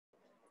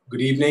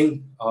Good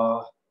evening,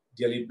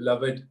 dearly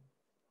beloved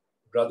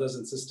brothers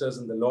and sisters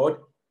in the Lord.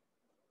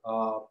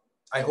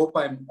 I hope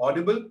I'm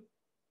audible.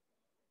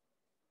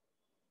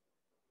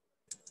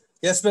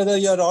 Yes, brother,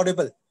 you're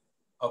audible.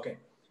 Okay,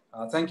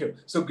 thank you.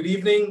 So good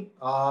evening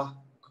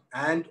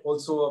and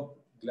also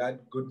a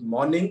good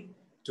morning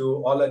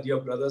to all our dear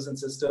brothers and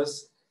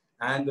sisters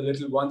and the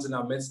little ones in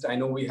our midst. I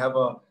know we have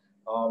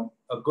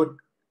a good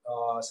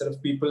set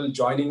of people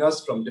joining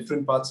us from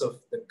different parts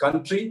of the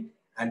country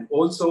and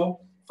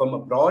also from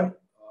abroad.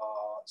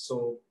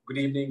 So good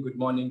evening, good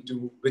morning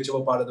to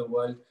whichever part of the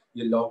world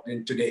you're logged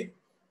in today.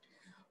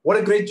 What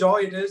a great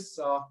joy it is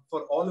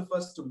for all of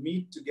us to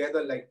meet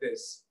together like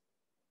this.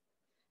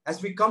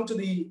 As we come to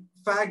the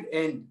fag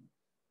end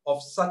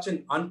of such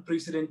an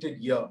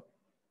unprecedented year,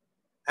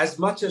 as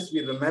much as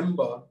we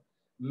remember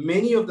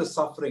many of the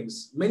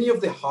sufferings, many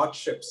of the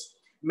hardships,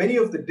 many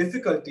of the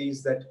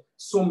difficulties that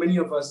so many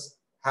of us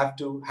had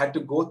to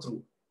go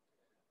through,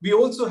 we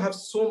also have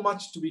so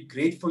much to be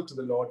grateful to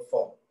the Lord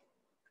for.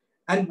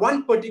 And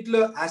one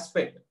particular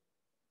aspect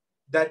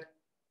that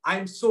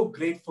I'm so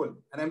grateful,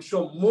 and I'm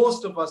sure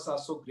most of us are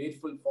so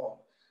grateful for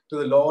to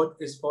the Lord,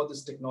 is for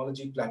this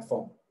technology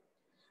platform,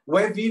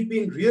 where we've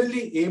been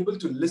really able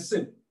to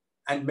listen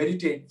and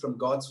meditate from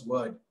God's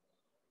word.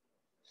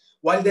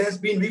 While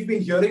we've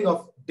been hearing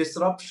of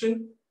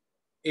disruption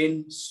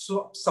in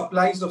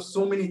supplies of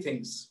so many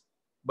things,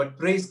 but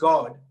praise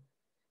God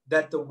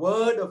that the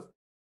word of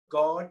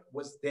God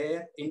was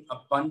there in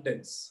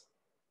abundance.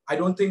 I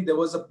don't think there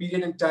was a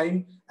period in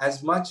time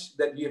as much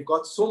that we have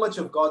got so much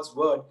of God's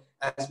word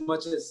as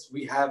much as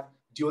we have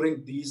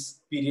during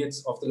these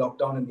periods of the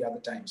lockdown and the other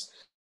times.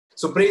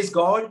 So praise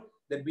God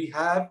that we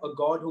have a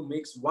God who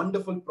makes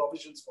wonderful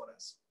provisions for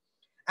us.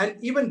 And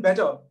even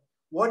better,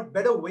 what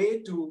better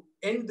way to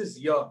end this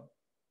year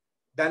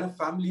than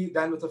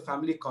with a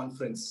family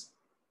conference.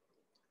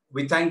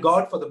 We thank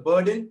God for the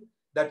burden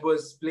that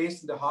was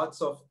placed in the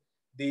hearts of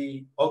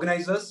the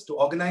organizers to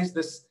organize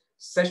this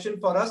session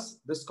for us,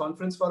 this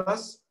conference for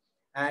us.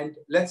 And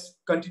let's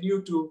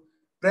continue to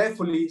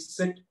prayerfully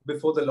sit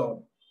before the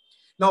Lord.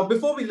 Now,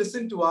 before we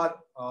listen to our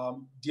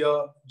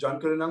dear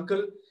John Kurian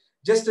uncle,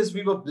 just as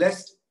we were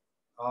blessed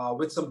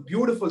with some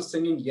beautiful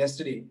singing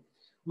yesterday,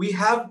 we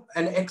have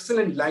an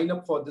excellent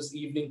lineup for this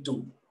evening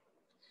too.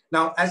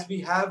 Now, as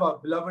we have our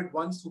beloved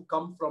ones who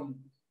come from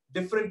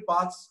different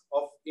parts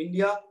of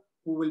India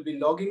who will be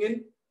logging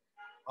in,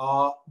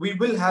 we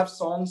will have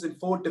songs in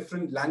 4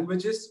 different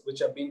languages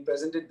which are being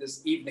presented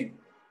this evening.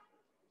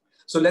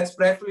 So let's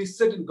prayerfully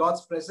sit in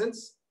God's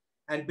presence.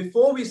 And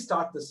before we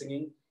start the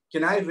singing,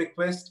 can I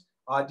request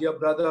our dear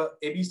brother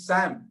Ebi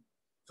Sam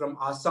from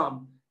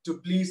Assam to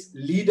please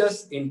lead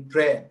us in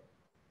prayer,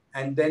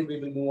 and then we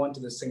will move on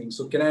to the singing.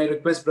 So can I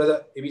request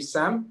brother Ebi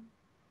Sam?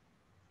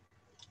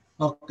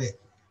 Okay.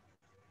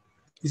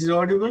 Is it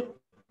audible?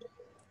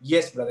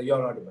 Yes, brother,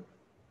 you're audible.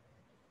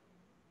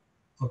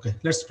 Okay,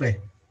 let's pray.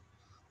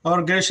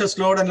 Our gracious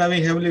Lord and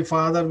loving Heavenly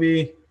Father,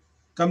 we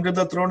come to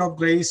the throne of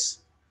grace.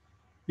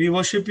 We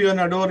worship you and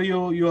adore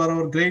you. You are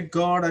our great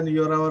God and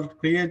you are our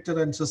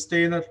creator and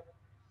sustainer.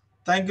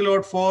 Thank you,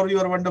 Lord, for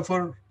your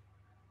wonderful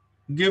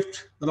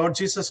gift, the Lord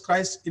Jesus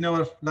Christ, in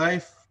our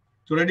life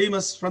to redeem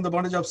us from the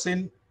bondage of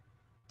sin.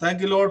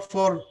 Thank you, Lord,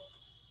 for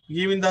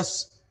giving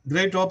us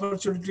great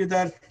opportunity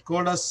that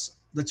called us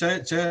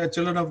the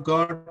children of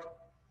God.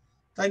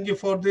 Thank you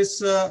for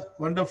this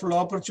wonderful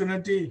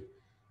opportunity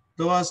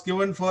that was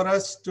given for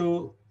us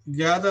to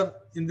gather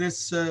in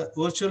this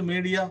virtual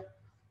media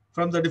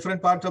from the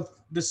different part of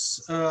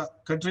this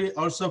country,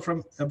 also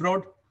from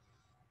abroad.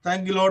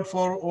 Thank you, Lord,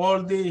 for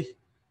all the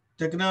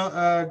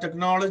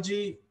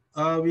technology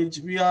which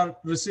we are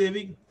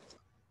receiving.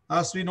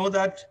 As we know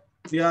that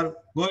we are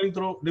going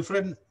through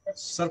different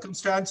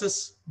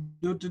circumstances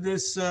due to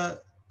this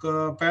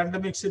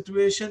pandemic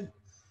situation.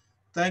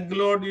 Thank you,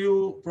 Lord,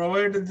 you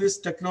provided this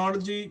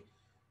technology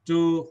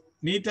to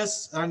meet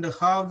us and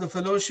have the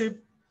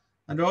fellowship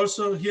and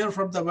also hear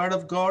from the word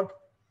of God.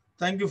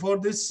 Thank you for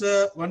this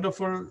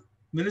wonderful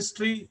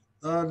ministry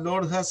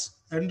Lord has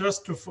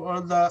entrusted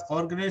for the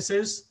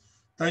organizers.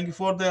 Thank you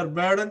for their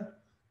burden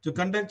to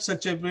conduct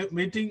such a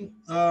meeting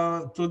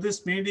through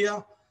this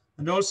media.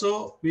 And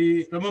also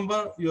we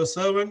remember your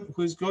servant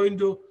who is going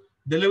to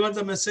deliver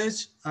the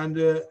message, and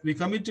we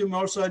commit him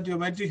also at your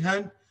mighty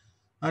hand.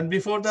 And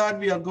before that,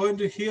 we are going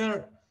to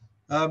hear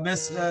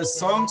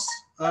songs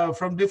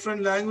from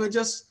different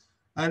languages,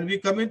 and we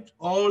commit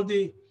all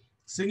the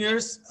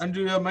singers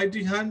unto your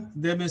mighty hand.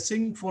 They may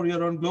sing for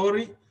your own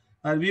glory,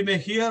 and we may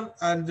hear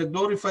and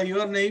glorify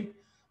your name,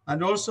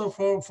 and also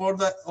for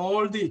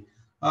all the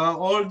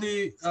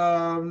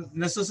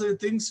necessary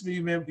things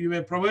you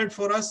may provide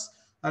for us,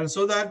 and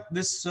so that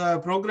this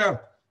program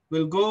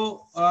will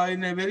go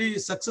in a very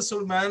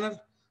successful manner,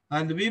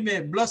 and we may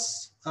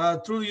bless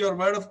through your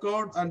word of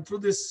God and through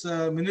this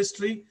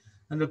ministry,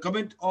 and to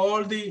commit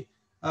all the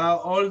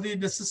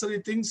necessary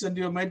things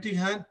into your mighty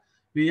hand.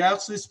 We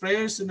ask these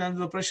prayers in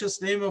the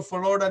precious name of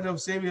our Lord and of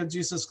Savior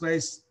Jesus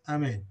Christ.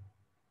 Amen.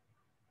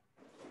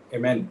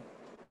 Amen.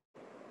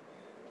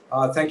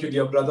 Thank you,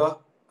 dear brother.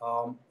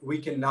 we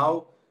can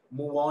now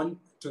move on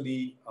to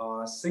the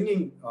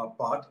singing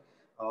part.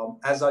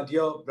 As our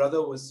dear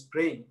brother was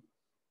praying,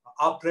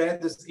 our prayer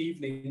this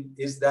evening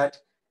is that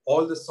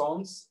all the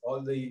songs,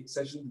 all the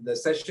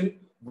session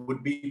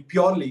would be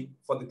purely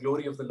for the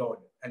glory of the Lord,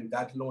 and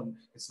that alone.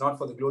 It's not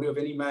for the glory of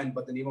any man,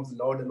 but the name of the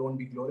Lord alone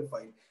be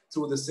glorified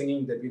through the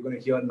singing that we're going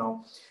to hear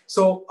now.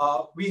 So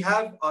we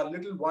have our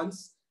little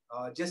ones,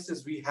 just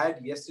as we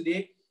had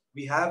yesterday.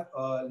 We have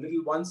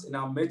little ones in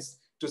our midst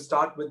to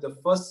start with the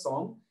first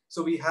song.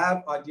 So we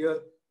have our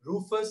dear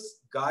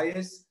Rufus,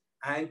 Gaius,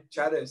 and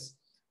Charis,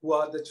 who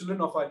are the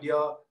children of our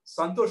dear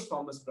Santosh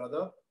Thomas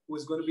brother, who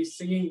is going to be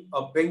singing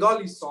a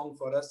Bengali song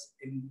for us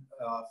in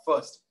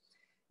first.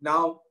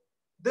 Now,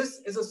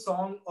 this is a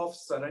song of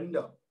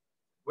surrender,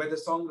 where the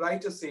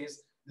songwriter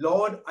says,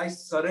 Lord, I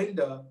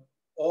surrender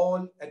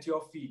all at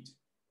your feet.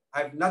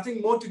 I have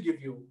nothing more to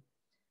give you.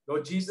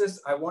 Lord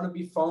Jesus, I want to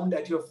be found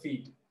at your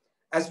feet.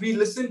 As we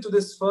listen to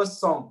this first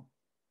song,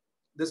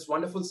 this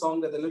wonderful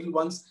song that the little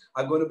ones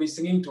are going to be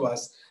singing to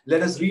us,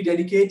 let us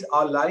rededicate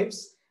our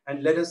lives,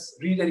 and let us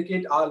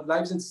rededicate our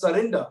lives in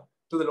surrender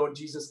to the Lord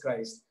Jesus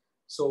Christ.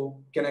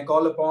 So can I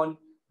call upon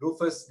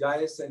Rufus,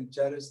 Gaius, and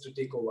Charis to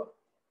take over?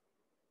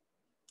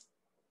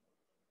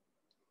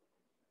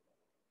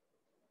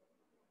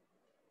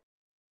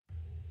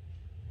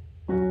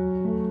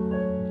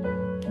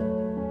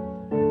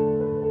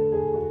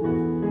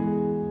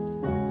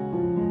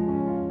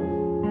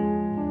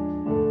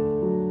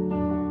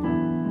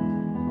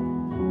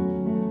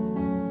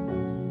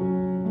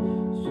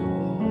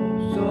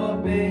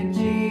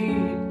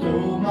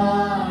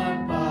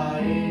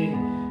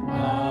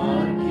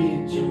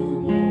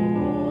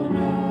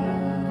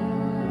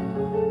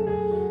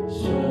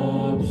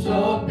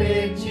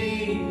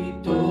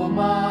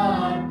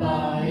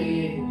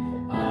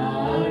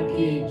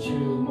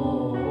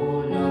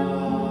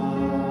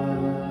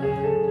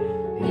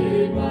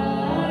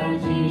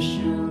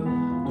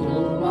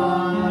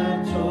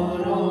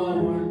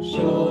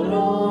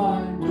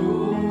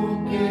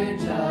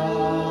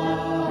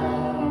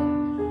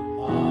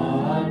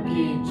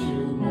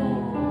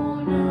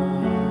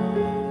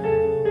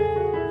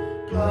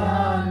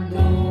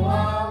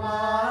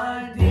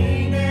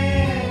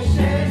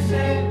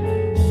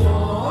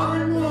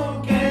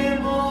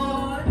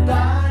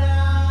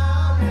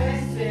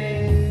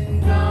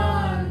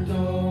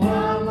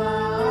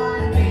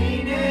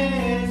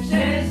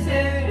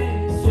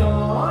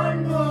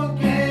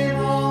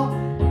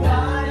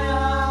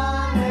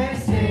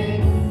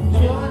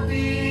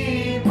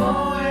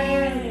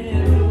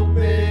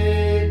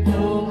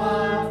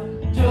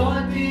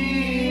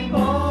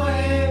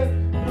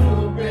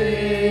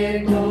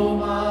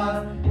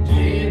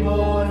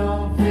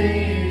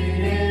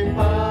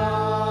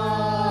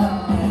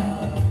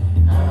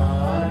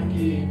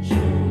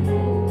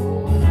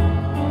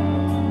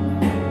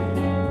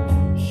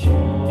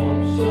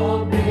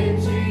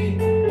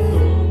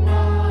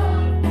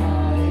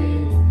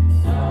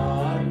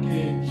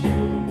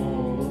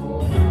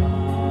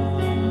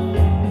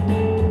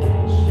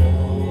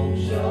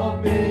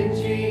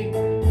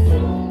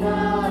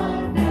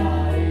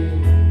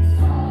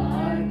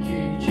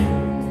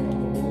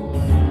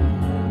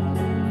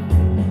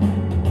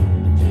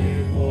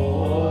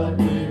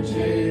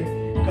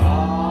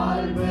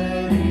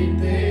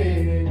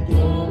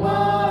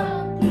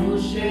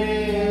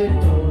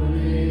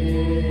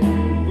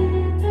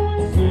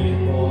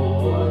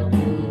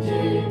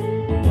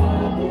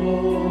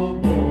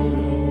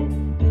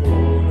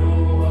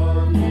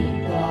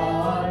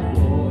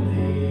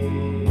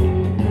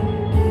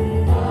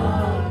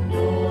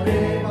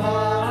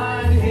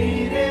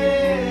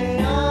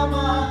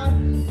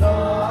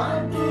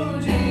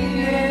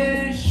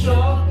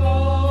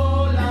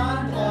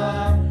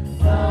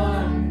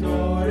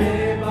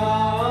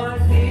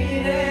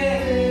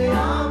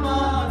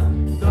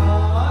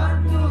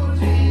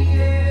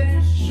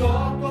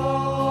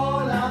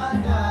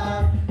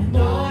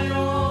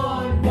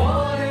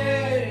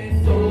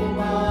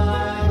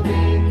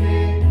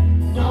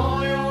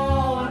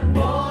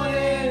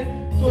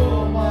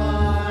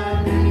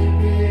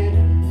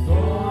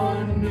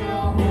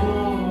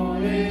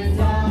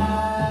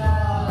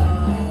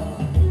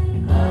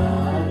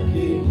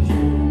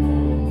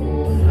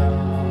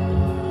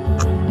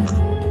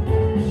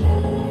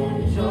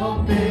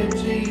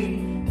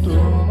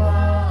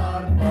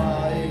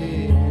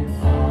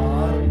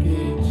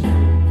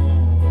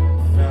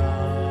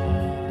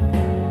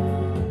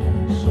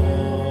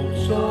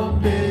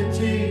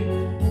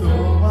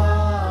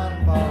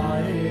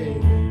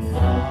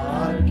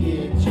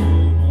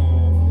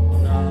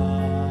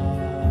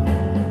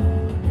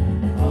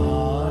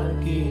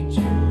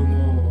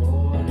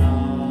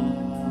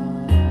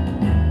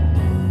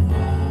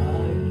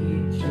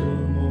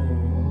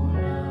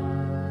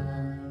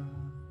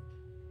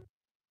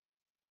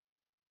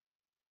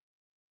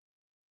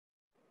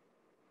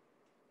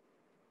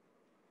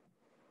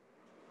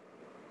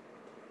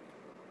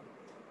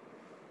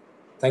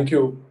 Thank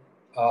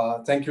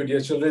you, dear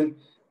children.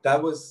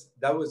 That was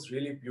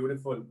really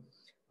beautiful.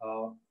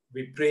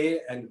 we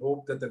pray and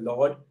hope that the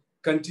Lord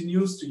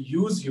continues to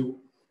use you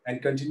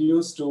and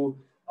continues to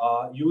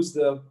use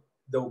the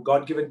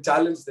God-given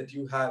talents that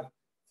you have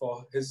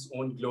for his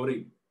own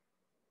glory.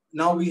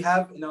 Now we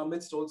have in our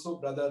midst also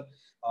Brother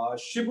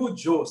Shibu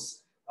Jose,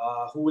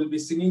 who will be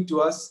singing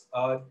to us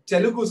a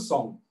Telugu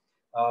song.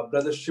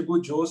 Brother Shibu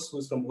Jose,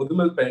 who's from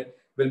Udumalpet,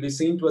 will be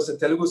singing to us a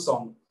Telugu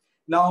song.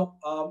 Now,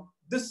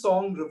 this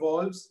song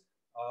revolves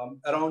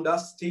around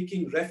us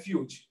taking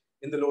refuge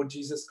in the Lord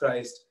Jesus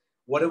Christ.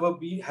 Whatever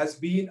has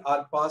been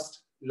our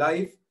past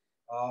life,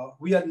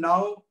 we are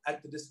now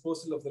at the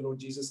disposal of the Lord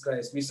Jesus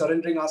Christ. We're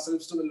surrendering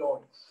ourselves to the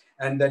Lord,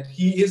 and that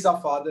he is our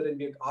Father, and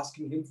we're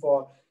asking him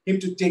for him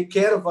to take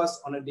care of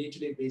us on a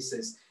day-to-day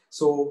basis.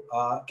 So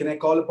can I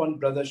call upon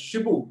Brother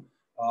Shibu,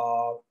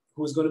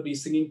 who's going to be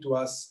singing to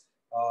us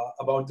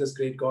about this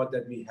great God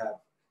that we have.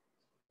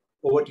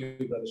 Over to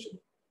you, Brother Shibu.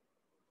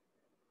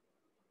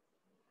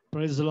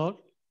 Praise the Lord.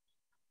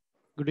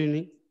 Good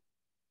evening.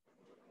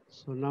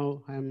 So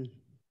now I'm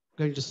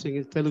going to sing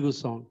a Telugu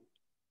song.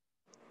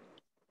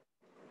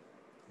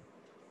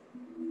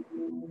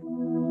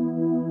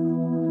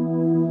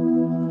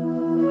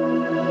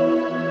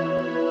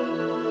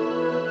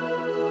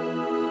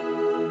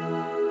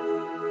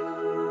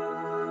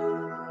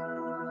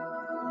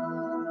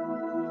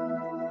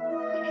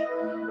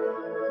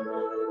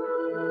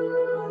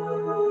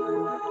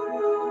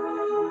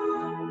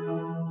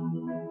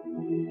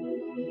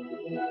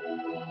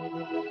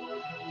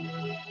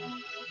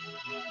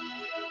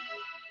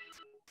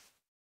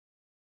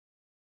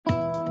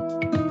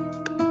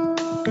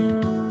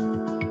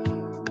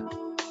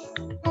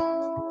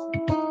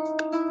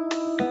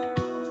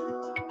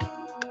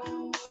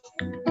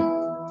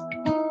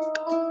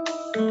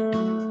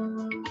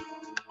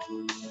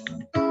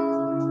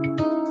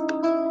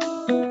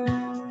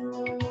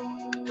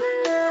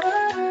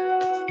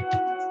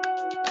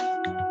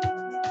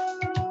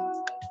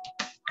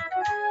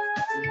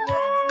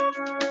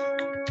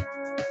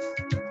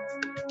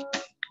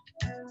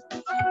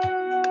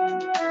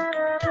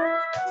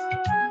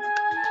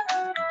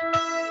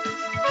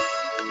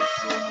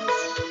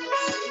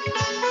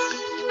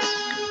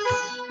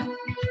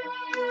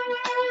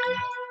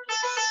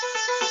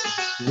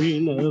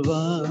 వినవా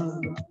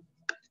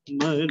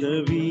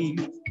మనవి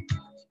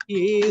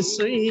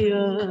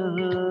యేసయ్యా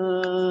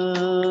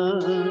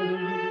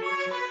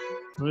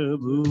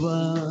ప్రభువా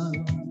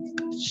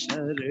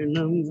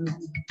శరణం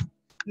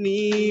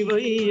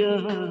నీవయ్యా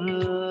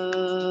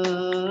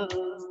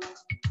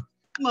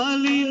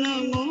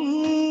మలినము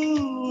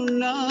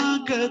నా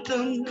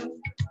గతం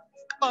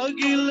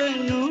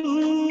పగిలను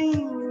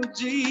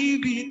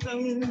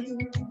జీవితం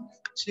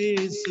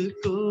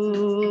చేసుకో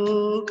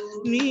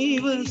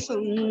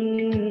నీవసం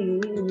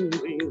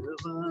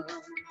వినవా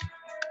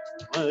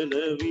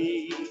మనవి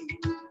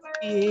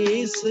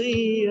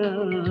యేసయ్యా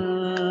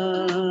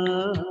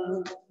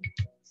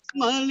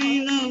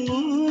మలినము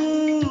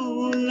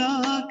నా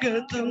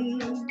గతం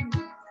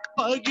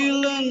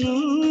పగిలను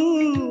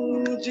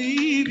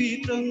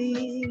జీవితం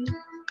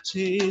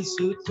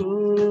చేసుకో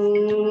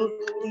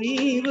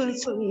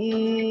నీవసం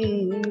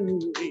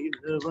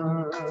వినవా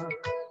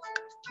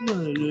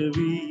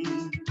మనవి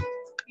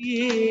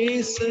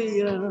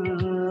యేసయ్యా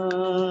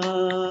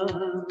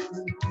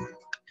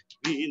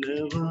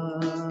వినవా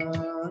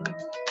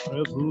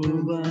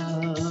ప్రభువా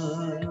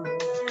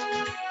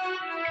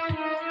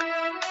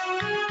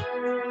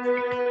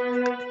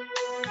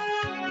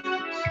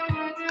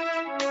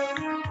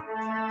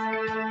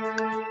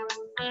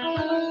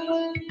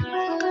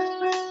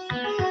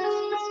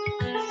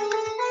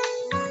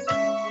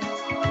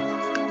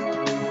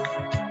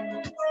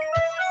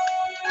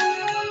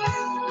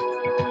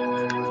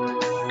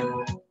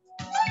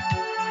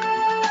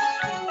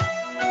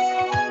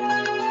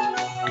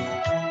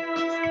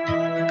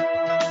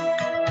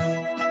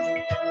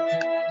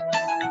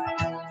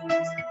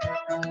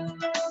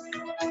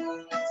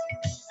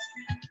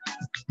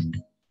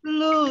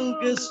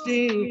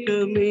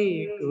లోకస్నేహమే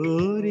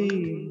కోరి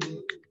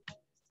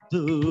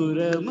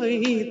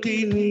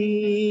దూరమైతిని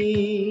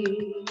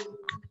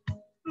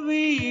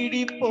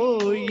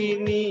వీడిపోయి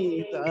నీ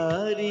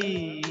దారి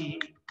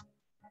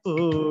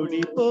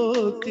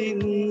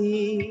ఓడిపోతిని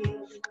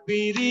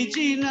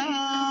విరిచిన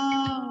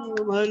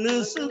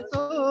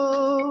మనసుతో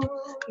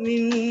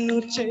నిన్ను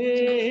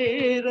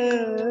చేరదు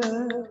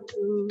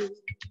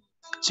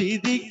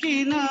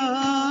చిదికిన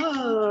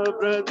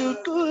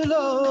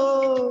బ్రతుకులో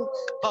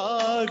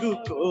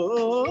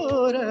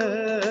ఆగుకోరను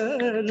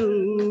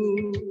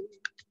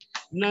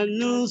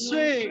నన్ను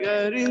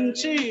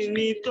స్వీకరించి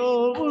నీతో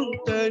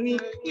ఉంటని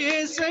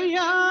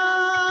యేసయ్యా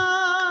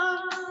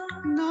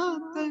నా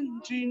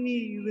తండ్రి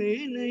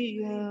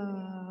నీవేనయ్యా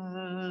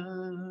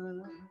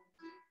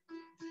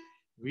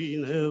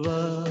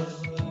వినవా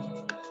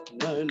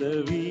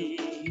మనవి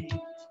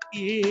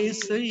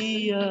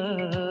యేసయ్యా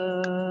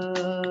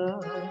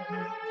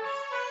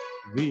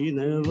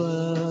వినవా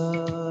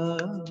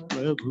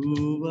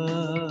ప్రభువా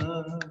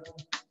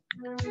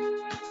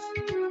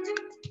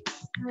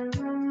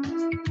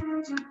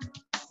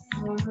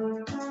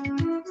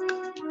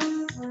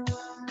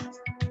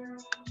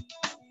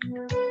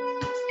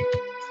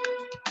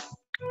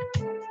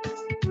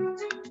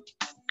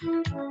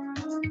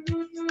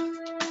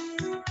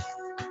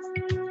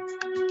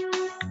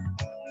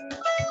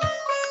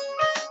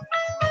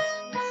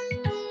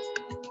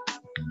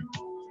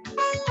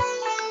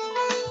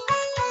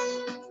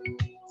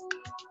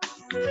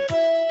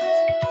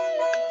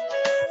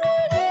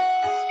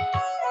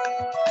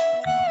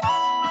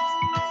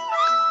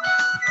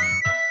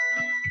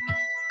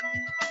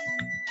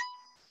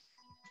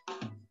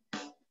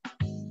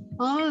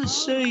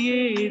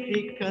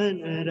ఆశయేది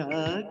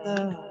కనరాగా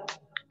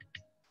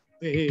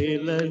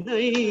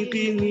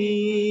వేలనైదిని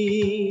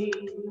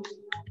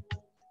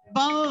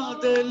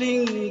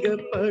బాధలింగ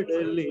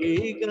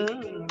పడలేగా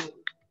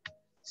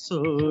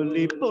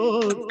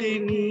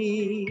సోలిపోతిని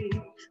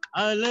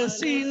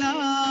అలసిన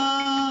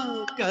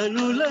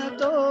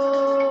కనులతో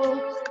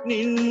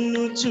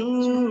నిన్ను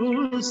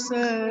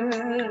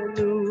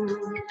చూశాను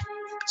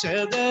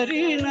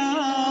చెదరిన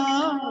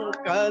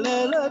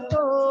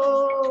కలలతో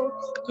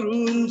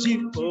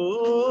కృంజిపోయాను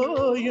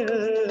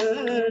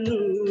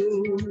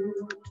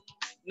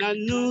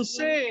నన్ను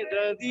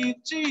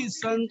సేదదీర్చి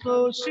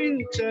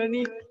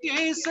సంతోషించని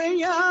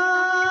యేసయ్యా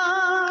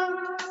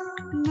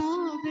నా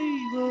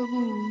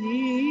దైవము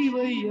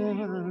నీవయ్యా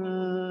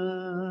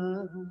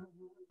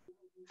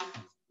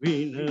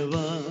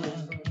వినవా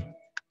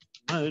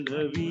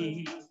మనవి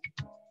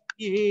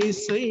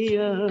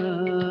యేసయ్యా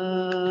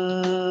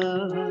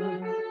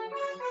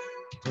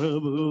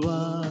ప్రభువా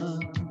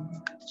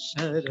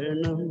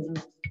శరణం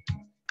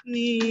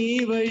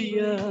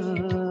నీవయ్యా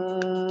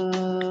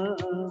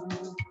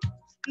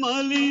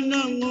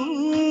మలినము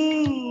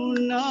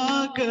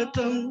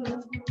నాగతం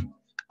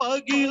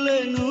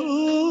పగిలను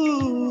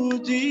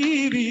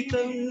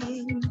జీవితం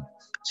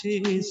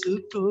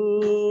చేసుకో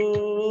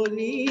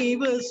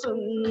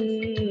నీవసం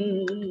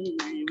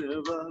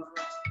వినవా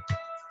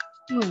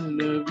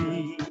మనవి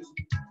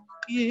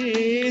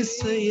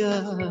యేసయ్యా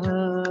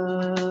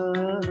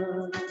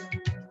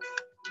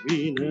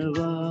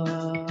వినవా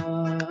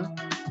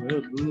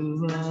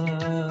ప్రభువా.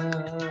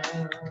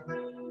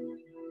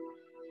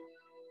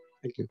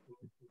 Thank you.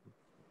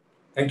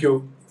 Thank you.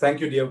 Thank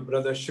you, dear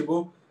brother Shibu,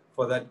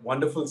 for that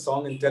wonderful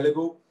song in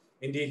Telugu.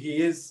 Indeed, he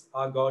is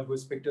our God who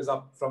has picked us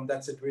up from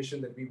that situation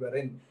that we were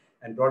in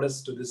and brought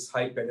us to this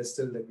high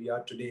pedestal that we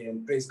are today.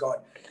 And praise God.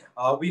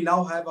 We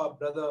now have our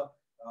brother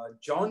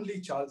John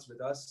Lee Charles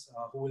with us,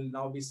 who will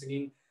now be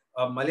singing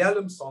a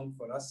Malayalam song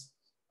for us.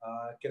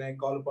 Can I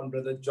call upon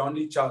brother John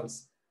Lee Charles,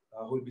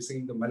 who will be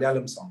singing the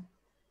Malayalam song?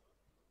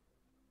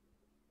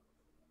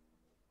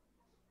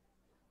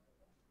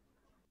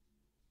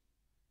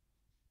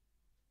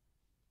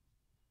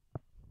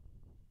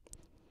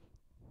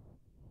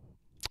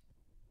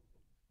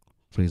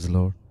 Praise the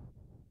Lord.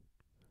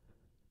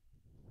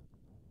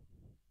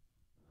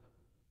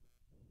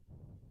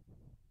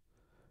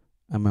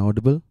 Am I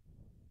audible?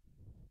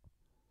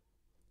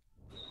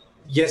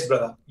 Yes,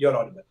 brother, you're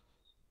audible.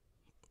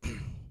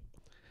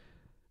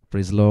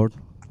 Praise the Lord.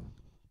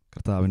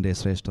 കർത്താവിൻ്റെ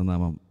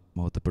ശ്രേഷ്ഠനാമം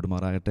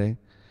മഹത്വപ്പെടുമാറാകട്ടെ.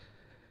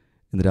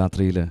 ഇന്ന്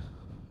രാത്രിയിൽ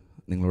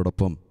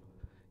നിങ്ങളോടൊപ്പം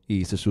ഈ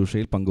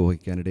ശുശ്രൂഷയിൽ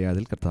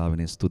പങ്കുവഹിക്കാനിടയാതിൽ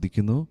കർത്താവിനെ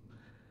സ്തുതിക്കുന്നു.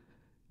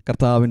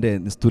 കർത്താവിൻ്റെ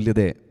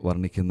നിസ്തുല്യതയെ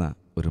വർണ്ണിക്കുന്ന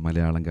ഒരു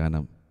മലയാളം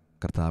ഗാനം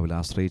കർത്താവിൽ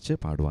ആശ്രയിച്ച്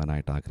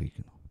പാടുവാനായിട്ട്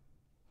ആഗ്രഹിക്കുന്നു.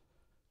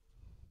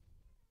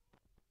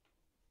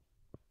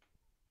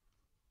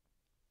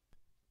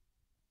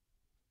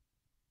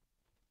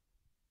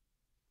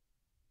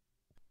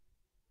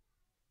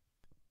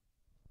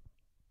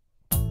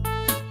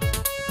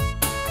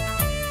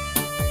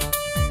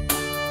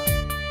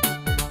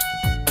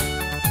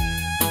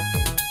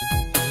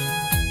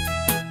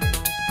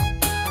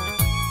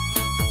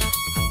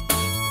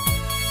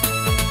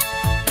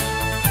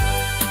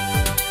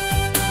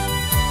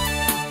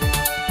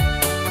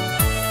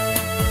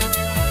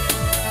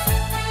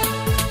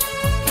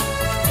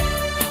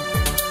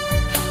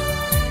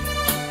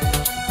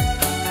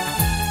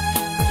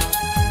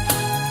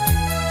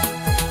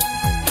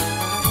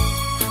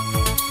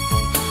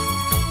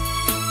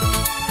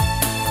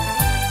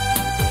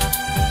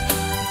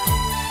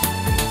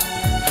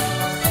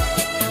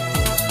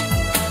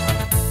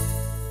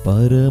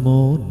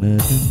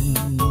 പരമോന്നതൻ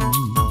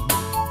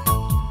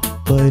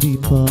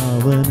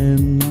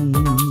പരിപാവനൻ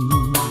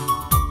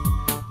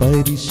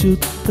പരിശുദ്ധദേവൻ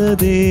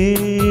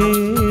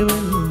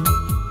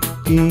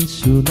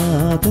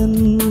യേശുനാഥൻ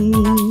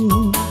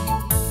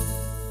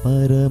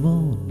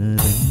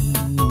പരമോന്നതൻ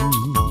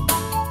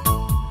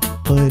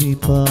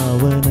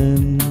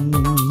പരിപാവനൻ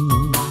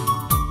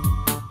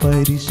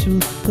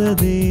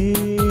പരിശുദ്ധദേവൻ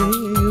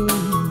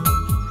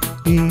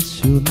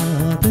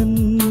യേശുനാഥൻ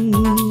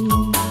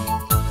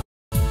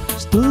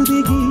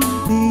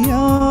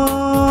സ്തുതിഗീതിയാ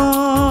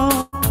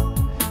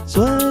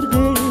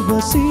സ്വർഗേ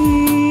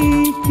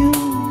വസിക്കും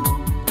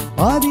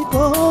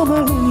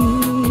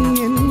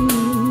ആദികോമളൻ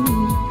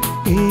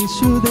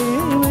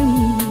യേശുദേവൻ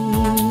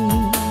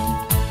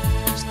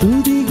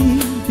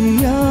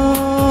സ്തുതിഗീതിയാ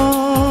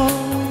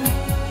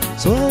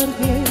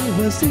സ്വർഗേ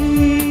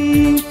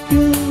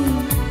വസിക്കും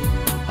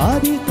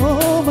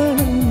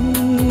ആദികോമളൻ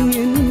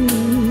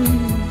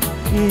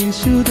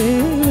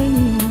യേശുദേവൻ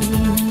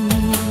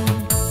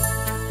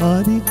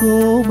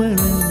ആദികോമളൻ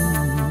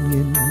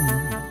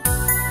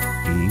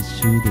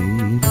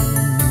യേശുദേവൻ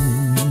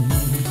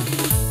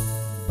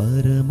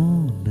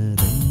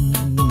പരമോന്നതൻ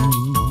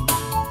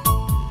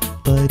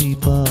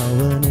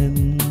പരിപാവനൻ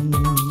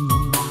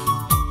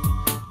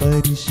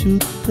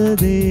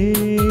പരിശുദ്ധദേവൻ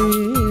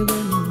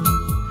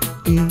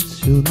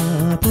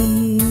യേശുനാഥൻ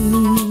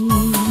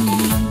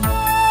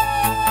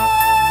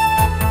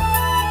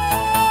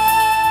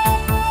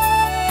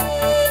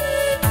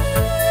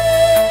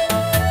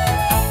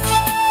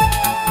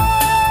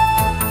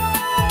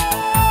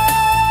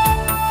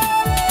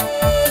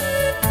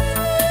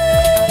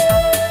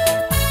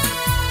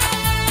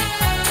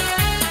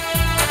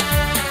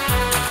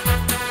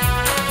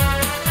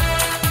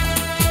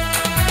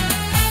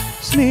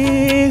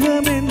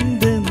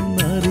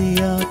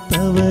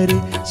സ്നേഹമെന്തെന്നറിയാത്തവരെ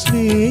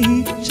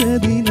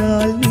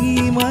സ്നേഹിച്ചതിനാൽ നീ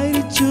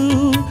മരിച്ചു.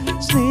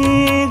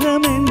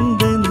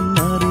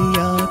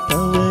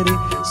 സ്നേഹമെന്തെന്നറിയാത്തവരെ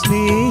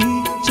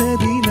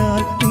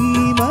സ്നേഹിച്ചതിനാൽ നീ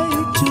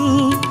മരിച്ചു.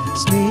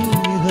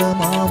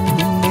 സ്നേഹമാം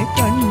നിന്നെ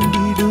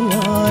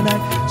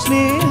കണ്ടിടുവാനായി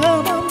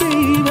സ്നേഹമാം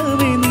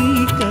ദൈവമേ നീ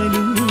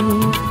കനിഞ്ഞു.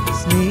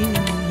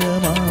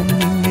 സ്നേഹമാം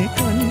നിന്നെ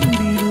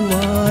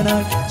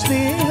കണ്ടിടുവാനായി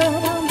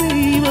സ്നേഹമാം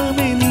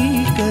ദൈവമേ നീ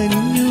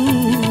കനിഞ്ഞു.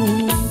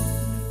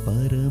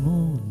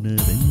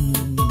 പരമോന്നതൻ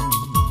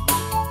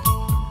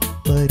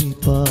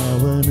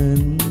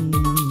പരിപാവനൻ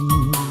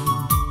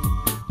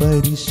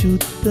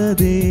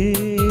പരിശുദ്ധദേവൻ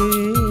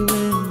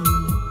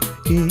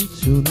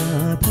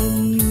യേശുനാഥൻ.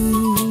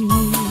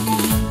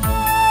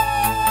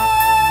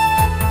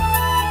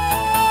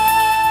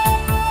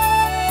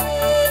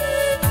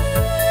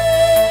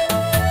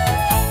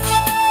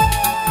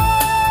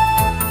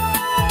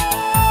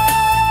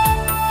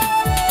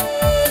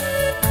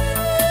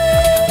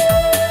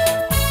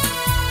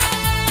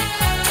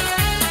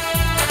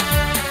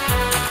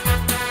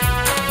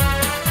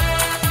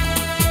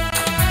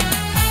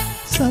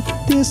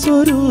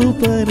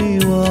 സത്യസ്വരൂപനെ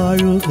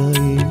വാഴുക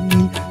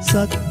എന്നിൽ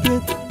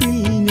സത്യത്തിൽ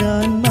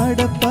ഞാൻ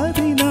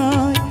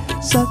നടപ്പതിനായി.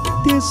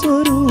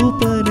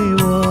 സത്യസ്വരൂപനെ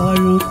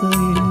വാഴുക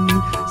എന്നിൽ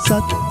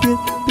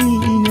സത്യത്തിൽ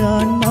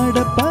ഞാൻ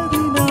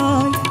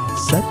നടപ്പതിനായി.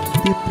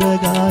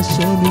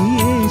 സത്യപ്രകാശമി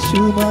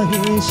യേശു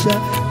മഹേശ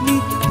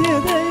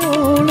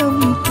നിത്യതയോളം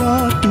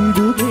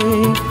കാത്തിടുകേ.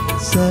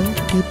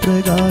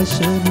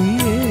 സത്യപ്രകാശമി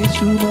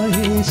യേശു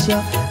മഹേശ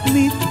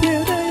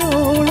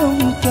നിത്യതയോളം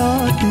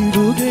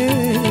കാത്തിടുകേ.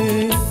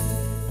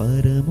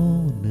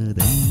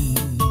 പരമോന്നതൻ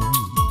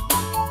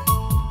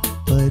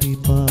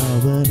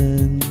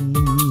പരിപാവനൻ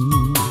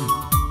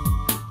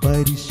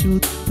പരിശുദ്ധദേവൻ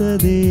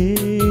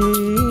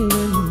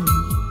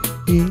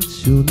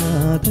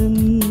യേശുനാഥൻ.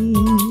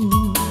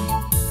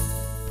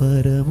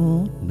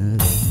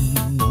 പരമോന്നതൻ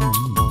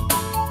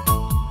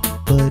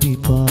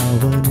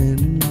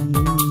പരിപാവനൻ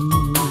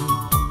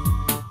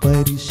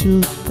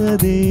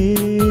പരിശുദ്ധദേവൻ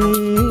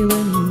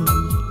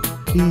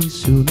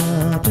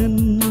യേശുനാഥൻ.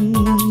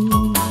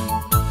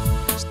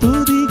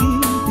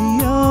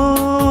 സ്തുതിഗീതിയാ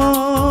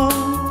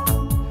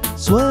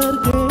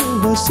സ്വർഗേ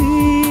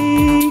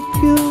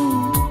വസിക്കും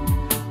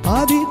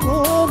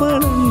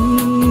അതികോമളൻ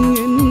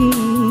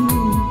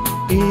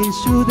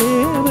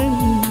യേശുദേവൻ.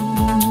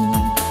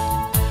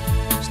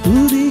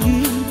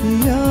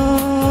 സ്തുതിഗീതിയാ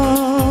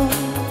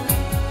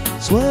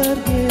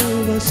സ്വർഗേ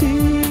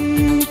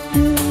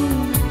വസിക്കും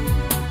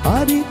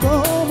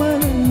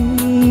അതികോമളൻ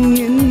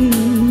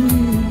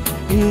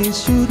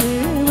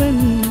യേശുദേവൻ.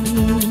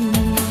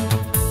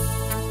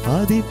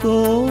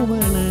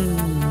 അതികോമളൻ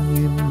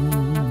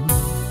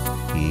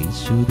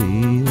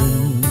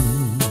യേശുദേവൻ.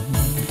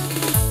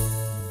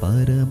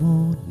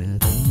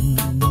 പരമോന്നതൻ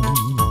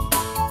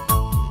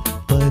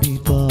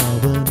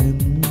പരിപാവനൻ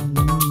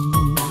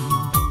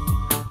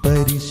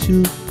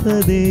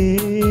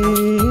പരിശുദ്ധദേവൻ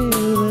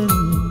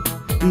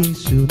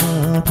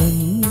യേശുനാഥൻ.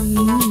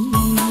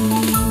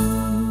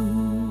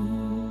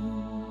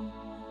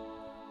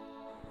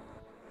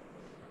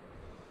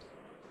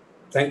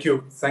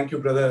 Thank you,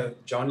 Brother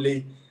John Lee.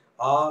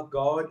 Our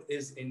God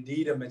is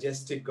indeed a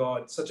majestic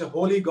God, such a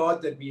holy God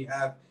that we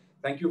have.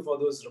 Thank you for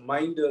those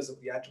reminders of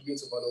the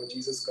attributes of our Lord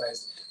Jesus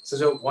Christ.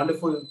 Such a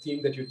wonderful theme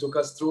that you took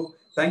us through.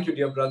 Thank you,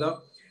 dear brother.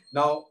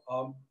 Now,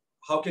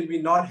 how can we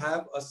not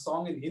have a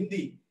song in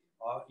Hindi?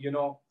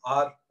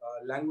 Our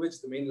language,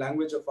 the main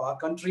language of our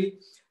country.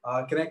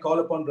 Can I call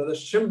upon Brother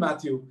Shim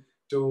Mathew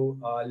to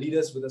lead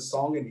us with a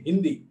song in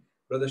Hindi?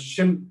 Brother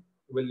Shim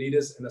will lead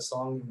us in a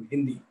song in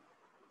Hindi.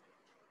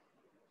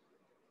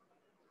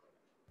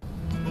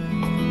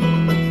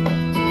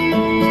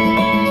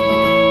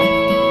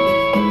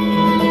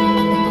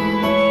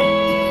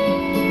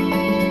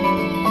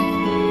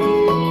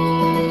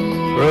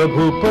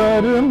 प्रभु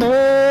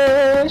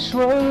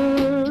परमेश्वर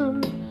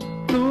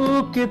तू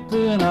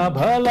कितना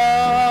भला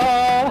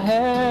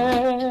है,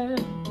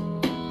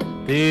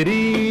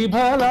 तेरी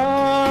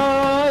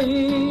भलाई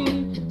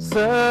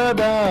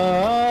सदा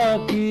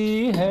की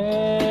है।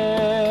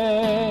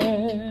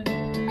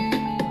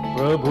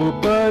 प्रभु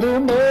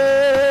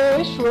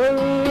परमेश्वर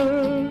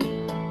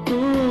तू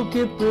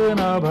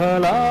कितना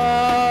भला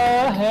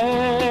है,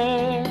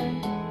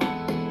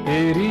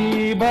 तेरी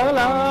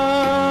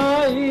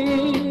भलाई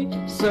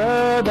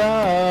सदा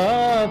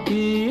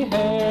की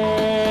है।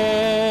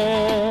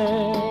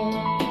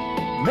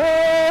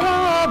 मेरा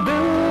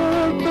दिल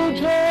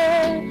तुझे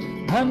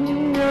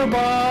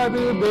धन्यवाद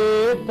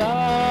देता,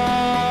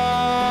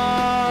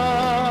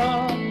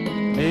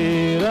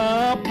 मेरा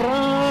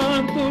प्राण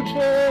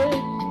तुझे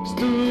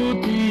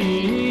स्तुति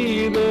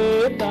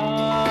देता।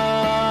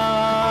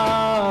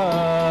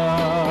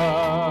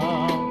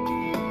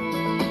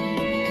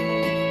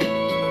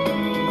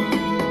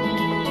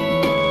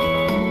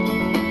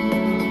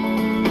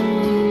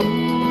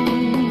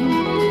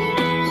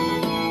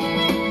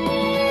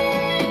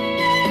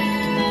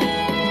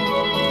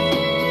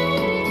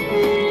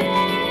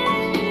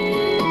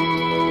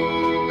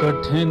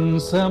 कठिन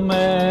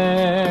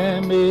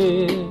समय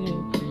में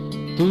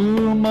तू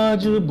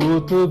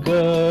मजबूत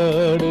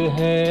गढ़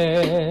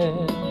है,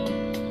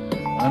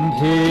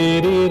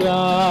 अंधेरी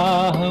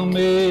राह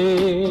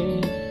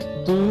में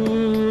तू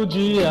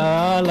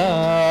जियाला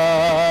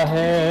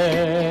है।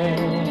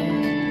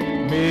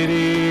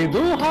 मेरी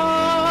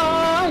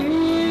दुहाई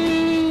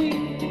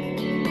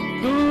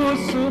तू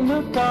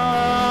सुनता,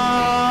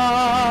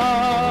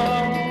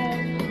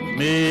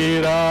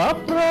 मेरा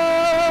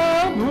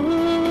प्रभु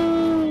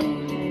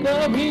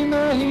कभी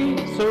नहीं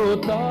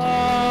सोता।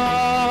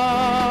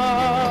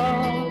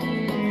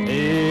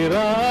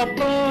 मेरा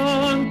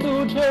प्राण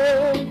तुझे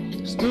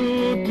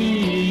स्तुति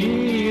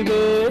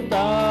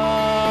देता।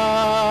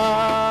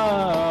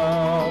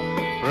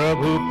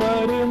 प्रभु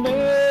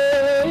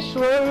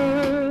परमेश्वर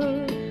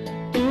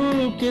तू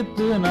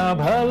कितना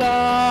भला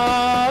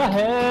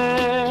है,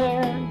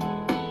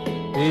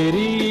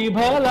 तेरी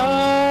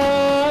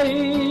भलाई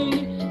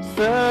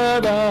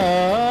सदा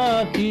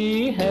की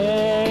है।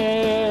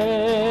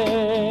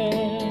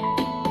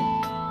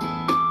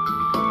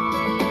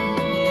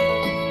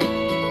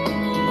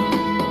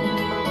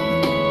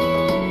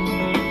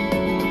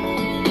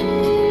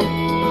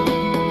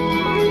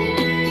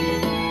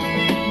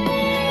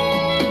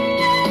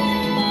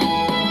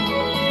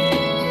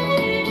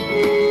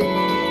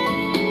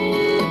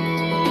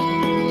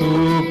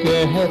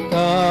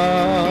 कहता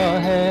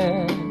है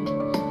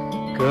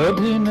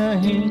कभी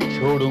नहीं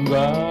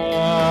छोड़ूंगा,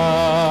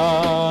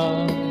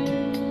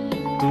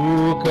 तू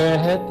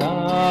कहता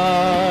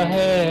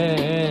है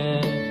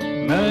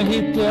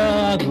नहीं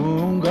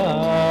त्यागूंगा।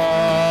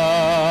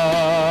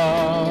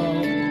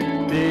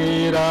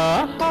 तेरा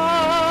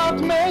हाथ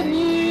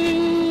मेरी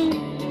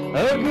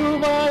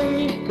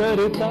अगुवाई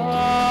करता,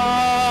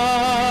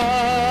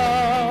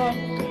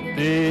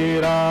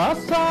 तेरा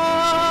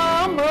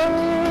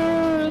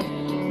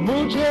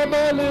मुझे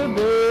बल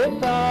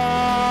देता।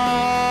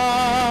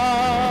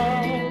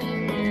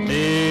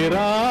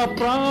 मेरा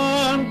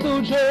प्राण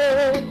तुझे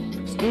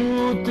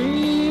स्तुति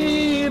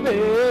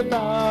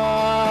देता।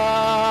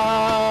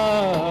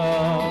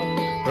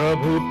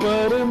 प्रभु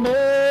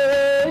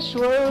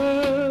परमेश्वर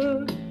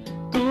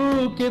तू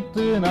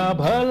कितना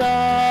भला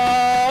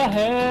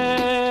है,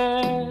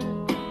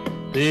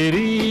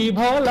 तेरी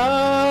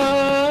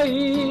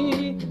भलाई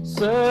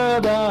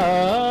सदा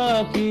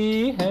की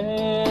है।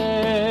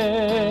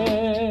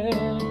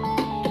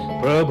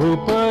 प्रभु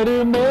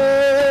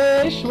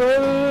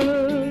परमेश्वर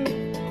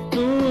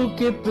तू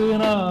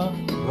कितना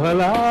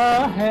भला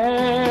है,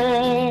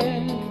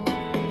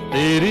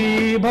 तेरी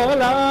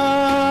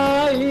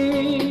भलाई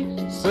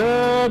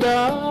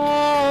सदा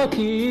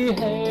की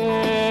है।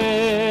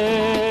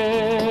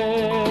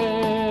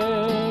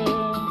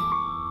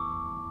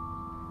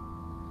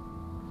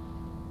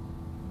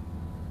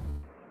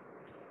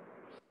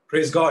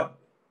 Praise God.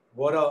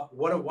 What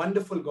a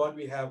wonderful God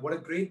we have. What a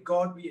great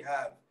God we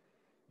have.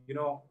 You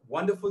know,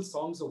 wonderful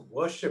songs of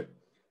worship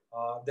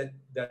that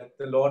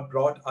the Lord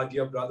brought our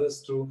dear brothers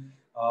through,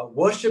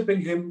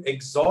 worshiping Him,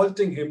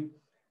 exalting Him,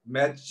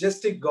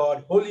 majestic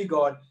God, holy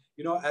God.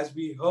 You know, as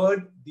we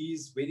heard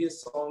these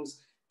various songs,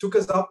 took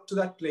us up to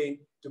that plane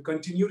to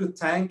continue to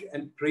thank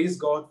and praise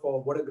God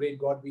for what a great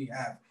God we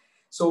have.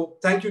 So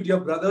thank you, dear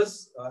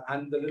brothers,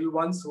 and the little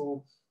ones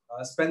who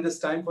spend this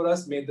time for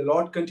us. May the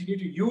Lord continue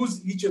to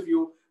use each of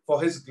you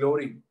for His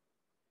glory.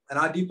 And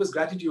our deepest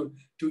gratitude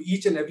to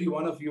each and every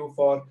one of you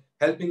for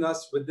helping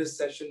us with this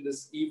session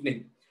this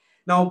evening.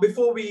 Now,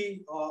 before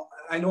we,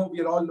 I know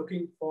we are all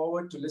looking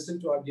forward to listen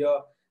to our dear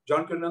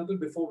John Kurian uncle.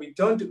 Before we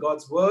turn to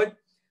God's word,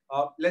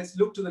 let's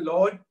look to the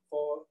Lord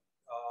for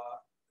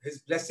His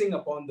blessing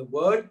upon the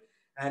word.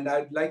 And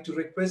I'd like to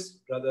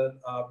request Brother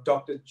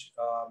Dr.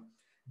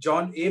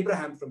 John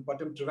Abraham from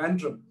Kottayam,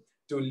 Trivandrum,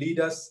 to lead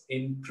us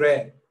in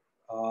prayer.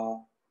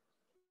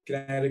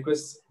 Can I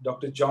request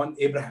Dr. John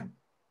Abraham?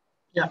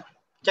 Yeah.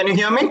 Can you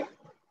hear me?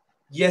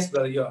 Yes,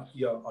 brother,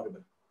 you're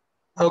audible.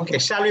 Okay,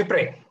 shall we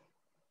pray?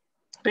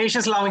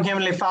 Gracious, loving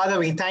Heavenly Father,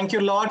 we thank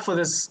you, Lord, for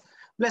this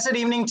blessed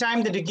evening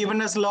time that you've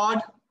given us, Lord.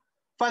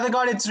 Father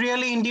God, it's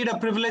really indeed a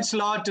privilege,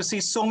 Lord, to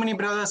see so many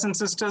brothers and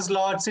sisters,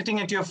 Lord, sitting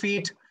at your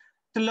feet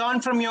to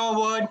learn from your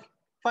word.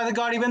 Father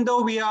God, even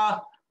though we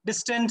are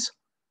distant,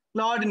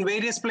 Lord, in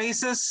various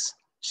places,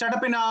 shut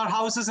up in our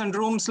houses and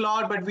rooms,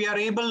 Lord, but we are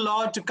able,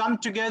 Lord, to come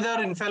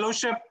together in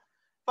fellowship.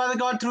 Father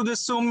God, through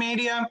this Zoom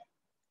media,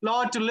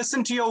 Lord, to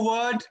listen to your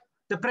word,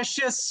 the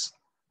precious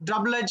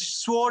double-edged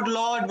sword,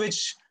 Lord,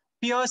 which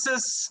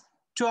pierces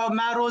to our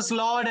marrows,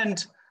 Lord,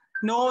 and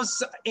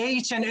knows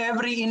each and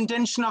every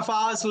intention of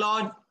ours,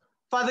 Lord.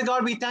 Father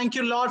God, we thank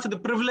you, Lord, for the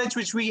privilege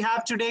which we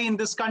have today in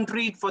this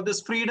country, for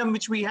this freedom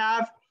which we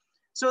have,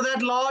 so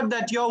that, Lord,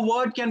 that your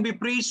word can be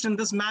preached in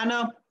this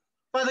manner.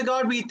 Father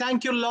God, we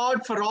thank you,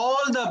 Lord, for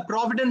all the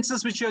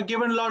providences which you have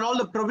given, Lord, all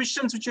the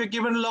provisions which you have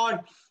given, Lord,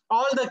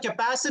 all the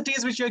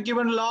capacities which you have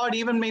given, Lord,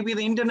 even maybe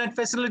the internet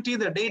facility,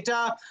 the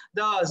data,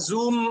 the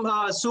Zoom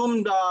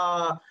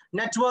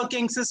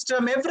networking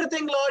system,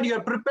 everything, Lord, you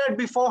are prepared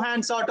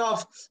beforehand sort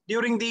of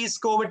during these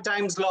COVID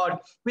times, Lord.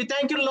 We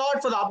thank you,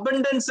 Lord, for the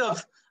abundance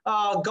of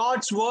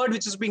God's word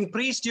which is being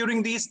preached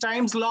during these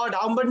times, Lord,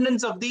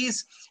 abundance of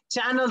these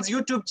channels,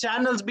 YouTube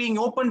channels being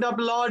opened up,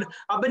 Lord,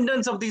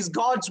 abundance of these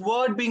God's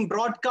word being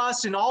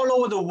broadcast in all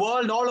over the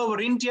world, all over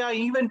India,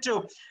 even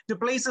to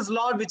places,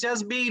 Lord, which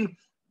has been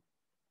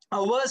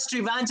a worst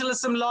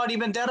evangelism, Lord.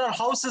 Even there are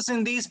houses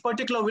in these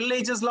particular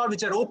villages, Lord,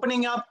 which are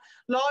opening up,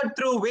 Lord,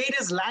 through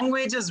various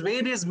languages,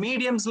 various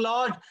mediums,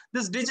 Lord.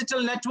 This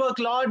digital network,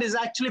 Lord, is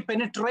actually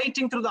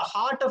penetrating through the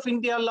heart of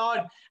India,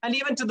 Lord, and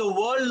even to the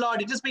world,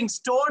 Lord. It is being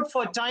stored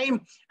for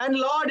time. And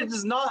Lord, it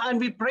is not, and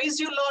we praise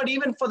you, Lord,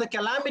 even for the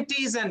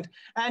calamities and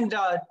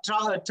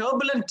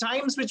turbulent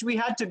times which we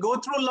had to go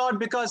through, Lord,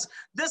 because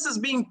this is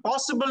being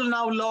possible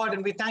now, Lord,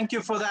 and we thank you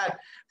for that.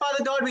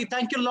 Father God, we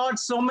thank you, Lord,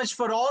 so much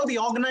for all the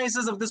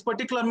organizers of this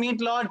particular meet,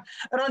 Lord.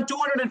 Around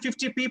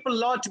 250 people,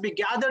 Lord, to be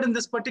gathered in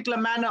this particular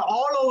manner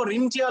all over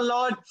India,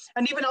 Lord,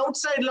 and even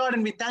outside, Lord,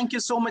 and we thank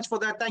you so much for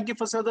that. Thank you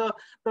for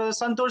Brother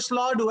Santosh,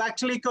 Lord, who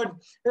actually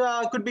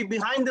could be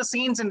behind the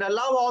scenes and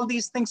allow all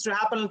these things to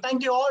happen. And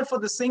thank you all for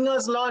the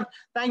singers, Lord.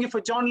 Thank you for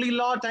John Lee,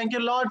 Lord. Thank you,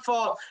 Lord,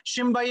 for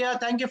Shim.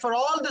 Thank you for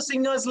all the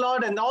singers,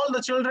 Lord, and all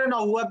the children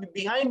who are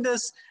behind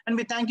this. And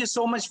we thank you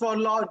so much for,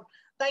 Lord.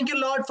 Thank you,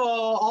 Lord, for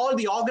all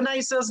the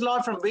organizers,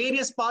 Lord, from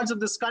various parts of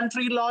this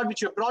country, Lord,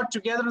 which you have brought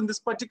together in this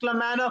particular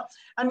manner.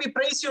 And we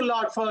praise you,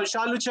 Lord, for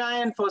Shalu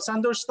Chayan, for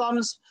Santosh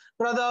Tom's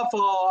brother,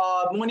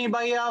 for Muni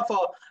Bhaiya,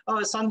 for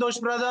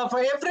Santosh brother, for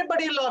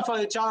everybody, Lord,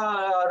 for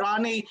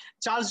Rani,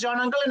 Charles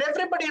John Uncle, and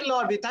everybody,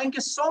 Lord. We thank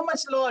you so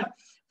much, Lord,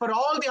 for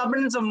all the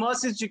abundance of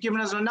mercies you've given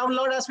us. And now,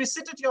 Lord, as we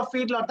sit at your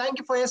feet, Lord, thank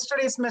you for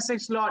yesterday's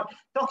message, Lord,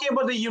 talking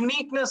about the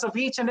uniqueness of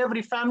each and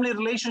every family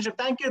relationship.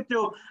 Thank you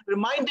for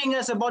reminding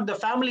us about the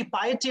family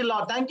piety,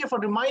 Lord. Thank you for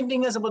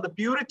reminding us about the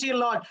purity,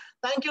 Lord.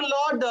 Thank you,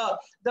 Lord,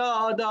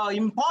 the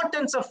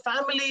importance of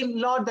family,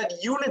 Lord,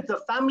 that unit,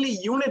 the family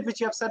unit which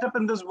you have set up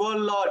in this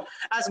world, Lord.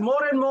 As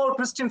more and more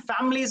Christian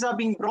families are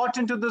being brought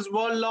into this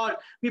world, Lord,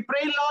 we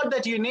pray, Lord,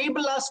 that you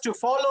enable us to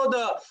follow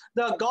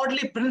the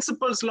godly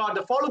principles, Lord,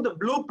 to follow the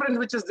blueprint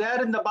which is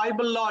there in the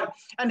Bible, Lord,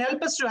 and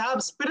help us to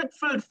have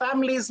spirit-filled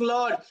families,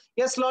 Lord.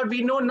 Yes, Lord,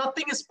 we know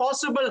nothing is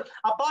possible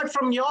apart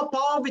from your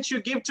power which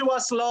you give to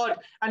us, Lord.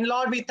 And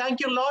Lord, we thank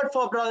you, Lord,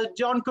 for Brother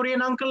John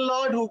Kurian Uncle,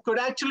 Lord, who could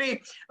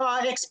actually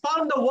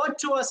expound the word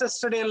to us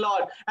yesterday,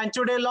 Lord. And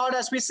today, Lord,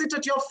 as we sit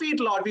at your feet,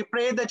 Lord, we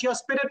pray that your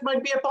spirit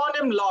might be upon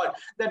him, Lord,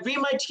 that we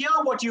might hear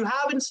what you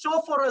have in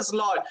store for us,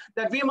 Lord,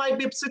 that we might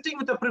be sitting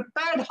with a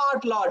prepared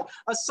heart, Lord,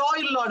 a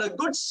soil, Lord, a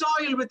good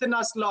soil within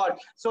us, Lord,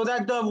 so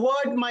that the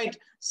word might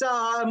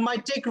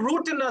take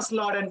root in us,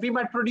 Lord, and we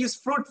might produce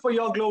fruit for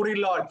your glory,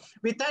 Lord.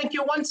 We thank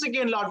you once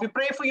again, Lord. We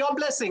pray for your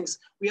blessings.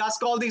 We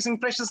ask all these in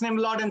precious name,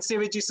 Lord and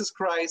Savior Jesus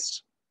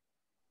Christ.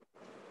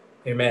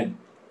 Amen.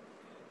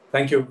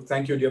 Thank you,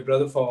 dear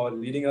brother, for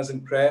leading us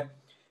in prayer.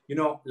 You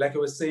know, like I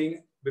was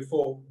saying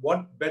before,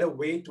 what better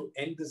way to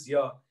end this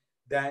year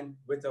than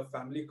with a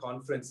family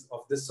conference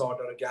of this sort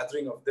or a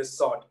gathering of this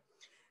sort.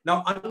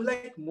 Now,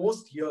 unlike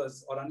most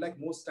years or unlike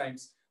most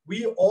times,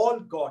 we all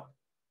got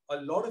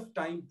a lot of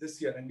time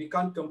this year, and we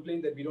can't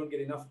complain that we don't get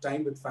enough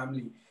time with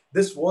family.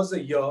 This was a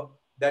year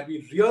that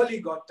we really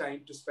got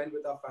time to spend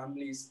with our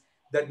families,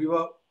 that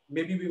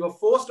maybe we were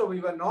forced or we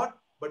were not,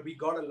 but we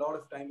got a lot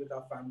of time with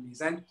our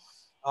families. And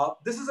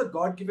this is a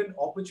God-given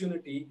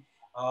opportunity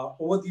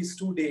over these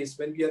 2 days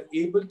when we are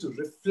able to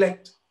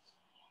reflect,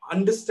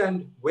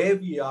 understand where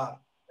we are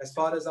as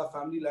far as our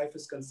family life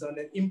is concerned,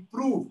 and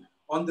improve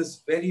on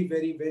this very,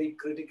 very, very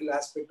critical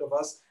aspect of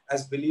us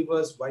as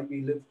believers while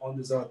we live on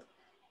this earth.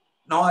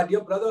 Now, our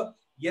dear brother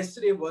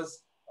yesterday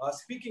was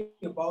speaking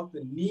about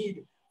the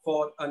need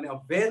for an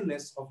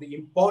awareness of the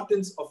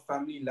importance of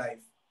family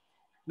life.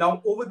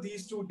 Now, over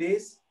these 2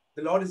 days,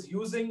 the Lord is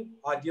using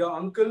our dear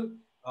uncle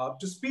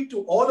to speak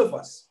to all of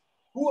us,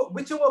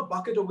 whichever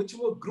bucket or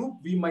whichever group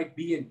we might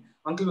be in.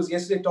 Uncle was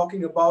yesterday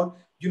talking about,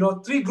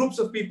 3 groups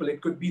of people.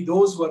 It could be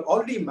those who are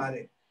already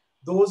married,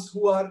 those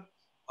who are,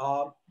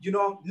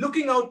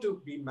 looking out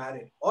to be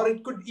married, or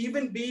it could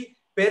even be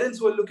parents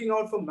who are looking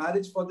out for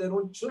marriage for their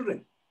own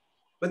children.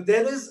 But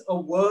there is a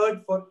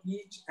word for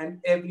each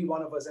and every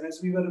one of us. And as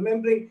we were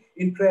remembering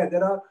in prayer,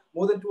 there are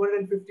more than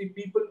 250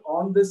 people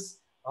on this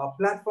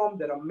platform.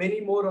 There are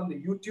many more on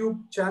the YouTube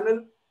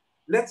channel.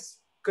 Let's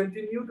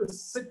continue to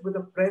sit with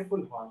a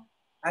prayerful heart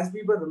as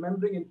we were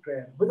remembering in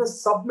prayer, with a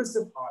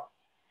submissive heart,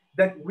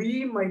 that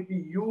we might be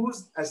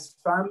used as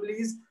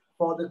families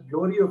for the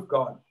glory of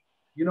God.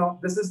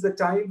 This is the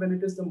time when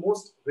it is the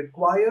most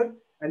required,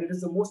 and it is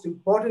the most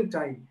important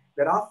time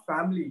that our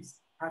families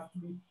have to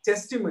be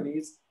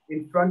testimonies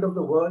in front of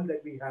the world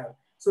that we have.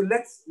 So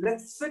let's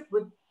sit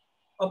with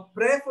a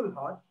prayerful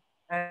heart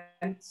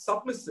and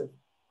submissive,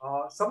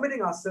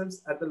 submitting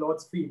ourselves at the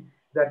Lord's feet,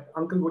 that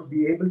Uncle would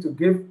be able to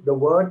give the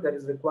word that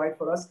is required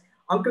for us.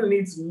 Uncle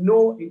needs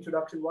no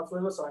introduction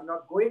whatsoever, so I'm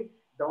not going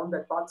down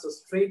that path. So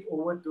straight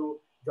over to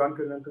John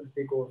Kurian uncle to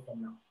take over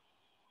from now.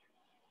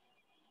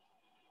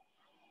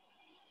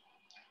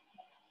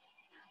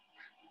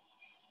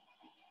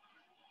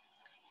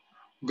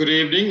 Good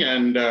evening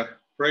and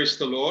praise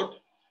the Lord.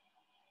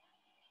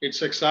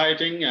 It's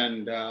exciting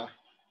and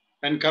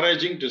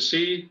encouraging to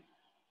see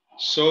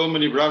so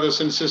many brothers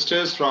and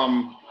sisters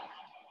from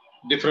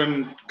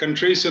different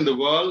countries in the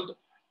world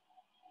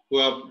who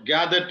have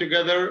gathered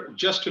together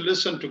just to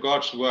listen to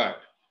God's word.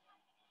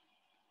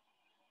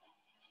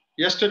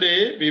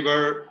 Yesterday, we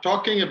were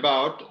talking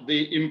about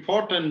the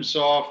importance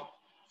of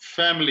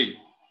family.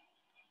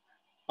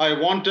 I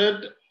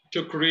wanted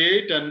to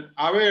create an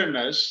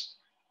awareness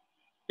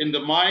in the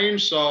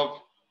minds of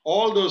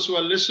all those who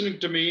are listening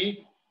to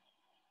me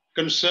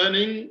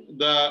concerning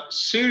the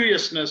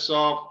seriousness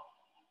of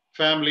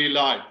family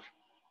life.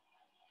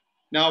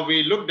 Now,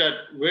 we looked at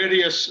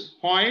various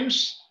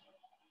points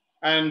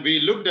and we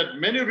looked at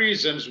many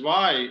reasons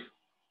why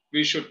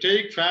we should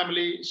take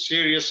family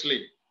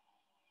seriously.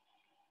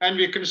 And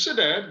we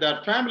considered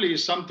that family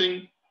is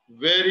something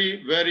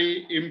very,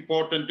 very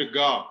important to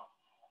God.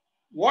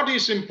 What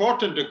is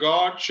important to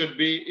God should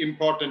be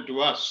important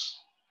to us.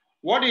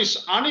 What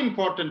is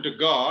unimportant to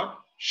God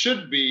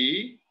should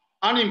be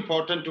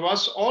unimportant to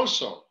us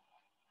also.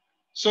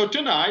 So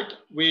tonight,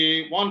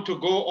 we want to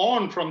go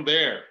on from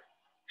there.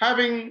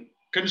 Having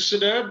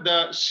considered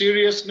the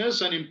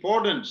seriousness and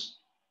importance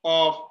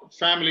of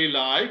family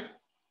life,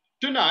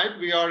 tonight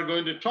we are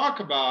going to talk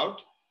about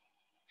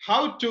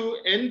how to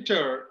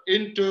enter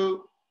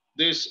into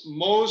this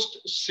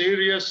most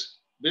serious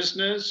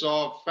business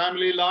of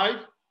family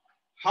life,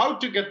 how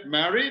to get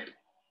married,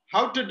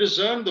 how to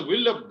discern the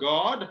will of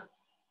God,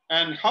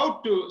 and how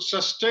to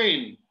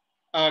sustain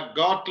a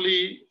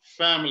godly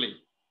family.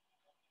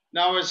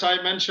 Now, as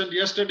I mentioned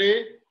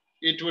yesterday,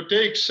 it would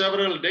take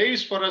several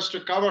days for us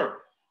to cover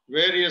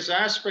various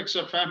aspects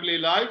of family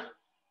life.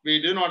 We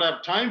do not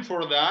have time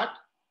for that.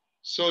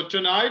 So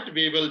tonight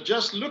we will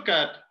just look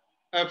at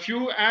a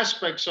few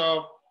aspects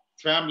of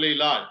family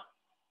life.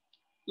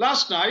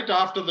 Last night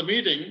after the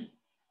meeting,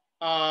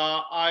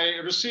 I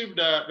received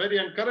a very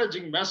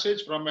encouraging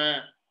message from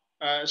a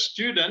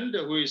student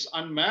who is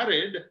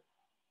unmarried.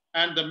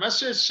 And the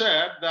message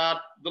said that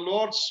the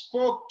Lord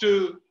spoke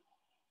to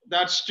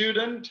that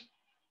student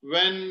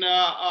when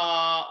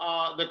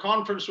the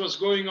conference was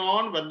going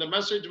on, when the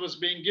message was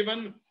being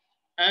given,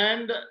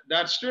 and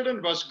that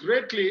student was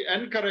greatly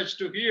encouraged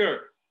to hear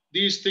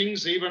these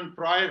things even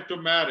prior to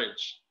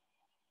marriage.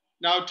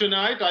 Now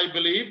tonight, I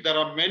believe there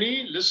are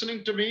many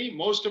listening to me.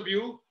 Most of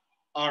you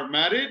are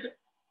married,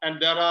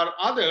 and there are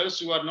others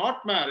who are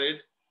not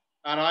married.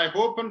 And I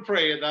hope and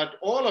pray that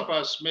all of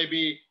us may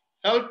be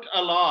helped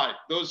alive.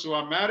 Those who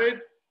are married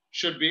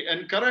should be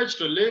encouraged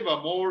to live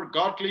a more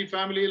godly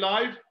family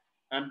life,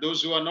 and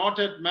those who are not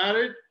yet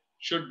married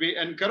should be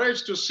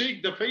encouraged to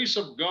seek the face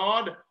of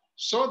God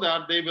so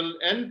that they will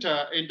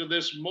enter into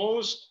this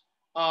most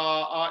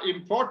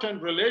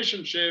important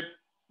relationship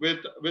with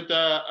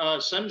a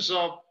sense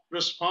of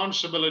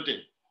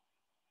responsibility.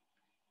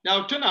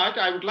 Now tonight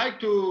I would like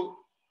to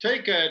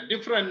take a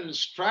different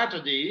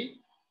strategy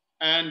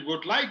and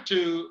would like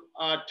to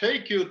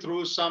take you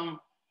through some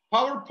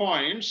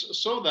PowerPoints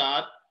so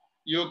that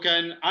you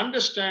can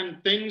understand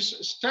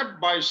things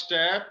step by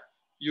step.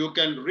 You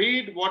can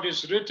read what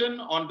is written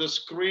on the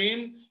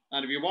screen,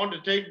 and if you want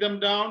to take them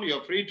down,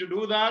 you're free to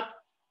do that.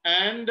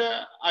 And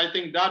I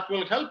think that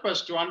will help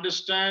us to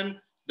understand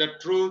the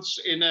truths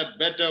in a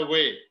better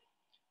way.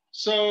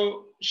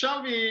 So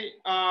shall we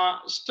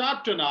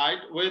start tonight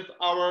with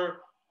our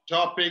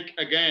topic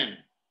again?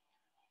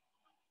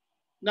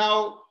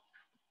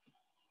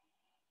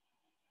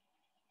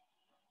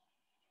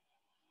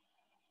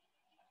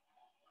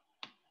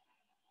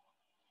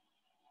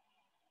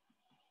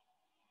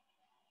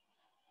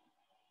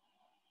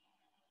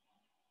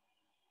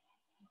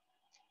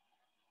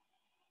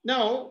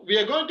 Now, we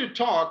are going to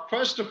talk,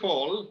 first of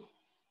all,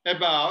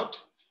 about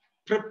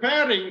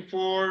preparing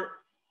for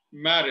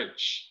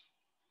marriage.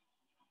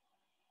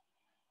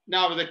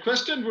 Now, the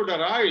question would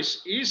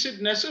arise, is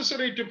it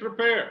necessary to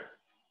prepare?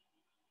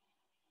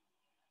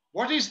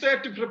 What is there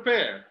to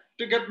prepare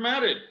to get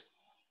married?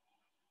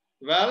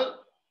 Well,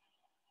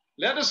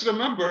 let us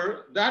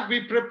remember that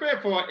we prepare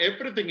for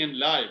everything in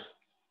life.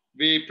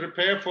 We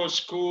prepare for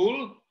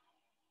school.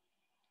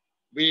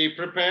 We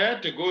prepare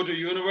to go to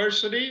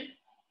university.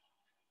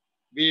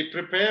 We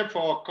prepare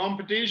for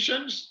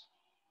competitions,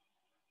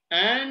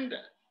 and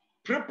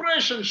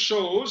preparation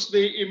shows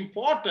the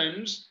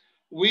importance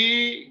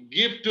we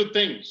give to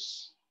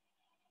things.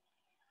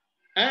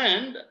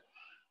 And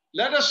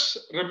let us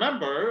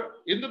remember,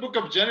 in the book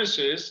of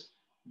Genesis,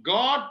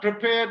 God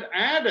prepared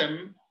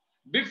Adam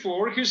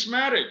before his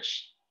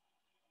marriage.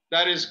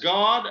 That is,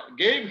 God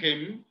gave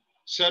him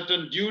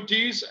certain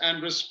duties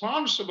and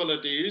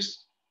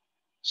responsibilities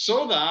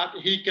so that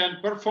he can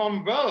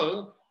perform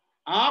well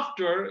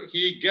after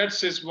he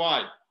gets his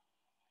wife.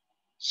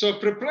 So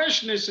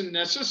preparation is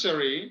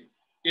necessary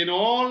in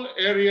all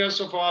areas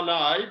of our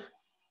life,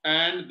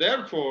 and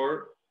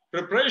therefore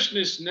preparation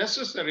is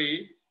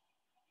necessary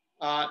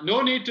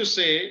no need to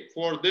say,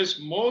 for this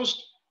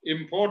most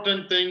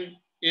important thing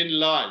in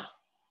life.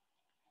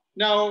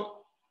 Now,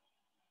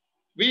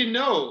 we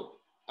know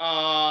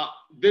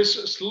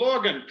this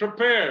slogan,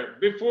 prepare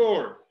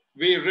before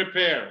we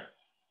repair.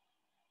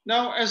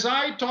 Now, as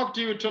I talk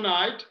to you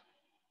tonight,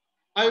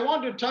 I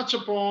want to touch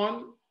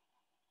upon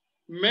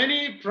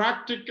many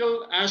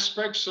practical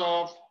aspects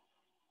of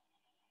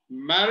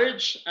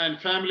marriage and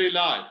family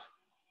life.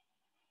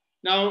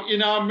 Now,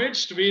 in our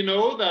midst, we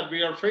know that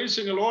we are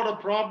facing a lot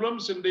of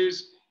problems in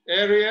these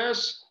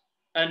areas,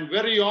 and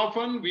very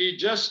often we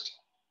just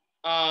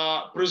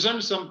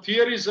present some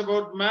theories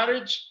about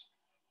marriage,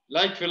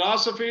 like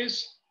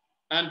philosophies,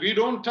 and we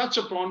don't touch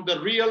upon the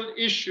real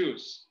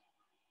issues.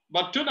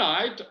 But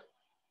tonight,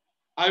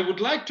 I would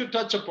like to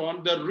touch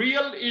upon the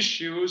real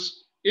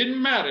issues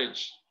in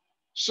marriage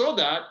so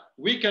that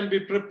we can be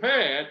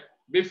prepared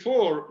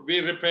before we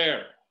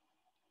repair.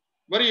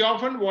 Very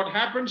often what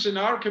happens in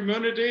our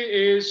community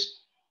is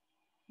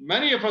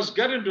many of us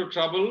get into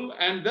trouble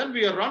and then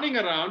we are running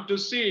around to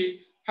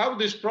see how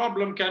this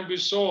problem can be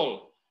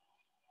solved.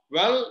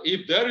 Well,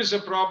 if there is a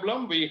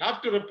problem, we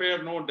have to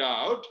repair, no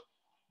doubt,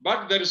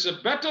 but there is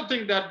a better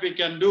thing that we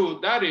can do,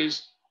 that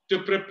is to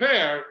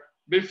prepare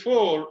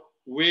before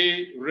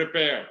we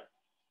repair.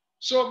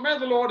 So may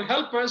the Lord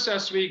help us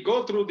as we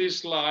go through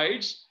these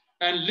slides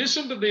and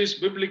listen to these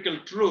biblical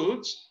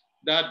truths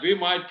that we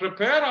might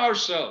prepare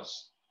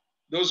ourselves.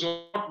 Those who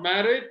are not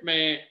married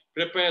may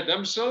prepare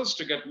themselves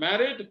to get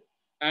married,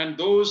 and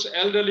those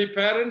elderly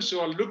parents who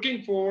are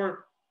looking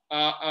for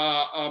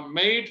a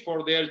maid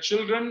for their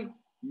children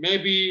may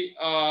be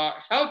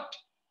helped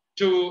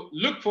to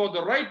look for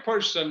the right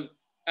person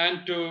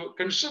and to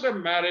consider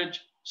marriage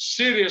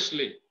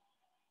seriously.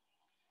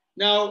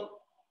 Now,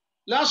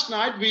 last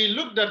night we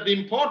looked at the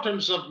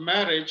importance of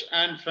marriage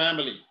and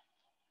family.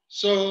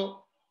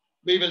 So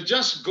we will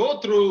just go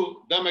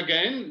through them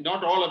again,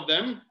 not all of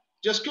them.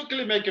 Just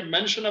quickly make a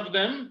mention of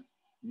them.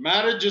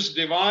 Marriage is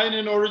divine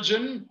in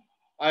origin.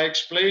 I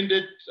explained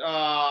it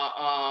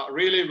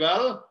really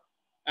well.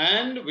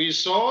 And we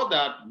saw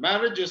that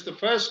marriage is the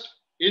first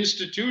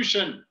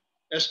institution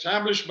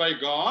established by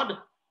God.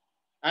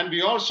 And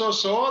we also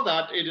saw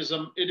that it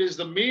is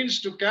the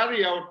means to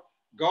carry out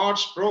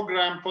God's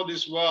program for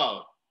this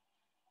world.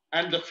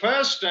 And the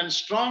first and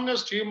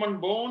strongest human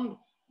bond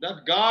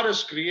that God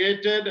has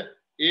created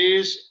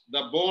is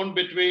the bond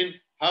between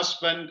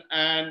husband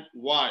and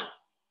wife.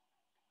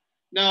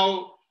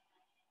 Now,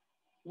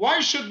 why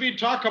should we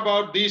talk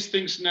about these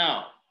things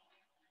now?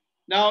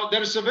 Now,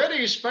 there is a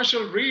very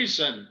special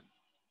reason,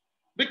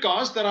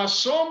 because there are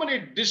so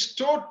many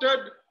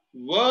distorted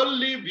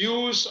worldly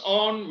views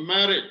on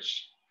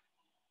marriage,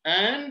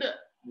 and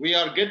we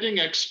are getting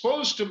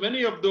exposed to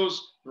many of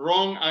those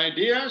wrong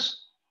ideas,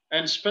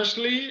 and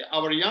especially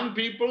our young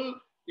people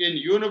in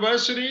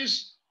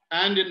universities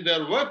and in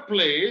their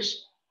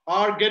workplace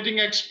are getting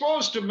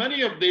exposed to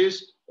many of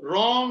these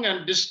wrong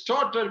and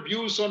distorted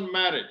views on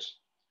marriage.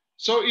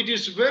 So it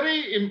is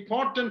very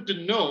important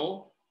to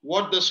know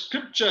what the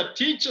scripture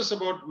teaches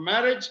about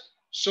marriage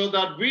so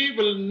that we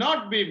will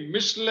not be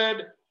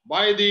misled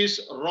by these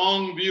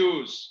wrong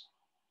views.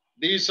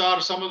 These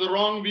are some of the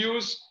wrong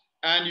views,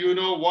 and you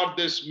know what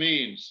this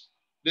means.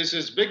 This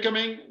is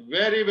becoming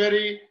very,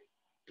 very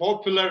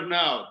popular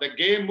now. The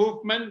gay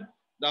movement,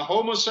 the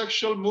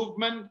homosexual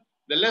movement,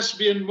 the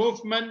lesbian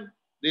movement,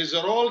 these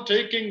are all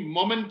taking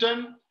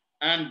momentum,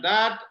 and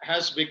that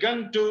has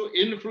begun to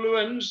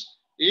influence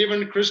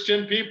even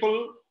Christian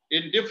people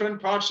in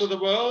different parts of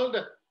the world.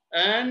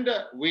 And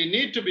we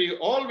need to be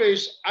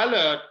always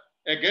alert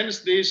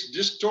against these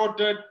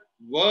distorted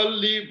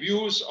worldly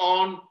views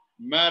on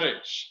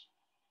marriage.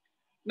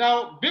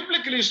 Now,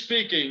 biblically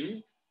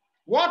speaking,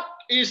 what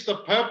is the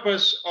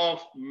purpose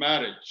of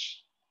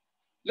marriage?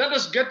 Let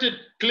us get it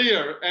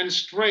clear and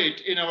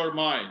straight in our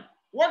mind.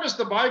 What does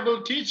the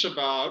Bible teach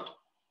about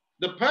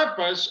the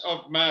purpose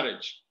of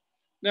marriage?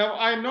 Now,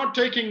 I'm not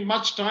taking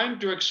much time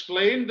to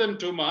explain them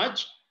too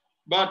much,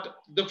 but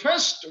the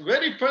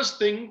very first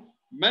thing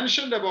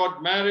mentioned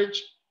about marriage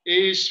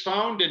is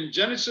found in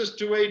Genesis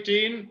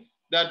 2:18,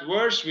 that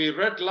verse we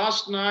read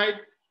last night.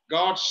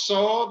 God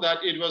saw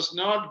that it was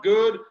not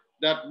good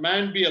that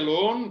man be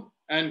alone,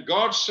 and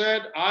God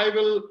said, I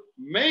will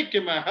make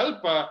him a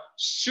helper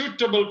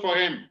suitable for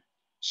him.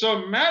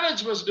 So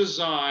marriage was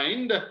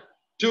designed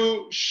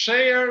to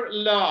share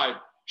life,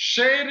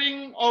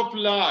 sharing of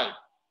life.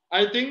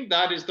 I think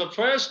that is the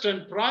first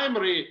and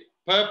primary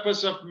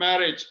purpose of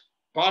marriage,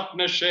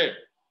 partnership.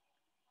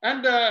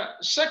 And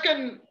the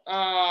second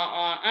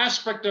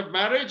aspect of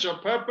marriage or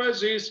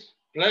purpose is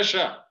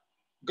pleasure.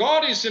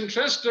 God is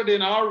interested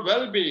in our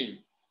well-being,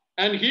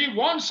 and he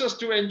wants us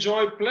to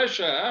enjoy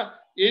pleasure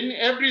in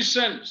every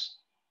sense.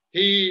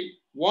 He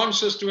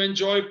wants us to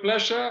enjoy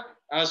pleasure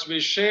as we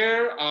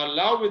share our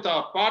love with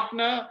our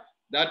partner.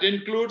 That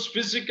includes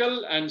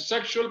physical and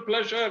sexual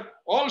pleasure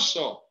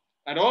also,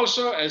 and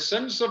also a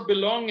sense of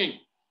belonging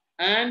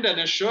and an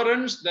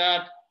assurance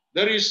that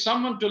there is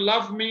someone to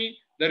love me,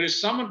 there is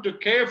someone to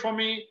care for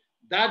me.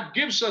 That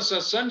gives us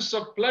a sense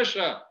of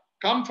pleasure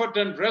comfort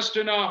and rest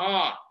in our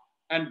heart.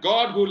 And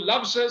God, who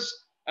loves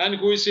us and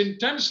who is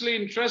intensely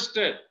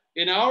interested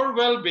in our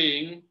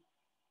well-being,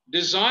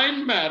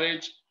 designed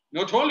marriage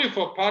not only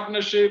for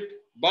partnership,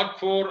 but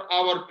for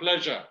our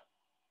pleasure.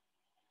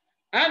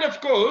 And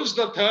of course,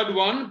 the third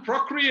one,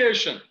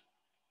 procreation.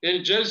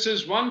 In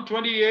Genesis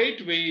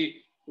 1:28,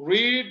 we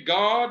read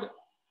God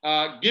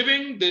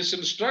giving this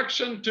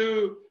instruction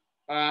to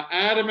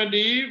Adam and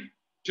Eve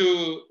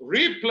to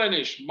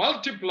replenish,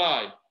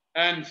 multiply,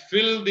 and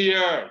fill the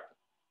earth.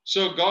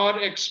 So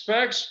God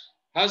expects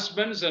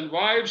husbands and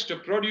wives to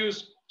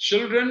produce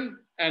children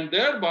and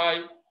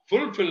thereby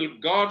fulfill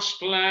God's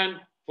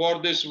plan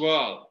for this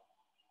world.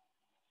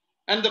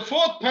 And the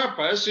fourth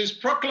purpose is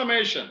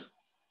proclamation.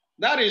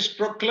 That is,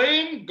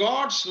 proclaim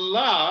God's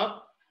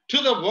love to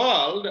the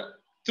world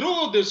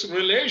through this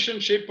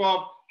relationship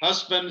of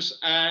husbands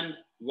and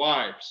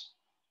wives.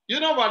 You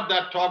know what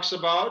that talks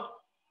about?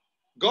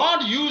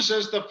 God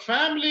uses the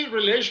family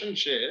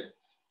relationship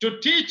to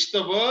teach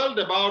the world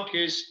about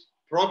his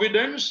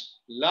providence,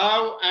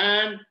 love,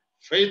 and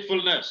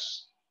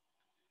faithfulness.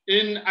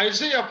 In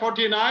Isaiah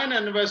 49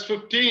 and verse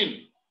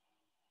 15,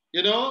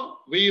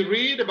 we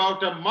read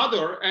about a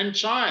mother and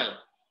child.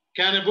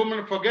 Can a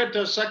woman forget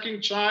her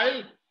sucking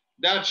child,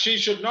 that she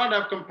should not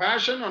have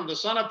compassion on the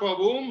son of her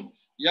womb?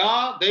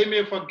 Yeah, they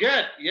may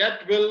forget,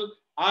 yet will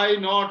I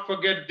not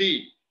forget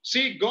thee.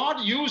 See, God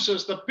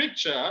uses the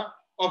picture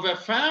of a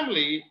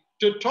family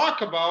to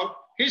talk about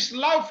his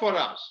love for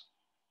us.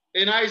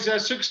 In Isaiah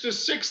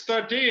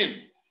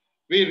 66:13,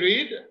 we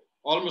read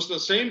almost the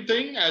same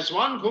thing. As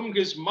one whom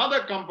his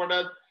mother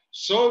comforteth,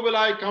 so will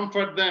I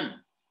comfort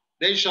them.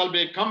 They shall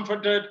be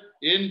comforted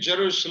in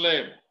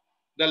Jerusalem.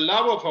 The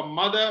love of a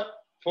mother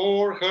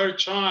for her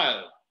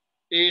child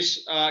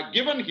is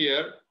given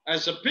here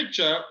as a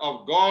picture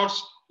of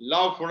God's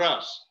love for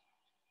us.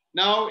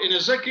 Now, in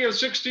Ezekiel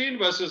 16,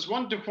 verses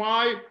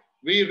 1-5,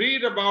 we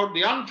read about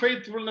the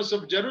unfaithfulness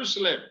of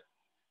Jerusalem.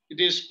 It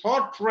is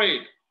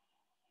portrayed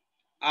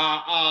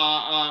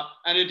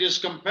and it is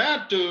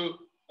compared to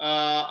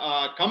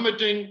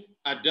committing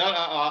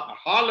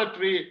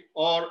harlotry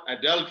or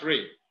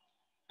adultery.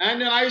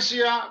 And in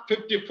Isaiah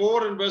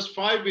 54 and verse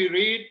 5, we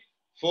read,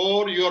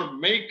 for your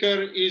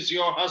maker is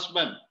your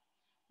husband.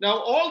 Now,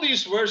 all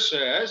these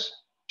verses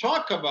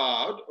talk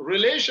about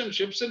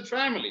relationships in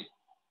family.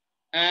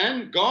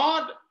 And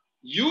God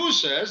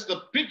uses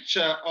the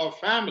picture of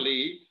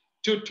family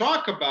to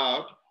talk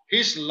about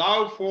his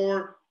love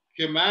for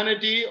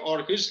humanity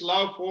or his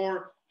love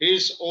for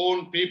his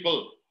own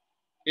people.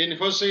 In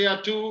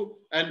Hosea 2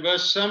 and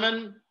verse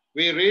 7,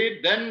 we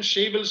read, then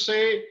she will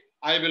say,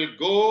 I will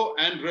go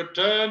and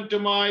return to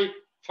my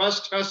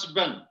first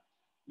husband.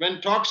 When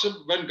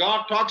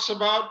God talks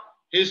about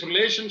his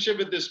relationship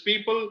with his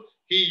people,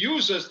 he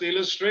uses the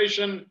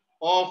illustration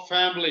of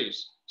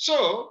families.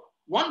 So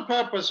one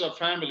purpose of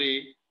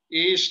family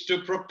is to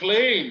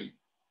proclaim,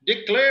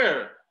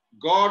 declare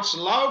God's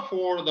love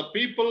for the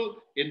people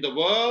in the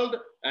world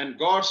and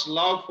God's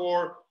love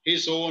for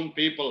his own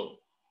people.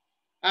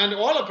 And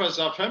all of us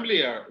are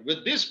familiar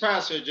with this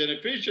passage in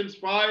Ephesians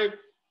 5,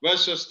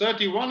 verses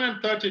 31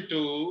 and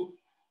 32.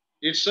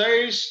 It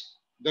says,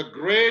 the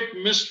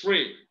great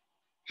mystery,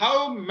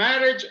 how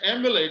marriage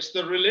emulates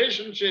the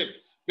relationship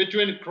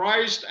between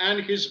Christ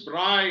and his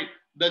bride,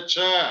 the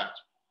church.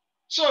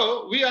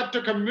 So we are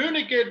to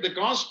communicate the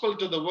gospel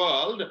to the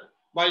world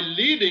by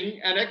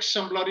leading an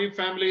exemplary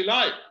family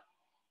life.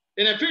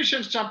 In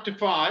Ephesians chapter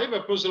 5,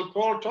 Apostle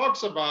Paul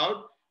talks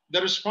about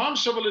the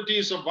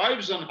responsibilities of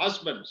wives and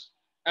husbands.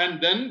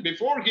 And then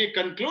before he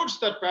concludes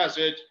that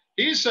passage,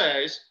 he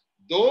says,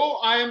 though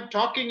I am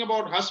talking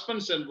about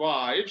husbands and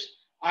wives,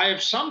 I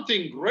have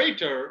something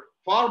greater,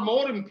 far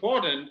more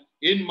important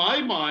in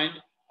my mind.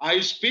 I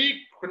speak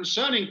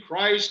concerning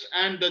Christ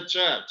and the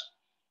church.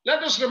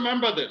 Let us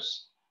remember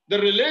this. The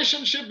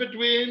relationship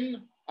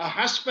between a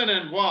husband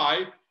and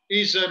wife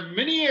is a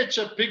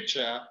miniature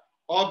picture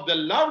of the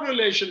love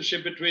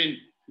relationship between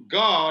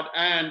God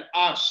and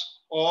us,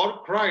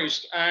 or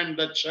Christ and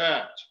the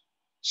church.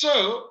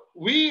 So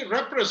we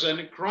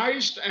represent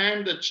Christ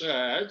and the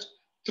church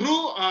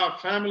through our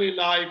family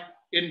life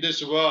in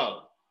this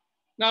world.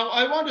 Now,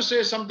 I want to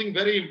say something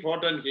very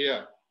important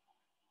here.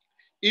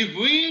 If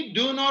we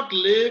do not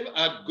live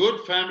a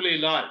good family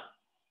life,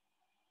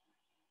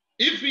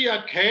 if we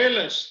are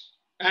careless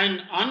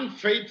and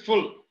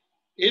unfaithful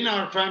in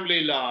our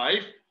family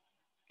life,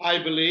 I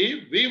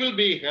believe we will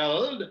be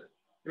held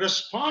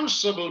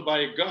responsible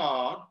by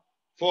God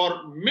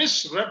for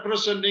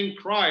misrepresenting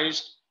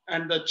Christ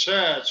and the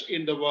church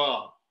in the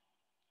world.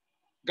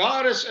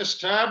 God has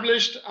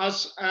established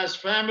us as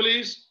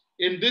families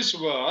in this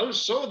world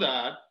so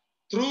that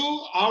through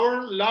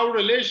our love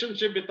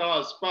relationship with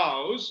our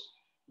spouse,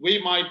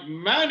 we might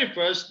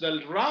manifest the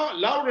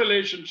love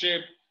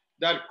relationship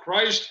that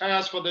Christ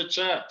has for the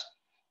church.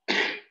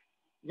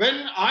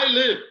 When I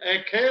live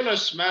a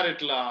careless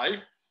married life,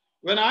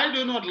 when I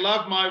do not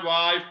love my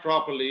wife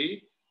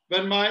properly,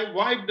 when my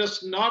wife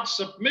does not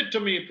submit to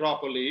me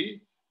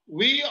properly,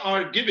 we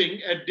are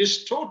giving a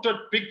distorted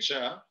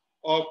picture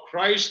of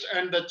Christ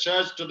and the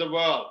church to the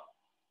world.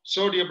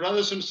 So, dear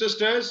brothers and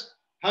sisters,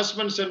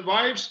 husbands and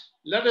wives,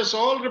 let us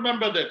all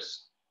remember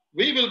this.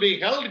 We will be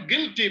held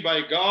guilty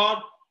by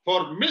God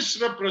for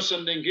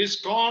misrepresenting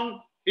his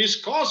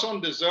cause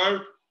on this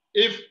earth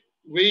if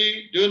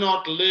we do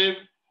not live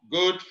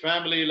good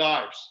family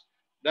lives.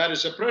 That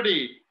is a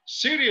pretty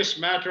serious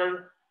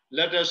matter.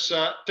 Let us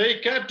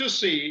take care to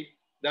see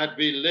that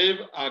we live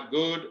a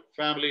good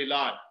family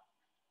life.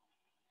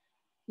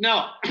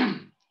 Now,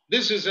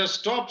 this is a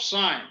stop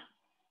sign.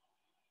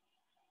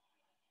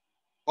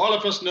 All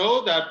of us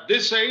know that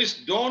this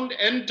says, don't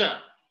enter.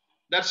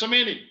 That's the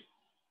meaning.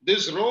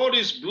 This road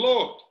is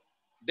blocked.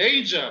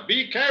 Danger,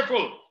 be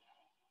careful.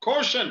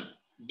 Caution,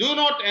 do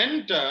not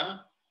enter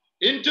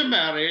into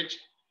marriage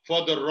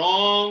for the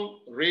wrong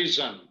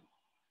reason.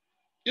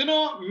 You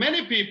know,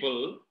 many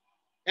people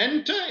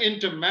enter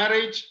into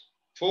marriage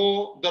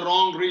for the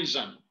wrong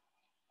reason.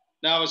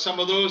 Now, some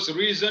of those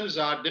reasons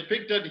are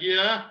depicted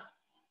here.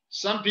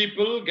 Some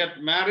people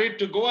get married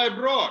to go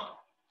abroad.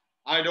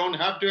 I don't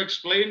have to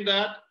explain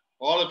that.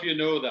 All of you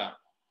know that.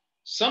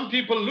 Some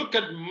people look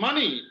at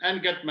money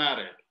and get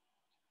married.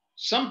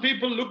 Some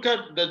people look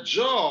at the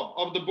job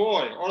of the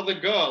boy or the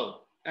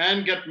girl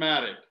and get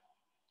married.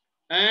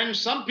 And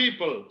some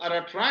people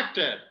are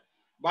attracted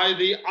by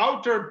the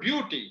outer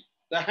beauty,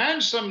 the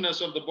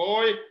handsomeness of the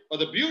boy or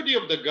the beauty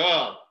of the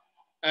girl,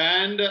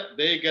 and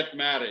they get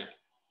married.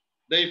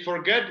 They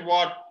forget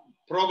what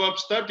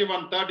Proverbs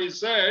 31:30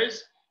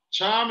 says,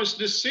 charm is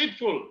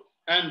deceitful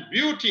and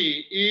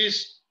beauty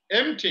is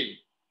empty.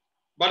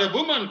 But a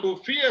woman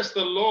who fears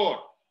the Lord,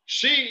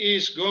 she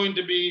is going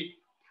to be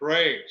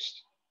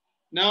praised.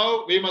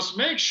 Now, we must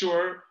make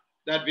sure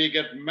that we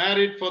get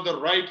married for the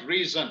right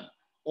reason.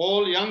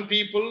 All young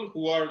people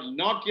who are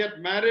not yet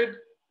married,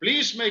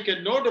 please make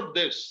a note of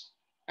this.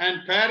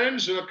 And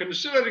parents who are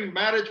considering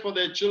marriage for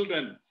their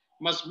children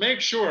must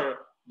make sure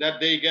that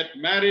they get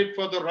married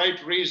for the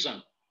right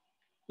reason.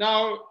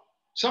 Now,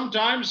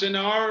 sometimes in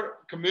our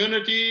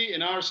community,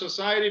 in our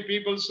society,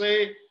 people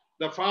say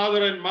the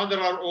father and mother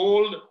are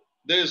old.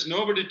 There's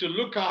nobody to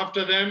look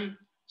after them.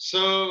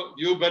 So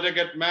you better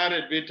get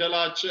married. We tell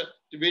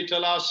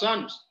our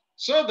sons,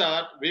 so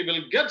that we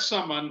will get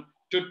someone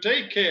to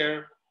take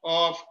care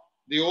of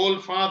the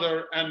old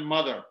father and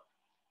mother.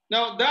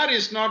 Now, that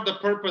is not the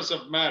purpose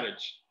of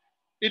marriage.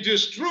 It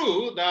is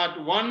true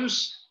that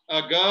once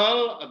a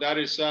girl, that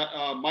is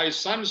my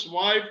son's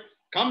wife,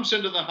 comes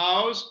into the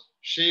house,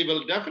 she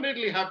will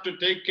definitely have to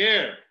take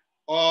care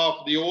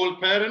of the old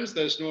parents.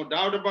 There's no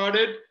doubt about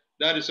it.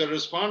 That is a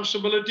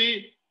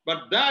responsibility,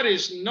 but that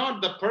is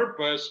not the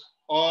purpose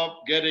of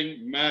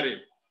getting married.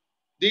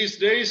 These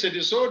days, it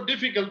is so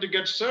difficult to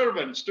get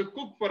servants to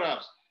cook for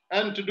us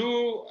and to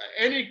do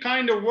any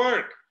kind of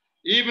work.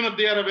 Even if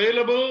they are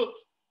available,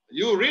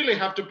 you really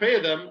have to pay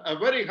them a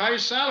very high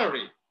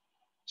salary.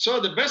 So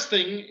the best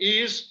thing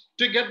is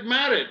to get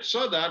married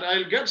so that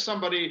I'll get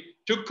somebody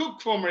to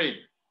cook for me.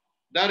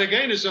 That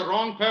again is a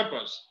wrong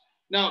purpose.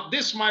 Now,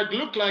 this might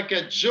look like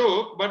a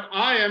joke, but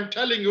I am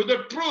telling you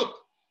the truth.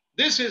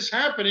 This is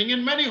happening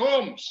in many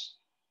homes.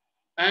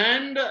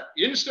 And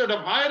instead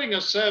of hiring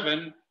a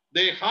servant,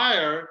 they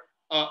hire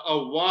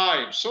a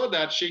wife so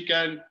that she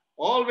can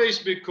always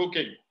be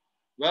cooking.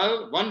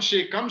 Well, once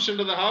she comes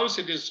into the house,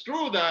 it is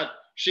true that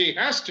she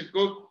has to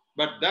cook,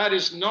 but that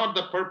is not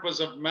the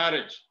purpose of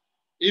marriage.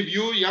 If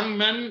you young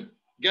men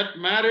get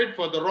married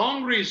for the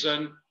wrong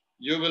reason,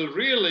 you will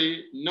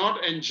really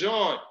not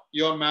enjoy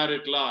your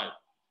married life.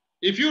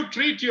 If you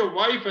treat your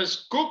wife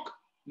as cook,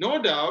 no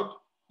doubt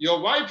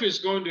your wife is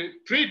going to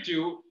treat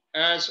you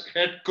as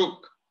head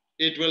cook.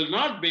 It will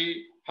not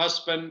be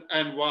husband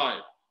and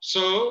wife.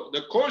 So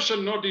the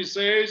caution notice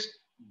says,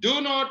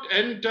 do not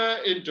enter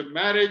into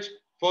marriage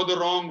for the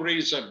wrong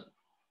reason.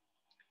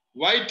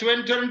 Why to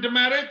enter into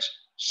marriage?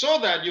 So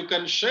that you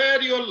can share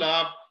your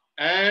love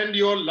and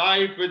your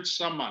life with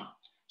someone,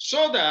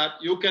 so that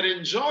you can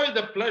enjoy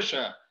the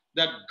pleasure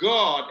that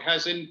God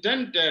has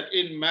intended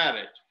in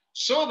marriage,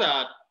 so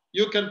that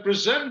you can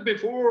present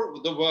before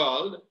the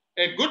world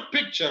a good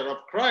picture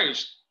of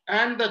Christ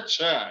and the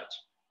church.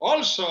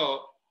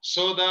 Also,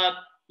 so that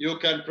you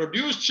can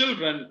produce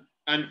children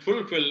and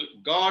fulfill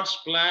God's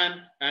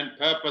plan and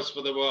purpose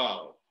for the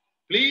world.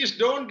 Please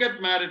don't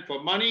get married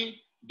for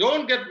money.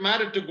 Don't get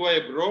married to go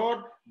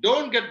abroad.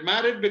 Don't get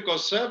married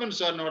because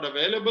servants are not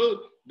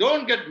available.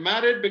 Don't get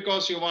married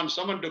because you want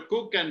someone to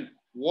cook and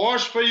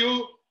wash for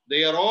you.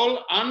 They are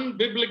all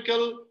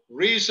unbiblical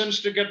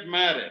reasons to get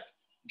married.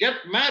 Get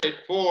married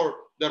for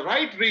the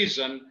right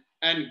reason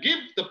and give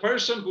the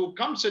person who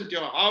comes into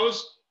your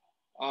house,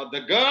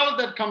 the girl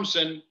that comes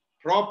in,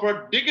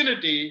 proper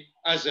dignity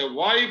as a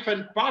wife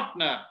and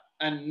partner,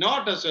 and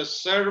not as a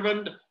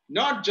servant,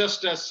 not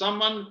just as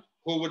someone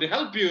who would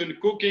help you in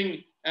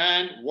cooking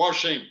and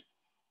washing.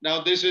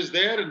 Now, this is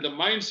there in the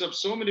minds of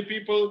so many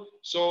people,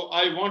 so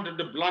I wanted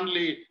to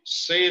bluntly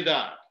say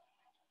that.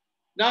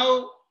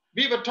 Now,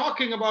 we were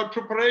talking about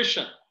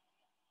preparation.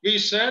 We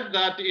said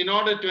that in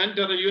order to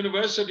enter a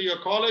university or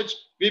college,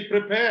 we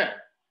prepare.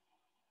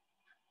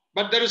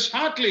 but there is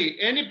hardly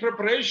any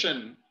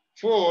preparation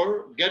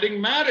for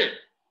getting married.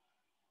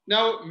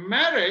 Now,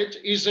 marriage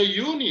is a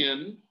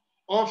union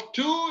of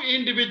two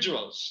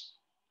individuals.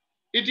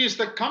 It is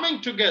the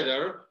coming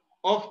together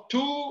of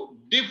two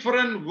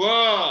different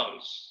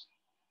worlds.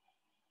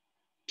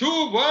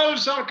 Two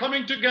worlds are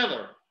coming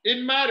together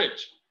in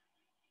marriage.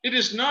 It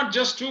is not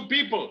just two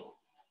people.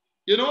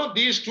 You know,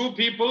 these two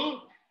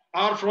people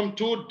are from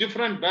two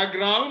different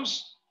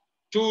backgrounds.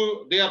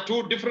 They are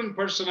two different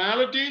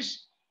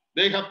personalities.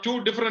 They have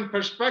two different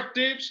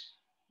perspectives.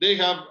 They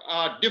have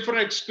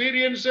different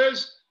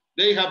experiences.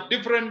 They have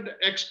different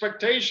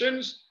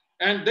expectations,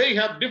 and they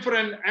have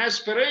different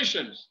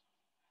aspirations.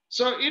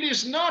 So it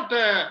is not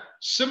a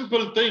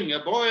simple thing, a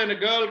boy and a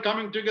girl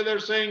coming together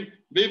saying,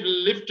 we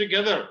will live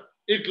together.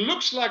 It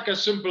looks like a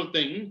simple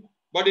thing,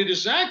 but it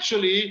is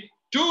actually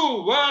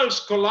two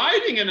worlds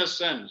colliding in a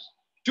sense,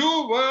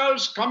 two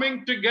worlds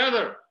coming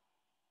together.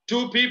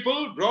 Two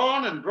people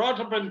born and brought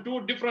up in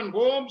two different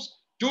homes,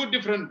 two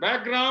different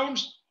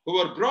backgrounds, who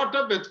were brought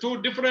up with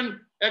two different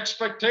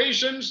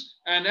expectations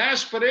and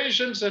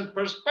aspirations and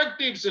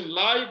perspectives in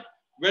life.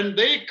 When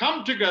they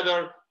come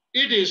together,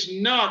 it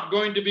is not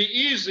going to be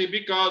easy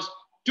because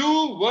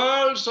two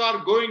worlds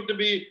are going to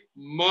be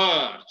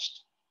merged.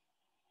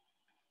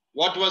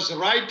 What was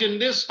right in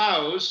this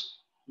house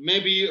may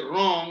be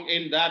wrong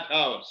in that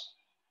house.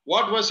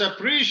 What was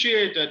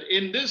appreciated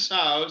in this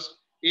house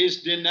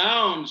is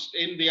denounced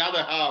in the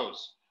other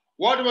house.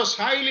 What was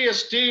highly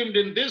esteemed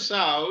in this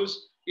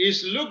house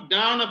is looked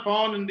down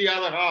upon in the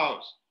other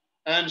house.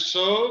 And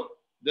so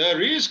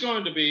there is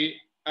going to be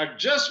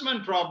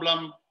adjustment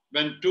problem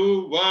when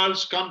two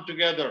worlds come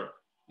together.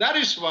 That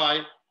is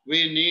why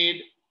we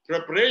need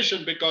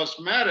preparation, because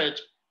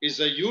marriage is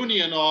a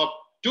union of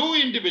two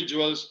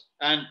individuals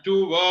and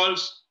two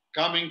worlds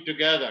coming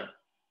together.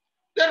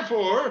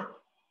 Therefore,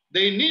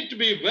 they need to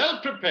be well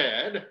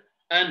prepared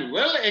and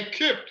well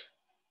equipped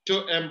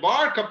to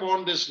embark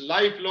upon this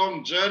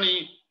lifelong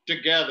journey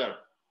together.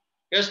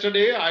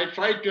 Yesterday, I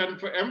tried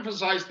to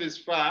emphasize this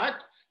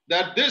fact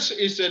that this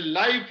is a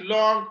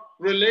lifelong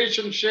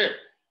relationship.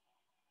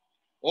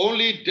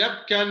 Only death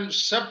can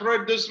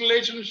separate this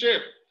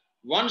relationship.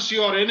 Once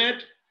you are in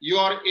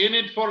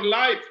it for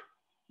life.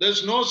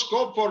 There's no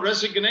scope for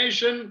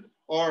resignation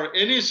or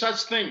any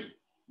such thing.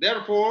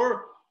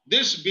 Therefore,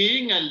 this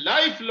being a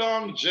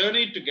lifelong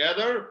journey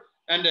together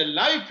and a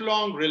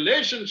lifelong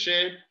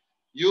relationship,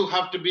 you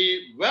have to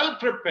be well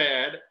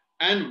prepared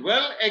and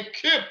well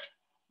equipped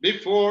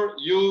before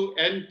you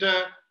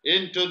enter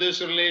into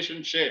this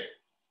relationship.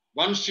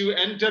 Once you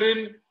enter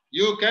in,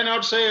 you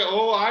cannot say,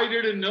 oh, I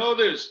didn't know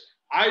this.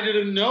 I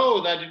didn't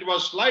know that it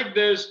was like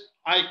this.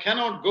 I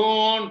cannot go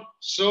on,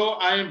 so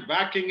I am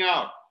backing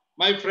out.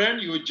 My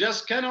friend, you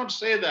just cannot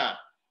say that.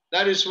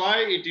 That is why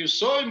it is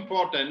so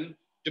important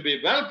to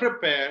be well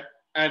prepared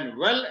and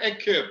well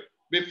equipped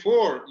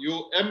before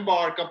you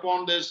embark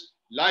upon this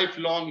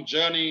lifelong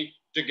journey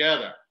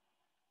together.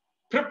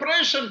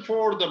 Preparation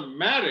for the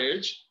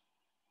marriage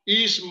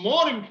is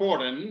more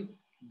important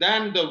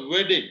than the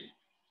wedding.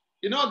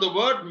 You know, the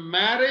word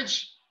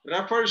marriage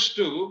refers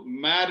to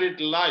married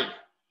life.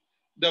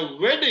 The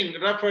wedding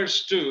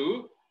refers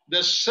to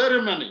the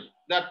ceremony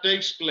that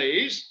takes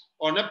place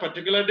on a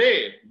particular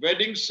day,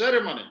 wedding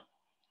ceremony.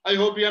 I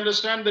hope you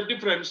understand the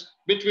difference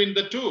between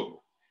the two.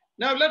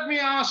 Now, let me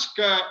ask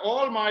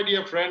all my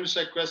dear friends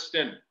a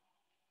question.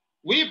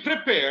 We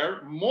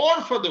prepare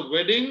more for the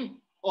wedding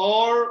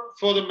or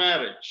for the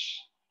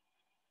marriage?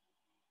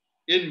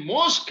 In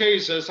most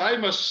cases, I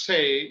must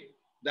say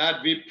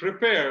that we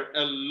prepare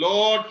a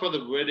lot for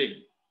the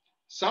wedding.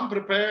 Some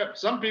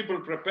people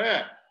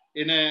prepare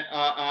in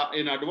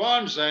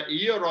advance, a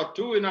year or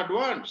two in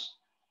advance.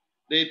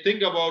 They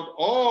think about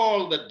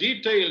all the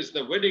details,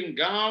 the wedding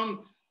gown,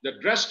 the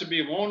dress to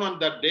be worn on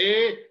that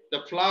day,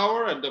 the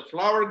flower and the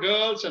flower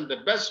girls and the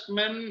best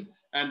men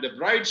and the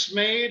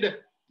bridesmaid,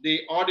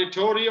 the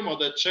auditorium or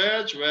the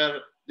church where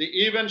the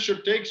event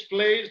should takes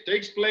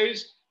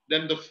place,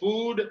 then the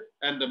food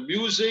and the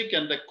music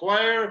and the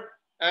choir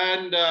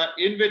and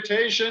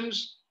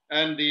invitations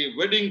and the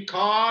wedding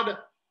card,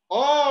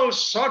 all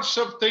sorts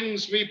of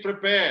things we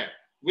prepare,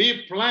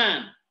 we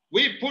plan.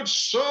 We put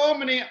so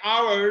many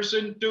hours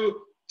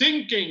into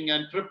thinking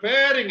and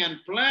preparing and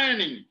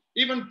planning,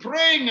 even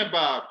praying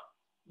about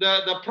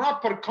the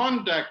proper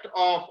conduct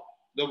of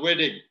the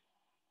wedding.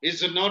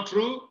 Is it not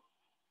true?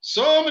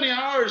 So many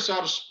hours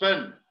are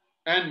spent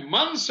and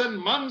months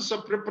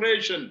of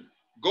preparation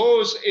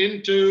goes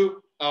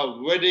into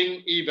a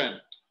wedding event.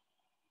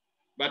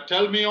 But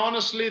tell me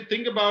honestly,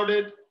 think about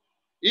it.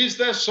 Is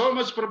there so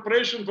much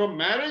preparation for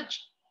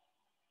marriage?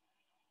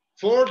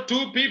 For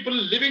two people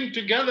living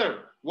together,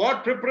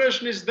 what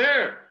preparation is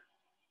there?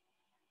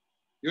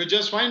 You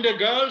just find a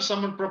girl,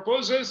 someone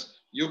proposes,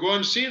 you go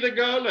and see the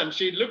girl and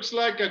she looks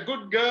like a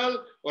good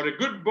girl or a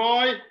good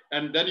boy,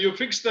 and then you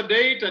fix the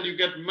date and you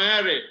get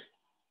married.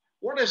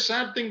 What a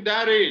sad thing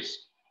that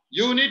is.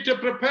 You need to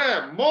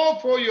prepare more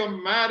for your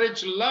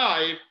marriage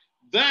life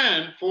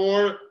than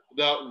for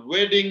the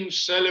wedding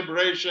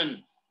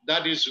celebration.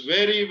 That is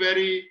very,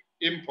 very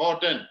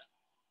important.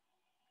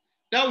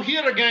 Now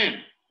here again,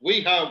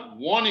 we have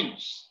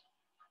warnings.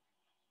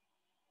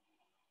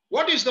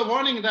 What is the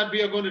warning that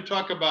we are going to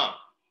talk about?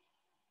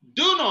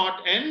 Do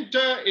not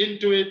enter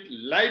into it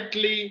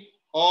lightly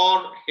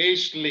or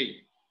hastily.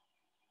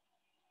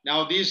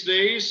 Now these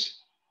days,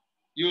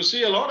 you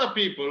see a lot of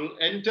people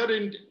enter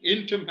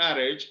into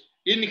marriage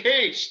in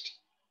haste.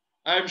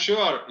 I'm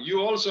sure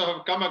you also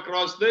have come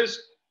across this,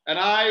 and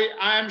I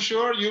am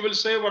sure you will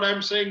say what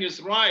I'm saying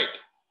is right.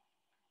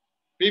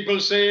 People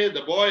say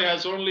the boy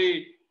has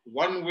only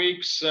 1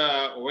 week's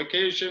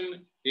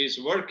vacation.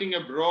 He's working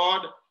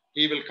abroad.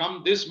 He will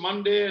come this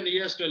Monday and he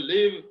has to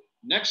leave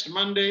next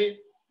Monday.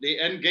 The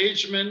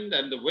engagement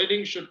and the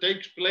wedding should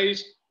take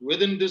place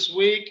within this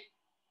week.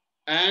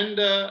 And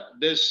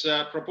this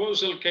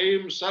proposal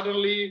came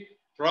suddenly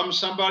from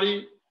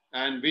somebody,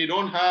 and we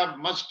don't have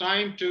much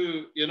time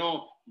to,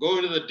 go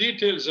into the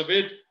details of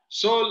it.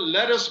 So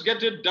let us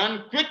get it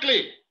done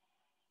quickly.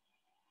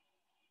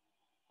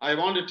 I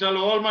want to tell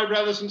all my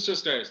brothers and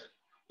sisters,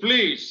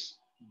 please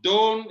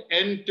don't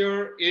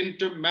enter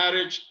into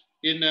marriage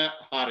in a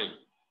hurry.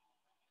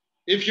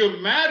 If you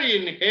marry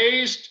in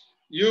haste,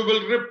 you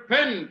will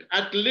repent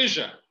at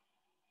leisure.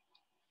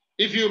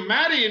 If you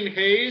marry in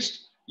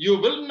haste, you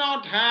will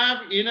not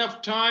have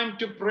enough time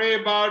to pray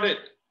about it.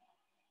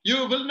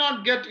 You will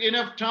not get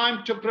enough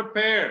time to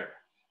prepare.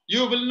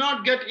 You will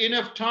not get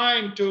enough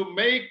time to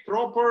make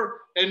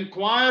proper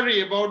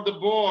inquiry about the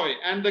boy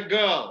and the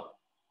girl.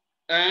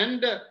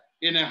 And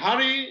in a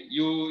hurry,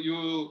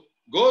 you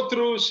go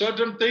through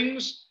certain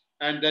things,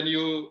 and then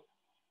you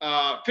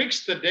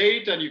fix the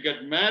date and you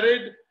get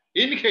married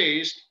in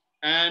haste,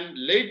 and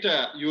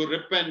later you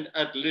repent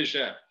at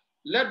leisure.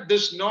 Let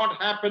this not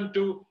happen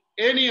to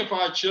any of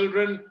our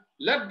children.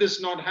 Let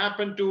this not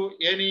happen to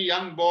any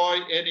young boy,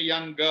 any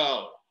young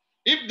girl.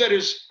 If there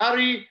is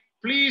hurry,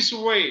 please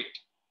wait.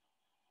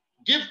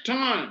 Give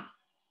time.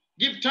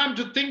 Give time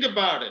to think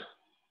about it.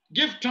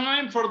 Give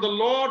time for the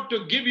Lord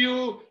to give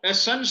you a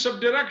sense of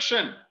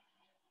direction.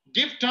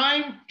 Give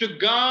time to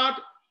God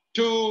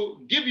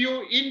to give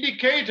you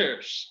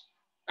indicators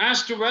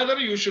as to whether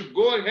you should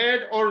go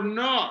ahead or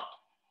not.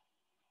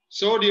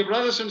 So, dear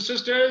brothers and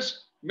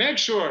sisters, make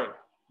sure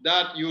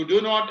that you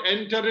do not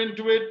enter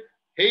into it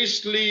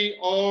hastily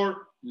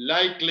or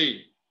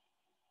lightly.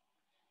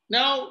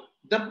 Now,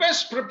 the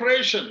best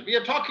preparation, we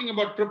are talking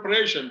about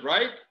preparation,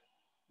 right?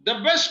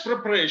 The best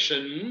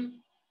preparation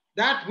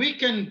that we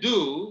can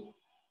do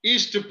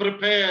is to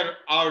prepare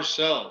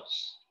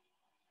ourselves.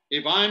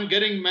 If I'm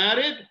getting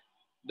married,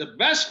 the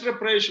best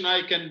preparation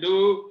I can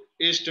do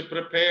is to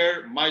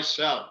prepare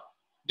myself.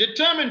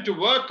 Determine to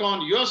work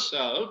on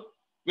yourself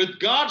with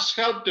God's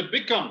help to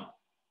become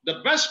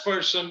the best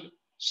person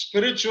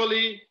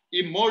spiritually,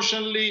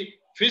 emotionally,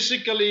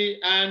 physically,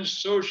 and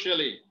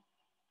socially.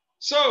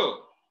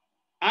 So,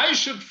 I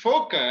should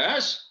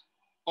focus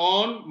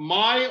on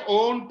my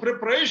own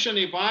preparation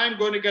if I'm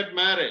going to get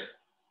married.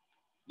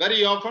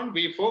 Very often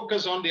we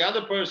focus on the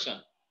other person.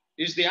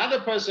 Is the other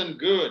person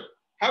good?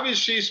 How is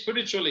she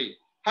spiritually?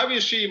 How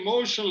is she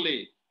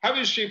emotionally? How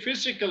is she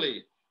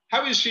physically?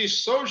 How is she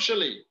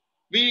socially?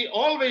 We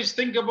always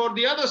think about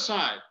the other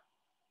side.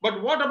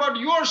 But what about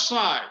your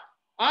side?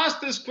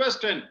 Ask this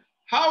question.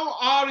 How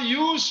are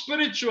you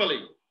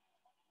spiritually?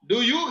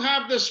 Do you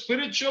have the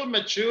spiritual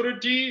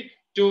maturity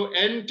to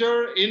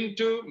enter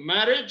into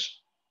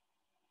marriage?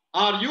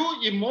 Are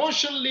you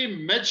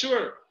emotionally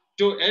mature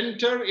to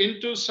enter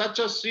into such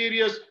a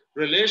serious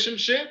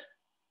relationship?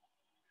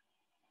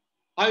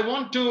 I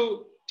want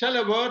to tell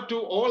a word to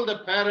all the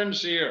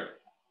parents here.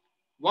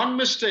 One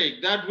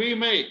mistake that we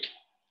make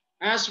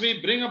as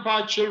we bring up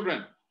our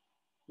children,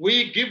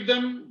 we give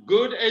them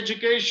good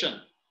education.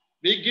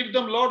 We give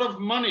them a lot of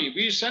money.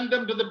 We send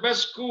them to the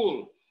best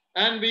school.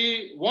 And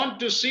we want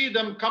to see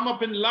them come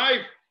up in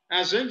life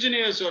as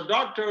engineers or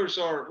doctors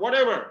or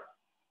whatever.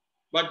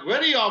 But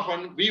very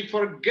often we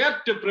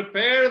forget to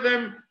prepare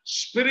them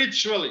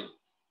spiritually.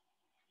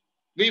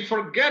 We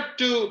forget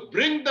to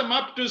bring them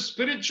up to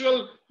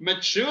spiritual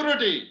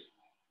maturity.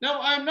 Now,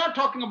 I'm not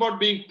talking about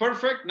being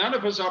perfect. None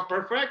of us are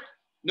perfect.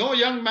 No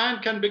young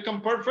man can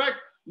become perfect.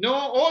 No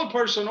old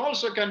person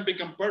also can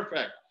become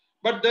perfect.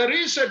 But there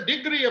is a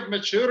degree of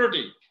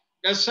maturity,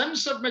 a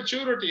sense of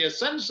maturity, a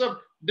sense of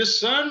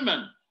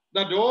discernment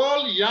that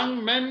all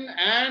young men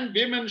and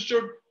women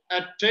should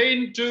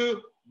attain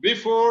to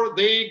before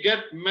they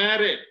get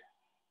married.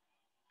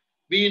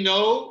 We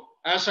know,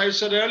 as I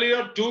said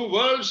earlier, two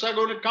worlds are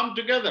going to come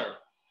together.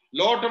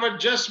 Lot of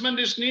adjustment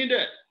is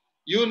needed.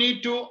 You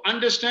need to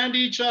understand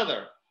each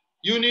other.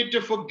 You need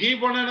to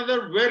forgive one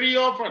another very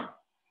often.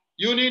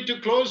 You need to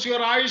close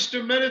your eyes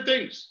to many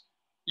things.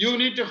 You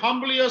need to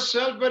humble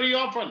yourself very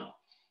often.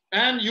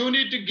 And you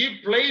need to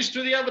give place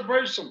to the other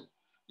person.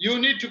 You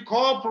need to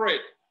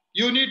cooperate.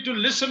 You need to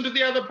listen to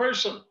the other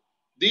person.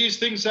 These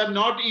things are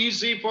not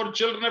easy for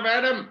children of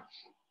Adam.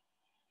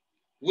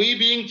 We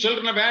being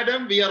children of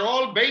Adam, we are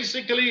all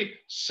basically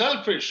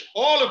selfish.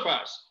 All of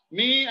us,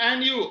 me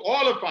and you,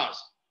 all of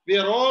us, we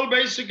are all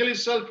basically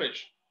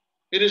selfish.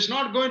 It is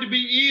not going to be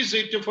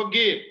easy to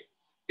forgive.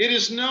 It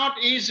is not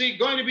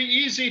going to be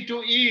easy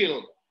to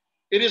yield.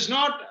 It is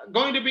not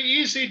going to be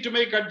easy to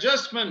make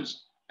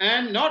adjustments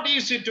and not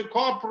easy to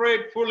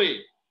cooperate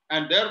fully.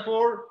 And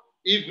therefore,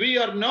 if we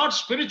are not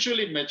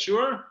spiritually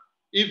mature,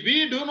 if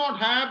we do not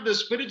have the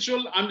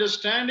spiritual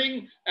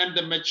understanding and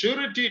the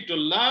maturity to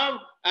love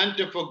and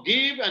to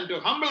forgive and to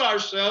humble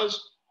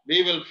ourselves,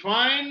 we will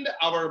find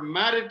our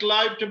married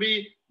life to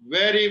be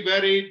very,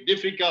 very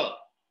difficult.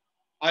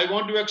 I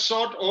want to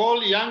exhort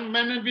all young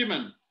men and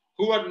women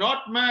who are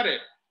not married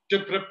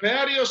to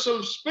prepare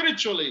yourself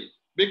spiritually,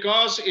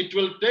 because it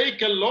will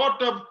take a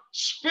lot of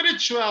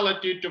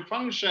spirituality to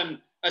function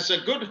as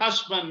a good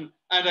husband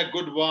and a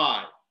good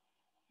wife.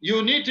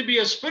 You need to be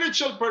a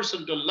spiritual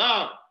person to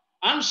love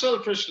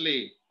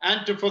unselfishly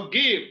and to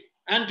forgive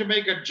and to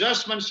make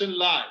adjustments in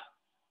life.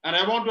 And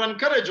I want to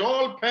encourage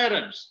all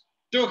parents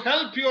to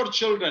help your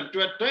children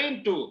to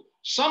attain to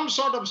some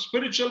sort of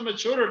spiritual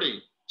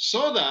maturity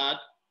so that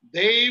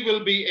they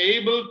will be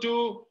able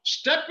to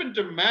step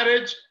into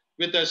marriage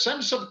with a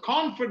sense of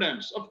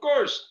confidence, of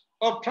course,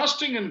 of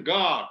trusting in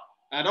God,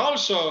 and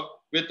also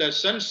with a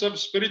sense of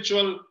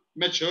spiritual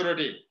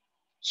maturity.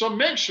 So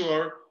make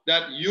sure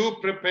that you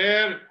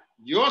prepare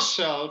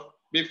yourself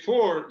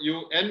before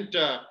you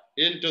enter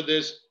into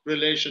this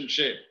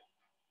relationship.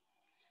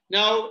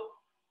 Now,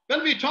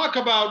 when we talk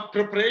about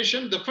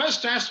preparation, the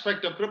first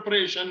aspect of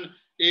preparation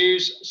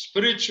is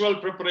spiritual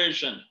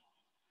preparation.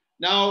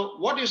 Now,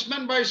 what is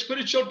meant by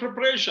spiritual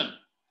preparation?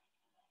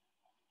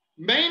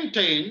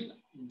 Maintain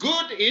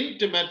good,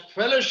 intimate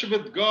fellowship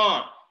with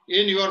God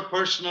in your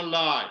personal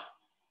life.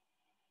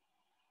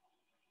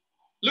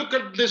 Look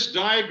at this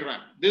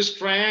diagram, this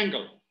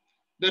triangle.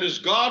 There is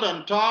God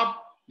on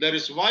top, there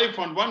is wife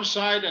on one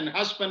side and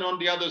husband on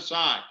the other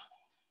side.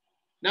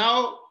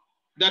 Now,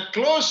 the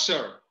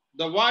closer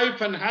the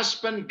wife and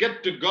husband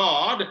get to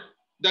God,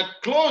 the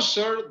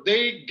closer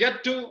they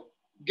get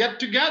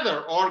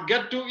together or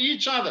get to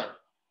each other.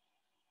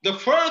 The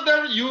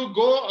further you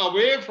go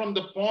away from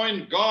the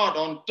point God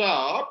on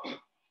top,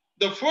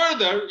 the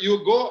further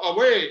you go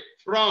away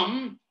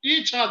from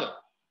each other.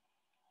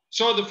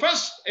 So the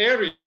first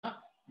area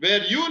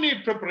where you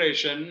need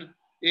preparation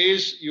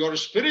is your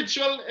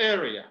spiritual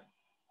area.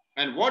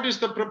 And what is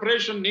the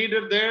preparation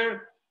needed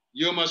there?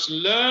 You must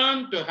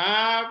learn to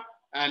have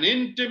an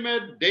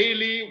intimate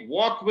daily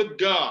walk with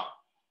God.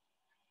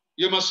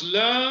 You must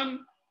learn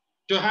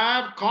to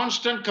have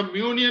constant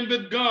communion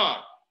with God.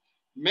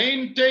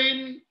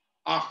 Maintain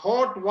a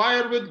hot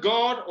wire with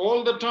God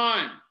all the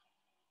time.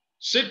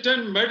 Sit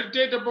and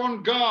meditate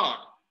upon God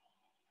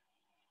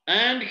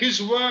and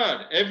His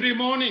Word every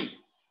morning.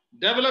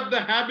 Develop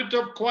the habit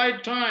of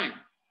quiet time.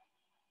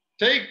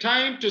 Take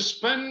time to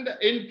spend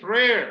in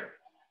prayer.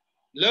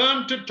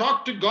 Learn to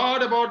talk to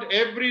God about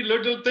every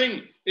little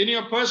thing in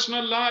your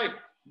personal life.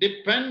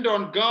 Depend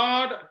on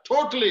God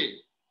totally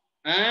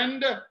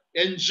and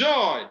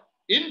enjoy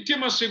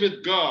intimacy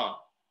with God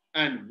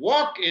and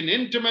walk in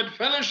intimate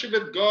fellowship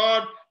with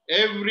God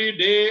every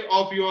day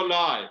of your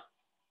life.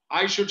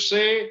 I should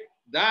say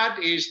that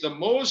is the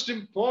most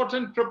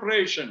important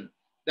preparation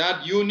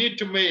that you need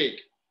to make.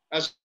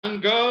 As a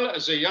young girl,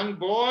 as a young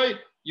boy,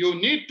 you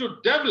need to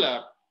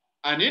develop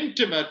an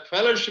intimate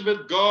fellowship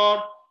with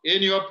God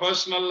in your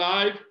personal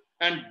life,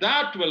 and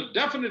that will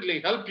definitely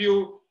help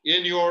you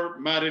in your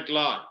married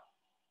life.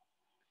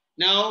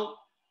 Now,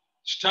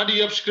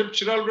 study of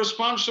scriptural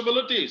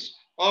responsibilities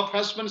of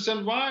husbands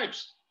and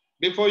wives.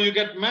 Before you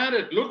get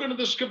married, look into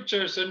the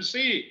scriptures and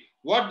see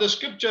what the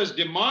scriptures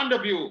demand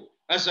of you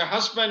as a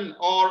husband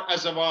or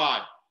as a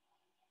wife.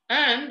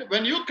 And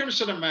when you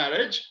consider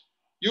marriage,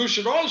 you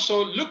should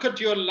also look at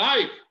your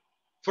life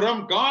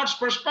from God's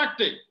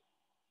perspective.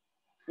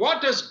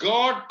 What has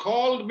God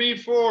called me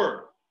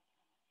for?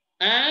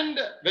 And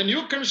when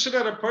you consider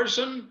a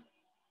person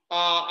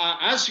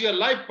as your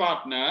life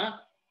partner,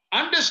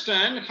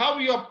 understand how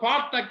your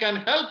partner can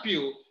help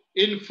you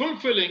in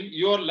fulfilling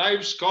your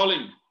life's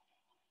calling.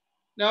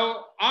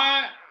 Now,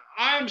 I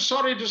am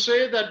sorry to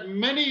say that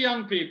many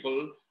young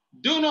people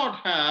do not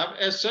have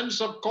a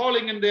sense of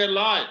calling in their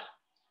life.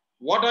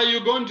 What are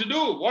you going to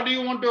do? What do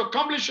you want to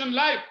accomplish in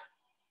life?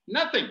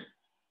 Nothing.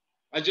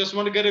 I just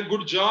want to get a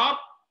good job,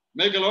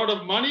 make a lot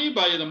of money,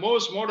 buy the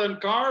most modern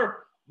car,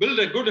 build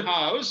a good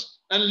house,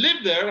 and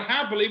live there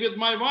happily with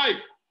my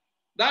wife.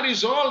 That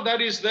is all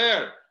that is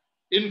there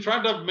in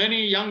front of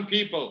many young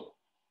people.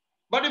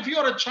 But if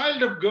you're a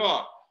child of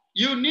God,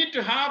 you need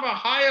to have a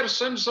higher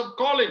sense of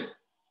calling.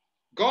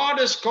 God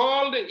has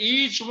called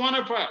each one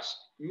of us,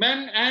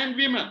 men and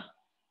women,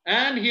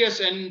 and He has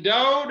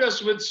endowed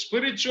us with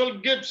spiritual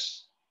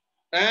gifts.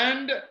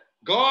 And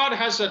God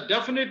has a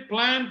definite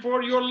plan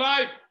for your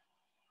life.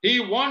 He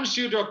wants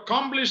you to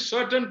accomplish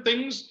certain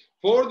things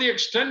for the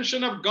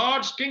extension of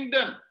God's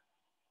kingdom.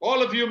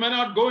 All of you may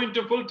not go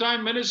into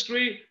full-time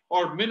ministry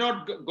or may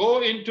not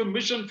go into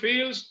mission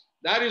fields.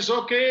 That is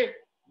okay.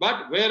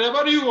 But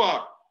wherever you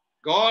are,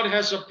 God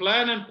has a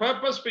plan and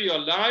purpose for your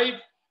life,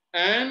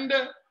 and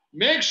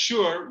make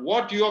sure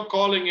what your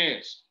calling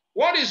is.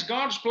 What is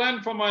God's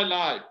plan for my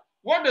life?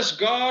 What does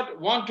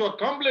God want to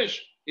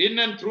accomplish in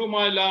and through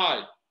my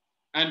life.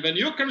 And when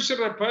you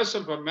consider a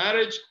person for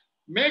marriage,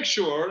 make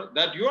sure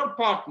that your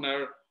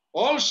partner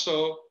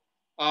also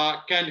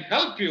can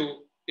help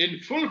you in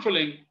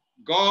fulfilling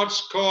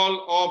God's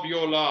call of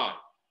your life.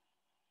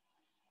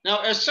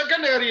 Now, a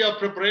second area of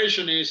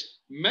preparation is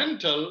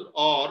mental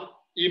or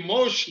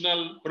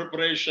emotional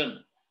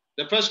preparation.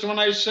 The first one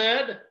I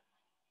said,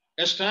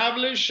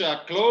 establish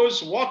a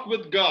close walk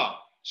with God,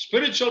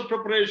 spiritual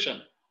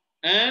preparation,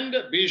 and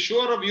be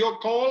sure of your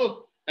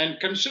call and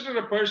consider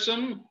a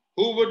person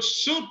who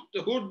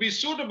would be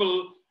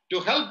suitable to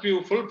help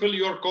you fulfill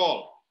your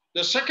call.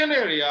 The second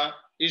area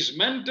is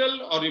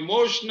mental or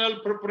emotional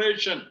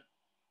preparation.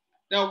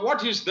 Now,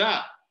 what is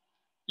that?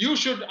 You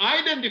should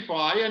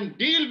identify and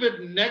deal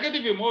with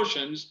negative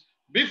emotions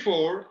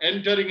before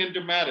entering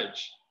into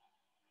marriage.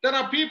 There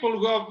are people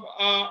who have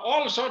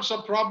all sorts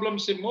of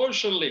problems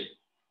emotionally.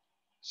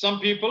 Some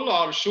people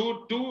are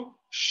too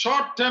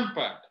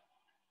short-tempered.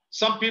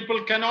 Some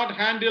people cannot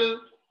handle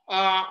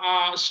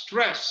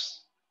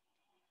stress.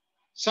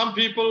 Some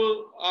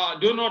people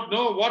do not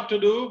know what to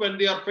do when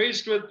they are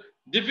faced with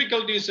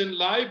difficulties in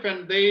life,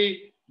 and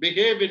they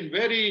behave in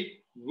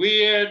very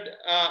weird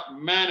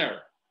manner.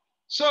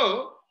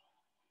 So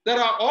there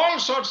are all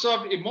sorts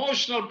of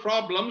emotional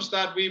problems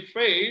that we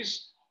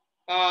face.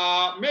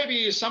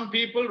 Maybe some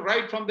people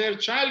right from their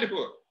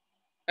childhood,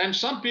 and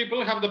some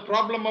people have the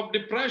problem of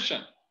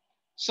depression.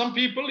 Some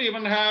people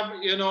even have,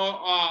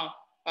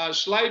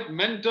 slight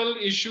mental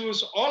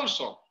issues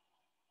also.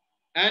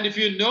 And if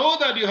you know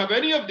that you have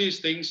any of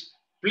these things,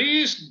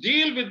 please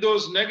deal with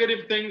those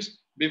negative things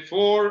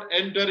before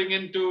entering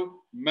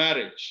into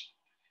marriage.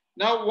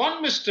 Now,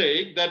 one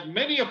mistake that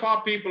many of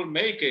our people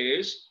make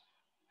is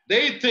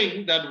they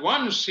think that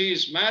once she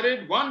is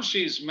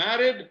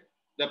married,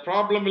 the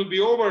problem will be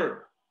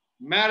over.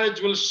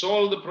 Marriage will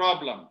solve the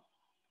problem.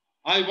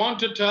 I want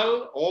to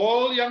tell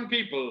all young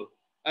people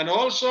and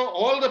also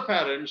all the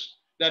parents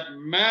that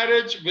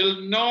marriage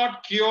will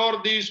not cure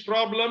these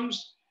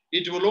problems.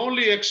 It will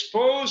only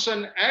expose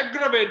and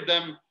aggravate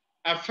them,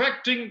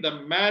 affecting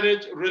the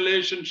marriage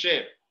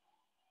relationship.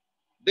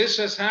 This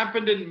has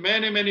happened in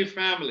many, many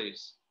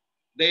families.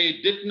 They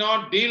did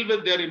not deal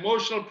with their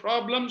emotional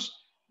problems.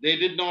 They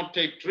did not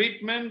take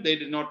treatment. They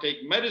did not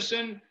take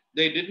medicine.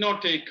 They did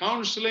not take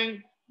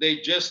counseling. They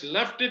just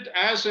left it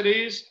as it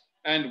is.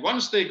 And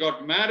once they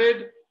got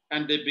married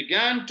and they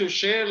began to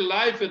share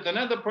life with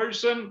another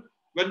person,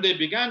 when they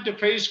began to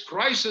face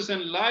crisis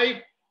in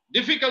life,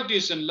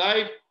 difficulties in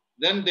life,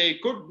 then they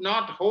could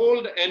not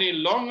hold any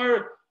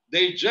longer.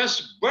 They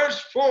just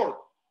burst forth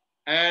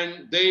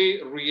and they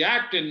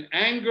react in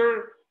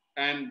anger,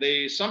 and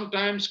they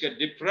sometimes get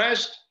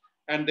depressed,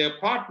 and their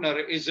partner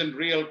is in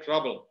real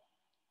trouble.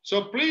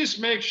 So please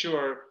make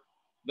sure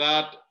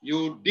that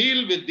you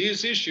deal with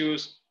these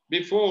issues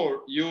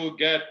before you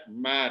get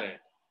married.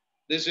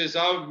 This is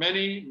how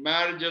many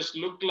marriages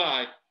look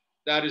like.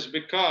 That is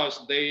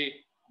because they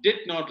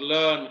did not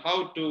learn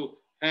how to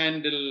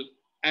handle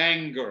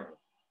anger.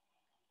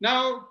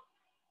 Now,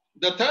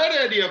 the third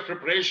area of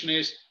preparation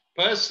is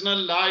personal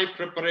life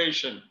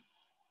preparation.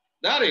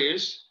 That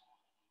is,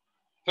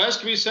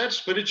 first we said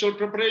spiritual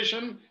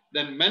preparation,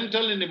 then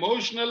mental and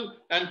emotional,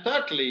 and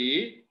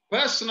thirdly,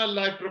 personal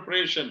life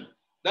preparation.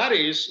 That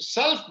is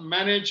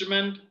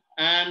self-management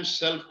and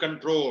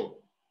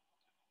self-control.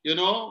 You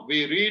know,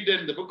 we read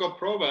in the book of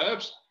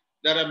Proverbs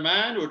that a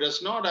man who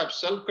does not have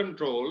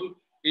self-control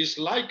is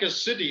like a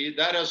city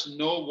that has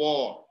no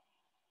wall.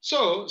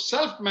 So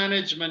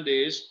self-management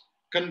is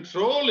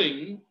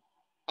controlling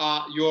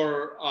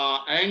your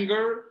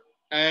anger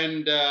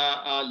and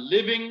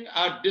living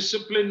a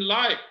disciplined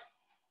life.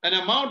 An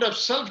amount of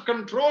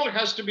self-control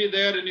has to be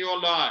there in your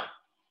life.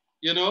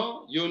 You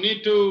know, you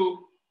need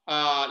to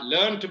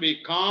learn to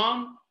be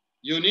calm.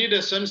 You need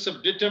a sense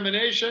of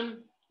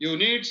determination. You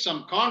need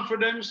some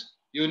confidence.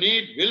 You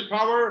need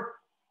willpower.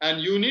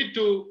 And you need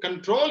to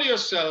control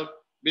yourself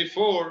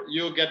before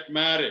you get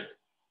married.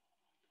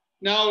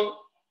 Now,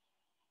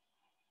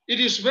 it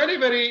is very,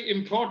 very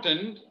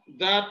important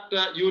that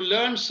you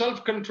learn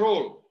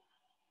self-control.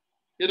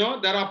 You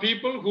know, there are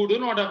people who do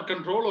not have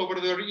control over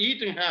their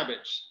eating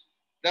habits.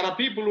 There are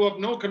people who have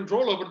no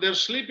control over their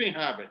sleeping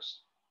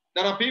habits.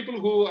 There are people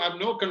who have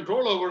no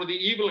control over the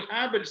evil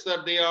habits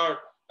that they are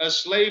a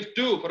slave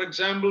to. For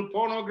example,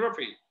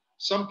 pornography.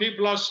 Some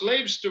people are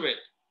slaves to it.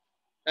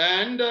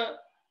 And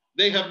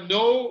they have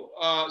no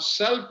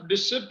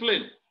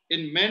self-discipline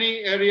in many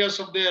areas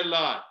of their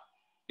life.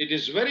 It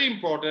is very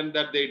important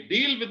that they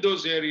deal with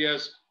those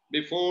areas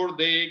before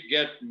they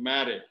get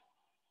married.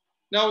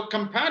 Now,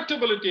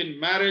 compatibility in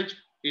marriage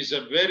is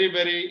a very,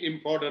 very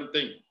important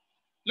thing.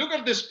 Look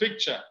at this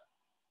picture.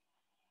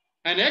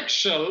 An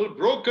eggshell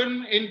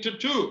broken into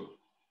two.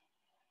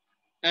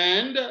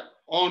 And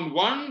on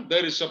one,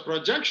 there is a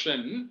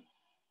projection.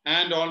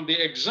 And on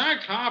the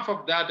exact half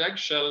of that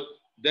eggshell,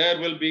 there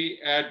will be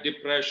a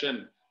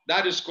depression.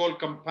 That is called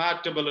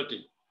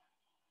compatibility.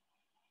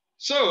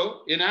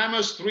 So in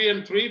Amos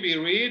 3:3, we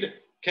read,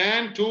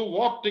 can two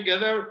walk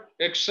together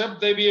except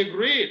they be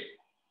agreed?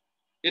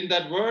 In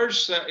that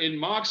verse in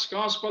Mark's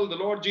Gospel, the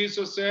Lord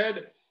Jesus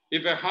said,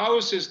 if a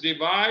house is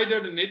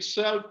divided in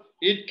itself,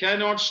 it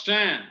cannot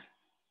stand.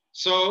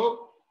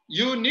 So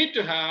you need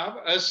to have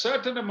a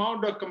certain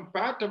amount of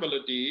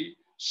compatibility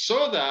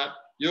so that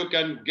you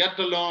can get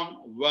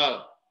along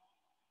well.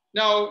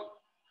 Now,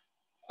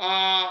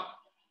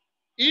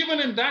 even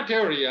in that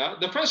area,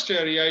 the first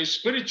area is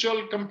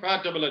spiritual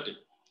compatibility.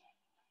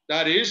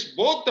 That is,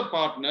 both the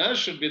partners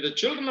should be the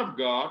children of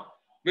God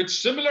with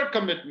similar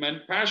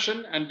commitment,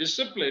 passion, and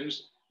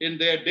disciplines in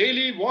their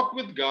daily walk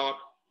with God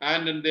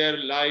and in their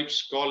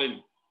life's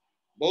calling.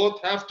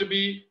 Both have to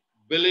be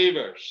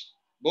believers.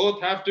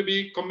 Both have to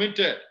be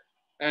committed,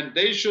 and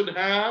they should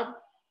have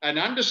an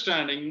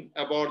understanding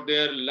about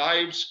their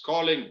life's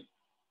calling.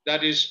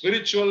 That is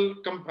spiritual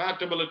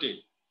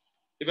compatibility.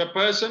 If a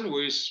person who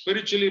is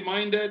spiritually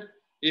minded,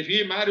 if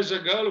he marries a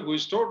girl who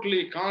is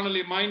totally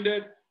carnally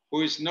minded,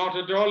 who is not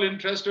at all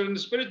interested in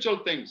spiritual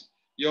things,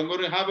 you're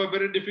going to have a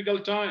very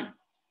difficult time.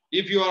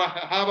 If you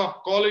have a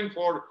calling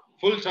for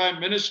full-time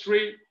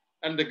ministry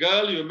and the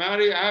girl you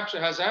marry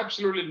has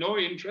absolutely no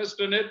interest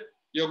in it,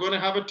 you're going to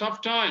have a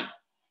tough time.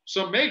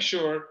 So make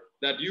sure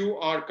that you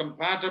are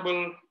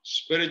compatible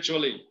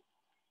spiritually.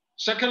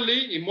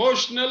 Secondly,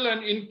 emotional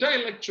and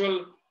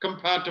intellectual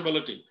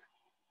compatibility.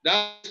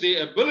 That's the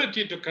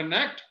ability to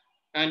connect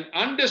and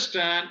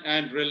understand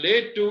and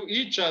relate to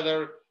each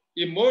other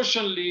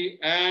emotionally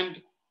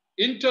and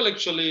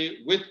intellectually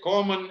with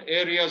common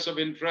areas of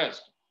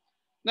interest.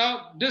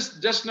 Now, this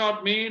does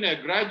not mean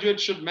a graduate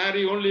should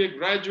marry only a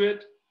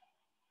graduate.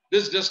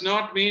 This does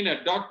not mean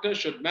a doctor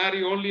should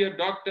marry only a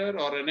doctor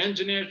or an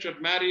engineer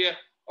should marry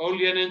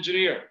only an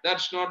engineer.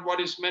 That's not what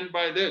is meant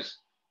by this.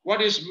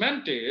 What is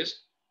meant is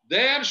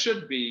there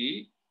should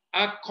be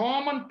a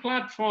common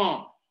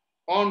platform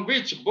on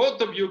which both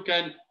of you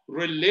can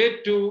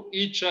relate to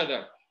each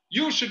other.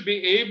 You should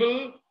be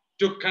able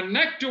to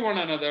connect to one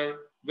another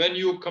when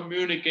you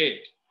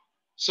communicate.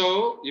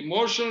 So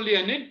emotionally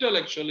and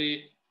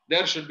intellectually,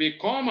 there should be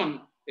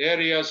common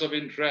areas of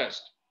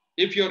interest.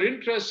 If your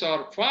interests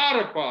are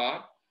far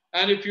apart,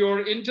 and if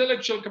your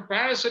intellectual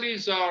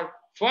capacities are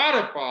far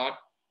apart,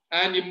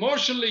 and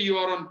emotionally you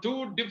are on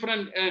two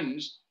different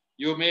ends,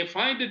 you may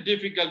find it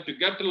difficult to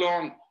get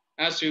along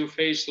as you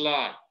face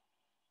life.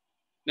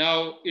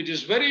 Now, it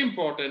is very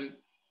important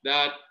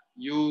that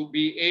you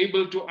be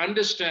able to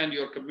understand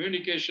your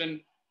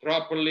communication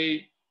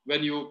properly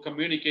when you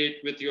communicate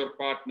with your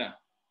partner.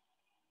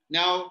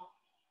 Now,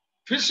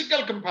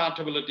 physical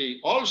compatibility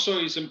also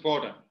is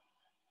important.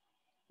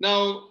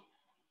 Now,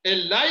 a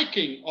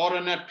liking or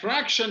an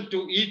attraction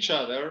to each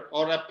other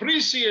or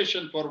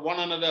appreciation for one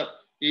another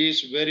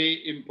is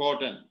very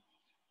important.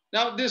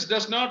 Now, this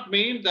does not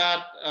mean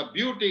that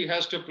beauty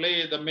has to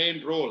play the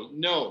main role.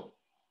 No.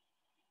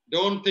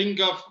 Don't think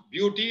of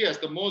beauty as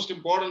the most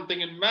important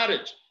thing in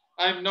marriage.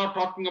 I'm not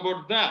talking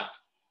about that.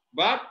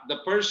 But the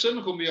person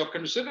whom you are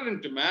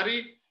considering to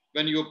marry,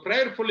 when you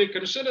prayerfully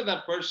consider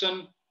that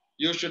person,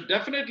 you should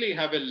definitely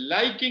have a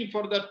liking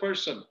for that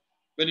person.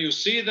 When you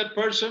see that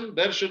person,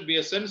 there should be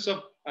a sense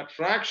of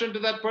attraction to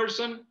that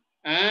person,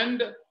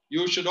 and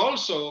you should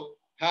also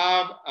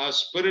have a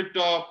spirit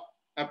of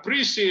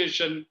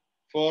appreciation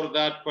for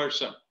that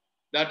person.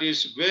 That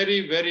is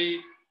very,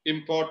 very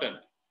important.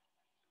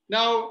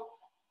 Now,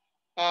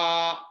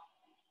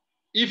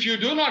 if you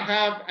do not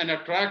have an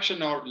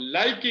attraction or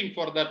liking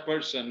for that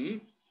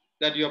person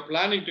that you're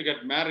planning to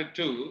get married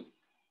to,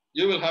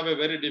 you will have a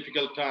very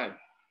difficult time.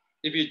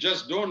 If you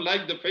just don't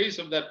like the face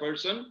of that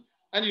person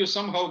and you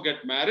somehow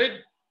get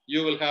married,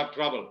 you will have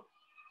trouble.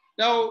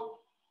 Now,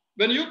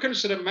 when you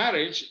consider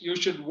marriage, you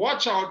should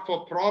watch out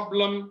for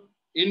problem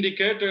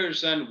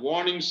indicators and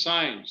warning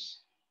signs.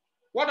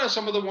 What are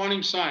some of the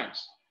warning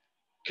signs?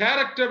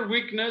 Character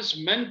weakness,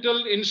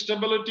 mental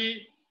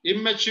instability,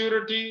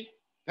 immaturity,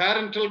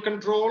 parental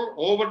control,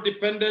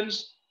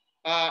 over-dependence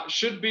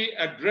should be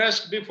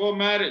addressed before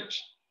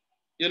marriage.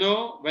 You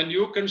know, when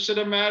you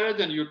consider marriage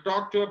and you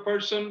talk to a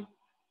person,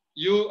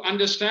 you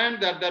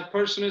understand that that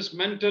person is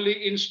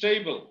mentally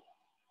unstable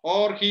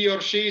or he or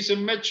she is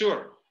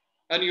immature,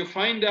 and you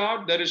find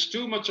out there is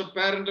too much of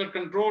parental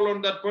control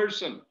on that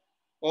person,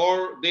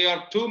 or they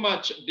are too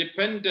much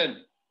dependent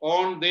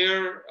on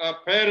their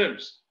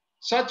parents.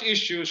 Such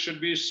issues should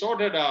be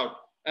sorted out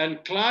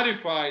and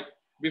clarified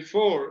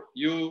before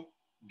you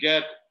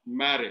get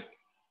married.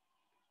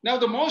 Now,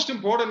 the most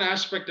important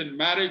aspect in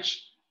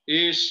marriage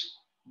is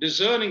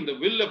discerning the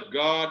will of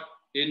God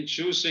in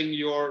choosing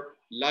your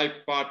life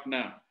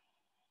partner.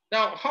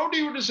 Now, how do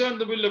you discern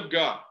the will of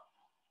God?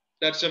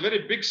 That's a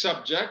very big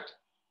subject.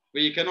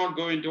 We cannot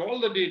go into all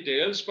the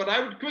details, but I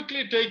would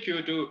quickly take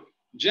you to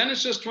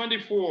Genesis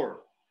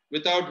 24.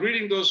 Without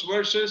reading those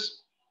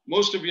verses,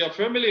 most of you are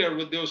familiar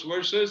with those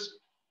verses.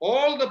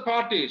 All the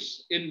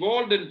parties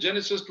involved in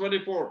Genesis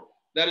 24,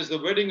 that is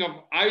the wedding of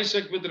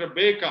Isaac with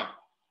Rebekah.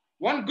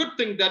 One good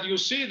thing that you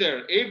see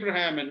there,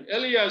 Abraham and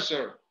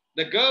Eliezer,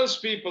 the girl's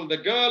people, the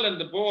girl and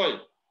the boy,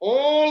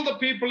 all the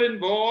people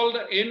involved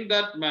in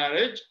that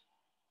marriage,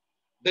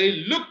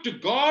 they look to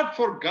God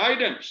for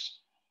guidance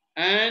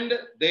and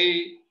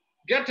they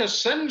get a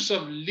sense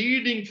of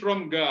leading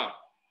from God.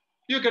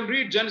 You can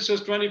read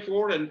Genesis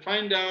 24 and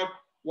find out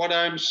what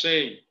I'm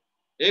saying.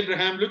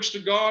 Abraham looks to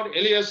God,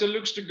 Eliezer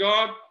looks to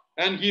God,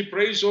 and he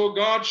prays, oh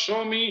God,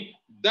 show me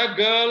the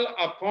girl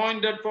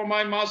appointed for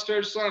my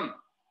master's son.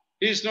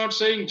 He's not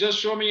saying, just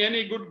show me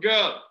any good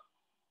girl.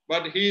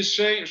 But she's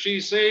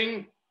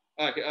saying,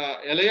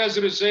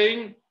 Eliezer is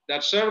saying,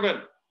 that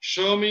servant,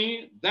 show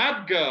me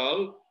that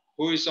girl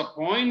who is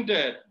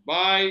appointed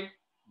by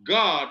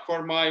God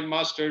for my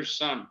master's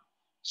son.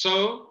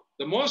 So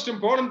the most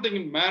important thing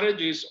in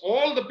marriage is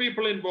all the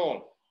people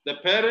involved, the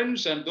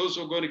parents and those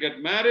who are going to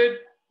get married,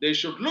 they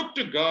should look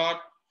to God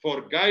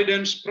for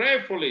guidance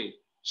prayerfully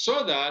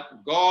so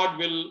that God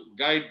will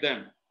guide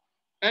them.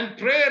 And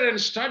prayer and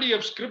study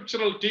of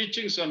scriptural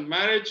teachings on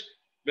marriage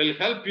will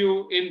help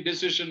you in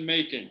decision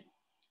making.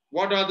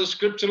 What are the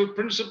scriptural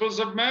principles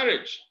of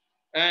marriage?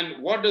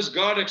 And what does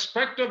God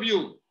expect of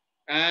you?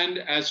 And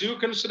as you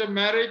consider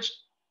marriage,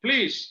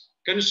 please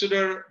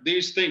consider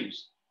these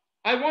things.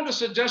 I want to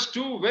suggest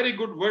two very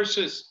good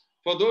verses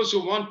for those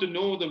who want to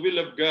know the will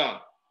of God.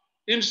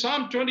 In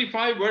Psalm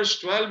 25, verse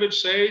 12, it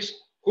says,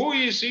 who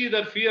is he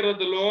that feareth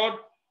the Lord?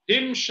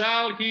 Him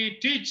shall he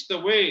teach the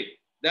way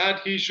that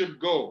he should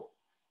go.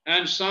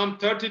 And Psalm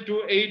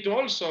 32:8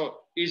 also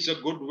is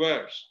a good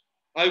verse.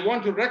 I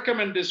want to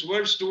recommend this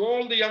verse to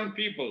all the young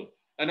people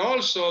and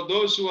also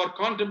those who are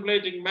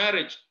contemplating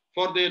marriage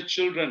for their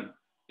children.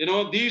 You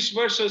know, these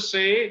verses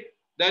say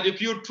that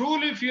if you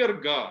truly fear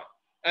God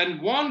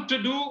and want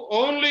to do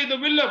only the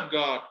will of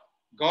God,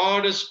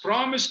 God has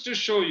promised to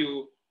show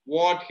you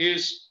what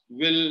his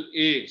will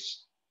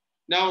is.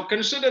 Now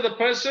consider the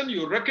person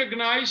you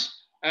recognize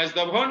as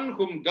the one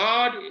whom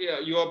God,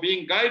 you are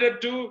being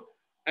guided to,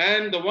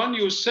 and the one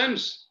you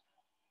sense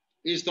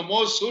is the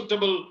most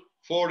suitable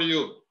for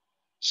you.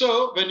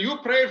 So when you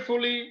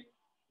prayerfully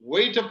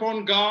wait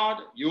upon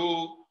God,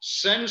 you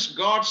sense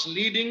God's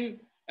leading,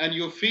 and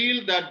you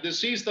feel that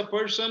this is the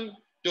person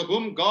to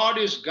whom God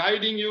is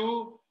guiding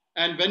you,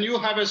 and when you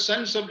have a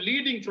sense of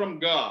leading from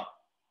God,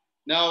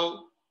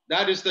 now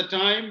that is the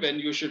time when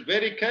you should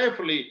very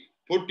carefully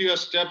put your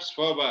steps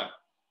forward.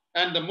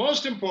 And the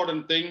most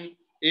important thing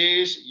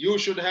is you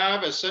should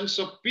have a sense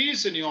of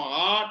peace in your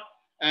heart,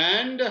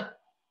 and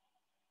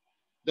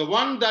the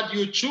one that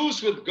you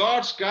choose with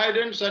God's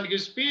guidance and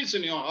his peace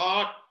in your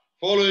heart,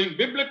 following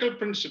biblical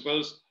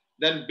principles,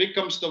 then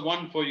becomes the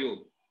one for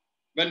you.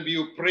 When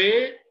you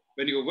pray,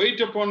 when you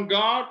wait upon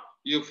God,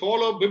 you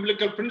follow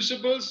biblical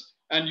principles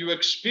and you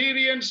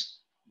experience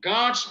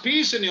God's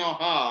peace in your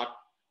heart,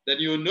 then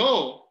you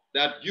know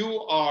that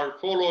you are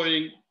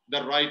following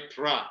the right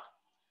track.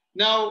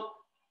 Now,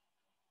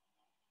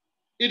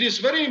 it is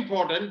very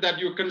important that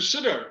you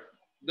consider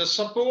the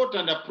support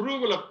and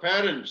approval of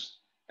parents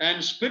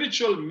and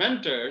spiritual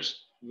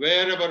mentors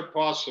wherever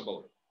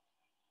possible.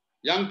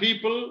 Young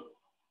people,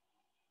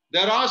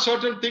 there are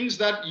certain things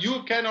that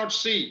you cannot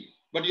see,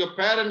 but your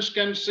parents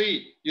can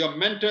see, your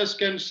mentors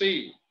can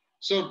see.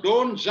 So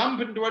don't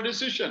jump into a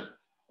decision.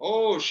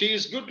 Oh, she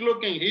is good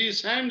looking, he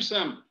is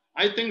handsome,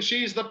 I think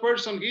she is the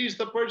person, he is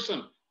the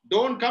person.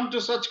 Don't come to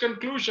such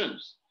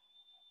conclusions.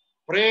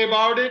 Pray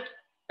about it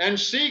and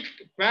seek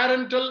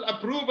parental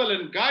approval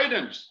and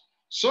guidance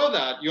so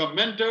that your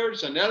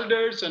mentors and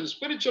elders and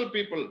spiritual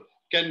people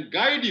can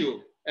guide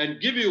you and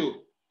give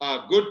you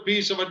a good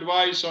piece of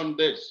advice on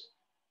this.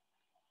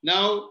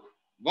 Now,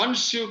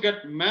 once you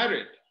get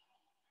married,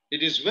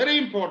 it is very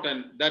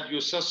important that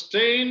you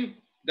sustain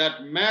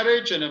that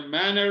marriage in a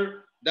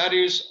manner that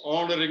is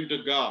honoring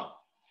to God.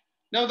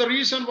 Now, the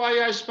reason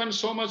why I spend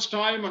so much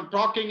time on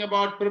talking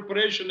about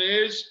preparation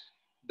is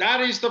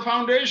that is the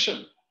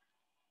foundation.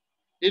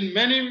 In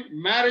many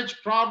marriage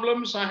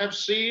problems I have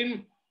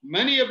seen,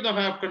 many of them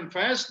have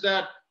confessed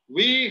that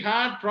we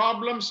had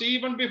problems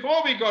even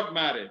before we got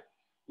married.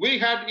 We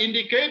had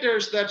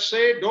indicators that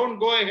say, don't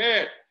go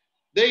ahead.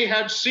 They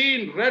had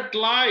seen red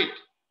light,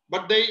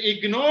 but they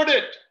ignored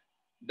it.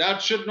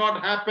 That should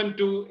not happen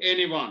to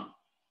anyone.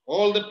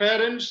 All the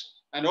parents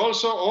and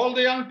also all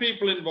the young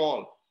people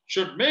involved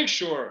should make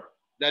sure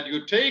that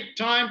you take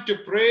time to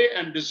pray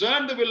and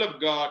discern the will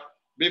of God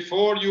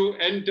before you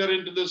enter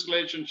into this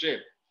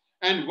relationship.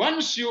 And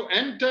once you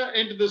enter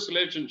into this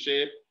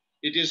relationship,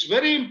 it is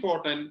very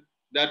important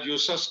that you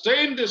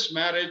sustain this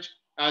marriage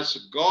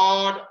as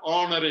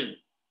God-honoring.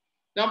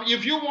 Now,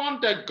 if you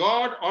want a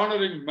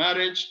God-honoring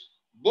marriage,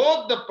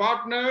 both the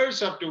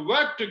partners have to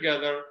work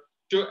together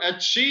to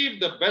achieve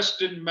the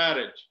best in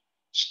marriage.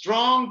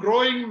 Strong,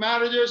 growing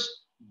marriages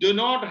do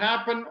not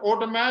happen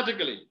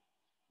automatically.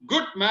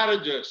 Good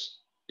marriages,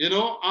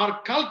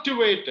 are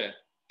cultivated,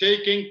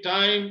 taking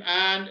time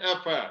and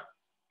effort.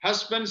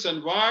 Husbands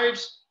and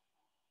wives,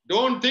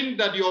 don't think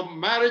that your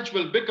marriage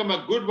will become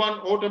a good one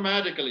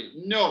automatically.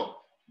 No,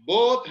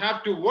 both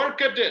have to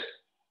work at it.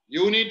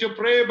 You need to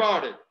pray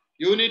about it.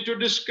 You need to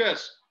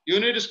discuss. You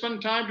need to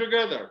spend time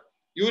together.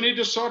 You need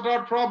to sort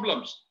out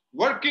problems.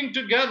 Working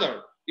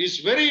together is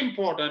very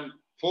important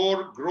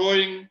for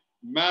growing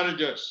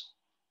marriages.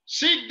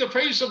 Seek the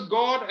face of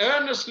God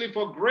earnestly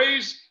for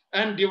grace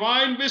and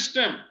divine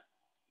wisdom,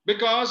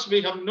 because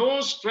we have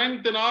no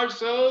strength in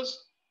ourselves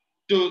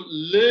to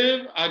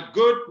live a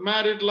good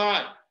married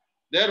life.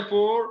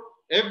 Therefore,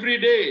 every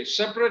day,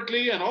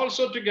 separately and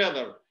also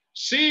together,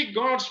 seek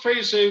God's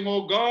face, saying,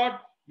 oh God,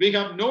 we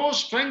have no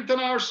strength in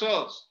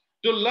ourselves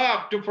to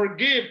love, to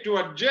forgive, to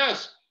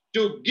adjust,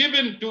 to give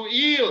in, to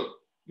yield.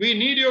 We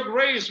need your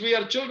grace. We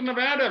are children of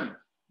Adam.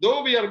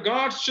 Though we are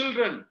God's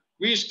children,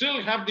 we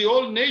still have the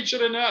old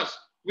nature in us.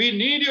 We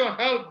need your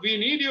help. We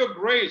need your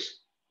grace.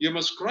 You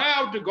must cry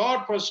out to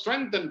God for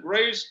strength and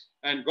grace,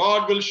 and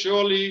God will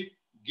surely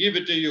give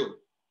it to you.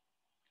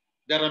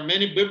 There are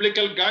many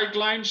biblical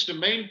guidelines to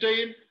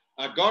maintain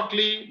a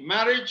godly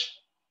marriage.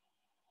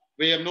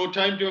 We have no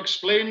time to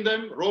explain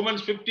them.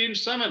 Romans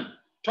 15:7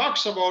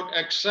 talks about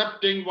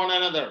accepting one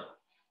another.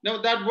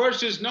 Now, that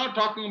verse is not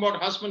talking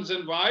about husbands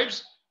and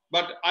wives,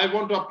 but I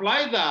want to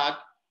apply that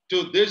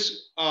to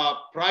this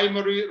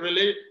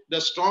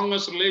the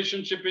strongest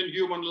relationship in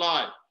human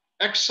life.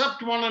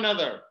 Accept one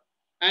another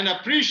and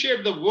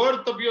appreciate the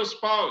worth of your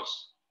spouse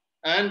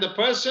and the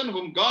person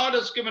whom God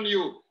has given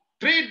you.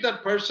 Treat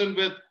that person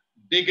with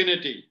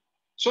dignity.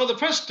 So the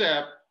first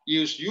step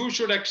is you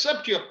should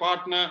accept your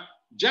partner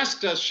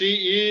just as she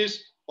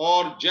is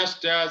or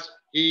just as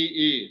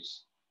he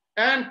is.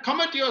 And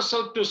commit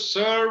yourself to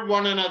serve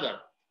one another.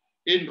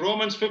 In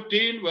Romans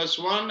 15, verse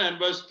 1 and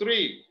verse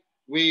 3,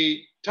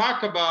 we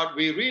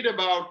read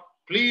about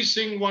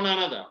pleasing one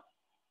another.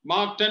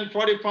 Mark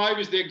 10:45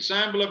 is the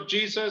example of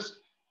Jesus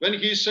when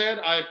he said,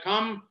 I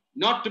come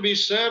not to be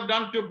served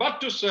unto, but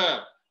to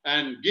serve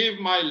and give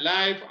my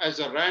life as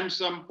a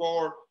ransom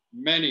for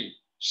many.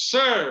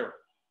 Serve,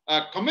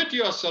 commit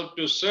yourself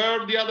to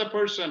serve the other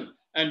person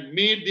and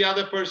meet the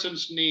other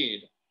person's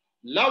need.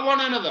 Love one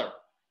another.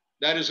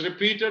 That is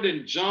repeated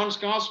in John's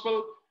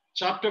Gospel,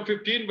 chapter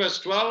 15, verse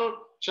 12,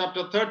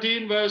 chapter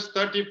 13, verse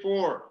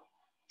 34.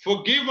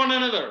 Forgive one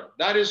another.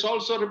 That is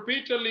also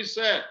repeatedly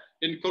said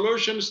in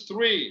Colossians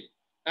 3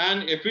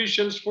 and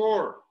Ephesians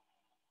 4.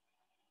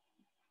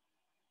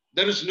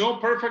 There is no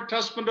perfect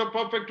husband or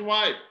perfect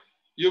wife.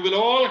 You will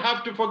all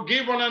have to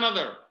forgive one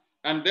another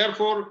and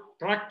therefore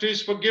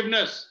practice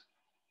forgiveness.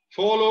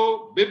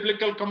 Follow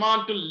biblical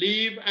command to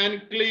leave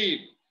and cleave.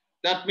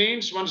 That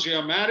means once you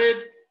are married,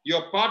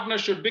 your partner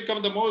should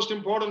become the most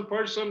important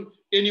person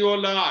in your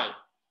life.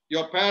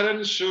 Your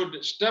parents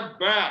should step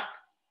back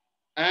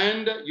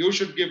and you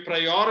should give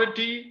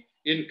priority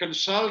in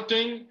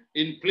consulting,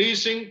 in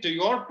pleasing to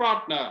your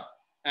partner.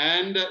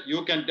 And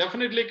you can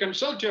definitely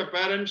consult your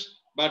parents,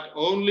 but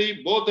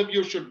only both of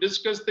you should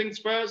discuss things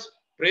first,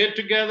 pray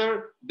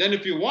together. Then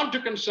if you want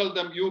to consult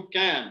them, you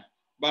can.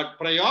 But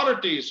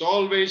priority is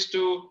always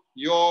to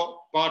your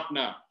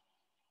partner.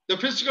 The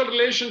physical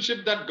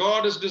relationship that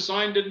God has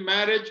designed in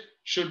marriage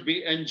should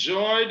be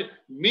enjoyed,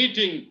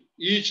 meeting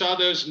each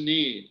other's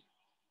need.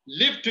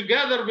 Live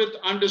together with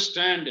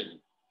understanding.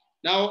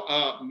 Now,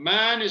 a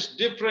man is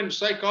different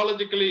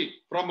psychologically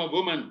from a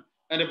woman,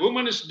 and a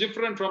woman is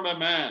different from a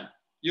man.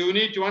 You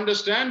need to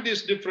understand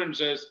these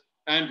differences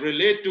and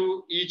relate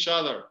to each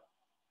other.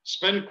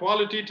 Spend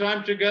quality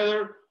time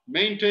together,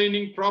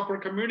 maintaining proper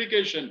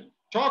communication.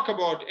 Talk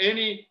about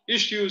any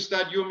issues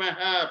that you may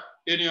have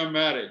in your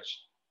marriage.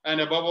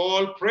 And above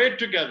all, pray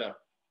together,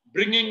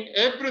 bringing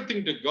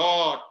everything to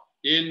God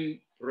in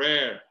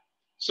prayer.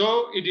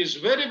 So it is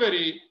very,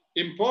 very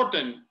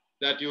important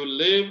that you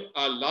live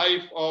a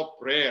life of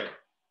prayer.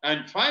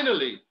 And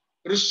finally,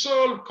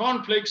 resolve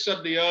conflicts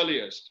at the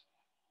earliest.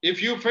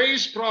 If you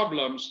face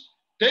problems,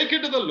 take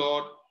it to the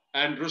Lord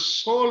and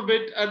resolve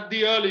it at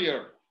the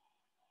earlier.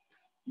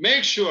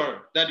 Make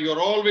sure that you're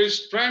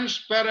always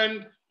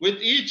transparent with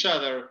each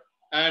other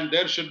and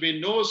there should be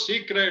no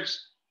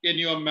secrets in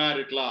your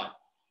married life.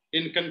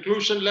 In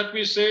conclusion, let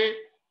me say,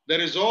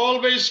 there is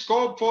always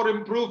scope for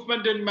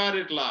improvement in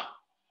married life.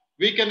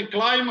 We can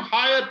climb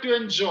higher to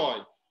enjoy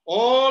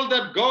all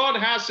that God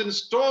has in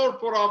store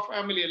for our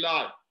family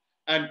life.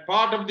 And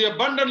part of the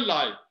abundant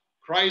life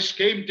Christ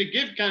came to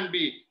give can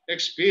be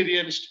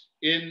experienced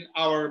in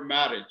our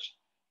marriage.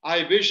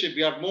 I wish if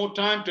we had more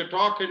time to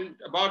talk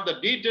about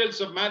the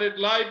details of married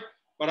life,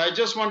 but I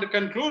just want to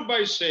conclude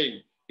by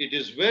saying it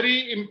is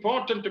very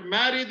important to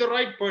marry the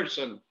right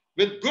person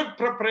with good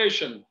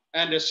preparation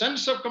and a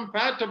sense of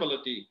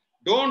compatibility.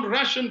 Don't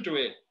rush into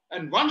it.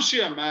 And once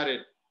you are married,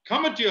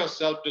 commit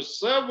yourself to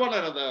serve one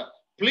another,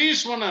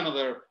 please one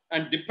another,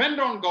 and depend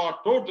on God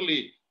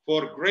totally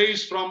for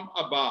grace from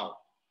above.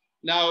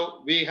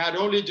 Now, we had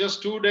only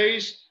just 2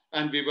 days,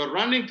 and we were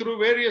running through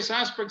various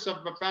aspects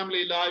of the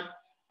family life,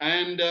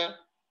 and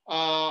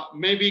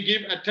maybe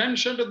give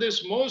attention to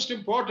this most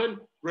important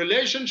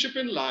relationship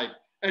in life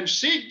and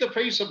seek the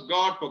face of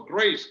God for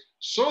grace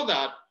so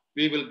that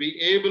we will be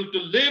able to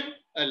live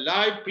a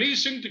life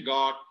pleasing to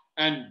God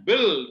and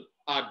build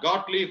a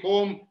godly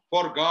home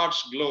for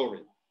God's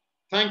glory.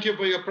 Thank you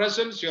for your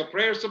presence, your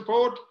prayer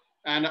support,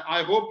 and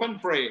I hope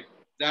and pray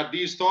that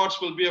these thoughts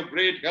will be of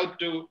great help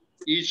to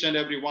each and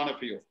every one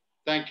of you.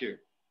 Thank you.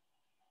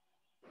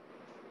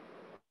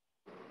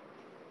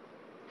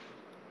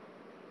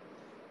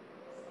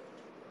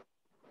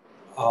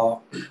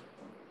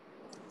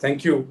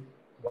 Thank you,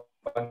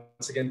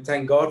 again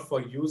thank God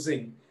for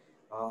using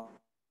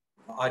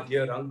our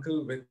dear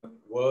uncle with the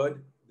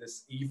word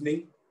this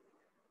evening.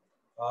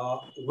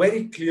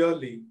 Very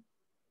clearly,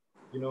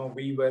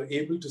 we were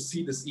able to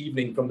see this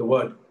evening from the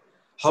word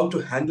how to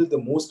handle the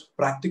most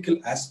practical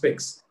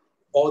aspects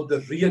or the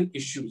real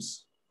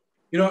issues.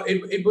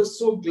 It was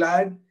so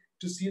glad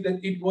to see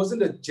that it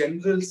wasn't a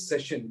general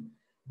session,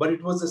 but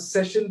it was a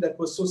session that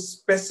was so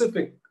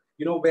specific,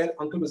 where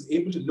uncle was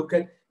able to look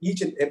at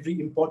each and every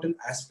important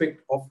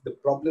aspect of the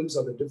problems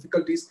or the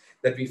difficulties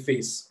that we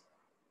face.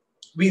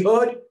 We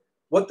heard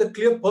what the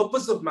clear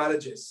purpose of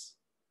marriage is.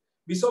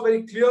 We saw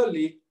very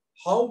clearly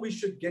how we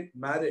should get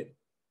married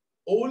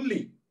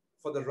only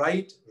for the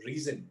right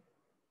reason.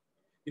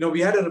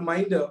 We had a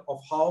reminder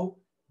of how,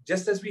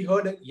 just as we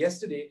heard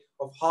yesterday,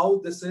 of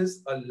how this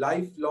is a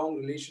lifelong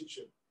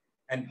relationship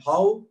and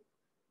how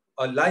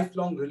a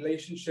lifelong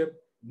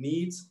relationship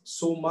needs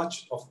so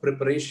much of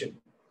preparation.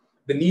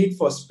 The need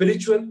for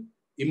spiritual,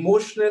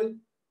 emotional,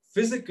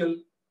 physical,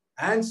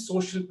 and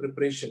social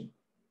preparation.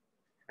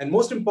 And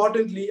most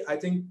importantly, I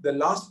think the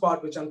last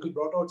part which uncle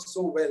brought out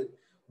so well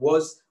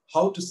was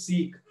how to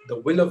seek the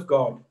will of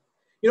God,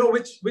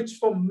 which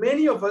for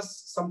many of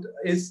us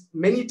is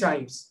many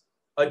times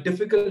a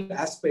difficult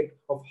aspect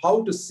of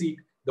how to seek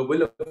the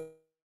will of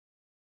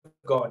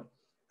God.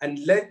 And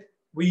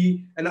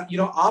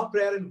our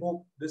prayer and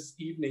hope this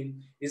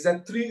evening is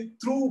that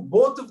through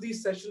both of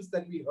these sessions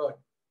that we heard,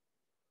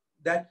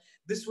 that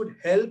this would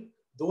help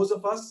those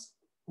of us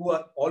who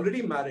are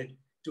already married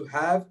to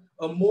have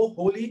a more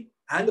holy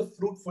and a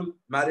fruitful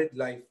married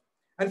life.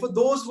 And for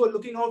those who are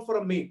looking out for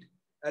a mate,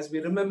 as we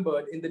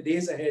remembered in the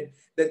days ahead,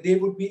 that they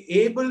would be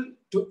able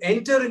to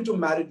enter into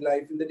married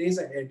life in the days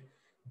ahead,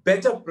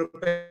 better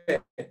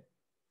prepared.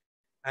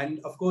 And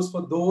of course,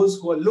 for those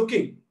who are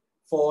looking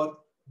for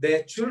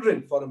their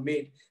children for a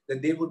mate,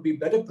 that they would be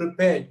better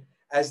prepared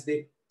as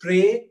they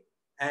pray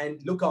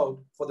and look out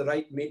for the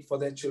right mate for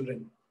their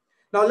children.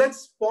 Now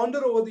let's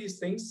ponder over these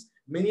things.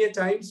 Many a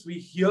times we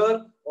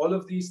hear all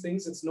of these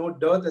things. It's no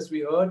dearth, as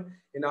we heard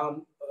in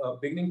our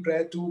beginning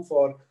prayer too,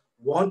 for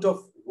want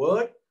of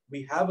word.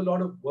 We have a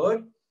lot of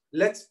word.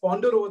 Let's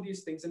ponder over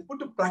these things and put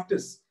to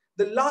practice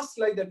the last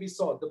slide that we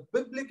saw, the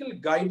biblical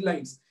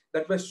guidelines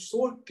that were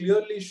so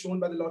clearly shown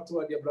by the Lord through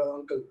our dear brother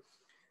uncle,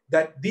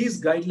 that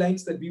these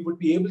guidelines that we would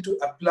be able to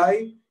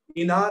apply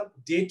in our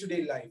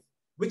day-to-day life,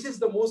 which is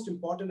the most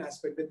important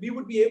aspect, that we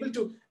would be able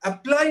to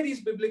apply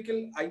these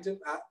biblical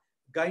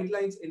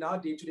guidelines in our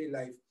day-to-day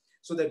life,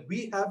 so that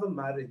we have a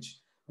marriage,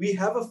 we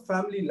have a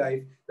family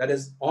life that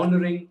is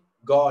honoring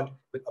God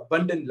with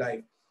abundant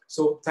life.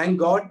 So thank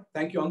God.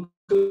 Thank you,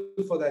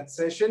 uncle, for that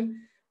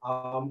session.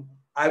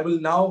 I will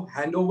now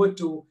hand over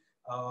to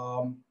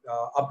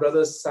our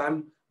brother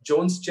Sam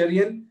Jones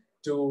Cherian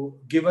to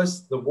give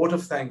us the vote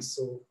of thanks.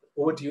 So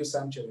over to you,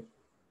 Sam Cherian.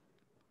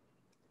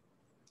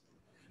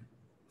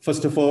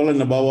 First of all, and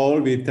above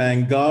all, we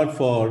thank God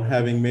for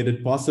having made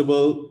it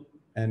possible,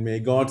 and may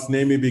God's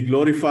name be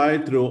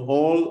glorified through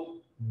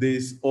all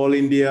this All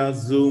India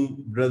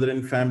Zoom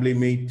Brethren Family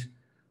Meet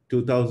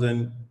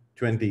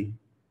 2020.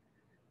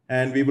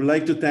 And we would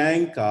like to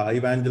thank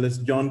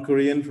Evangelist John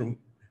Kurian from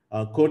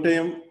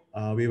Kottayam.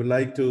 We would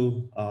like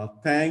to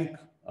thank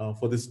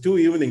for these 2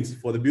 evenings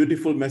for the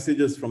beautiful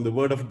messages from the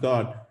Word of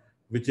God,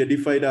 which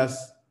edified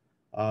us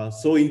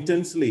so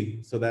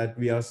intensely, so that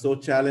we are so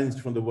challenged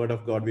from the Word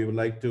of God. We would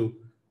like to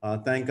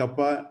thank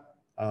Appa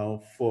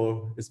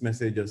for his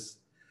messages.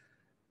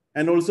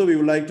 And also we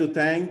would like to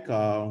thank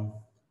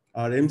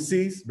our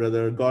MCs,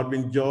 Brother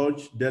Godwin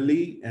George,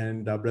 Delhi,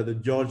 and Brother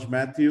George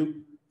Mathew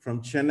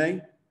from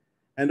Chennai.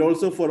 And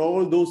also for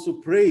all those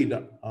who prayed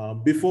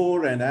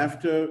before and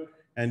after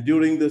and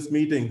during these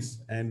meetings.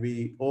 And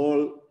we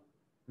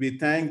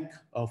thank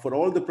for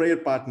all the prayer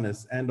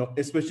partners, and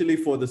especially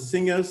for the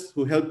singers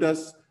who helped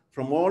us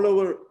from all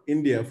over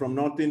India, from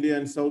North India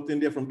and South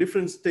India, from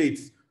different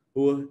states,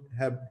 who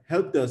have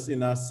helped us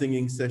in our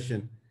singing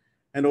session.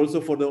 And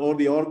also for all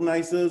the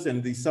organizers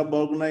and the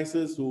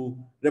sub-organizers who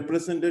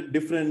represented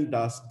different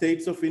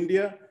states of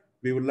India.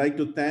 We would like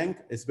to thank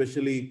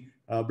especially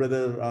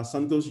Brother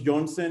Santosh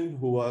Johnson,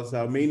 who was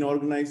our main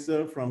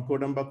organizer from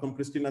Kodambakkam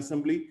Christian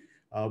Assembly.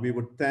 We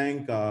would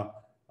thank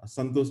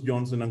Santosh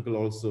Johnson uncle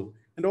also.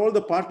 And all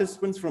the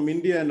participants from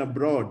India and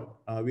abroad.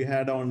 We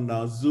had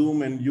on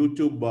Zoom and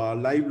YouTube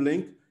live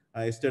link.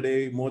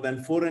 Yesterday, more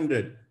than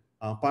 400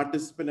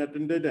 participants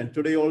attended. And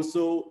today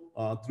also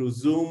through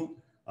Zoom,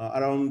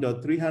 around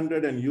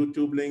 300, and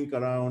YouTube link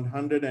around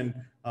 100, and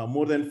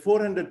more than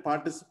 400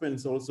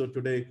 participants also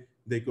today.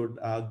 They could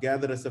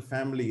gather as a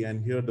family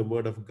and hear the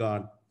word of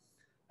God.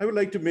 I would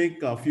like to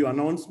make a few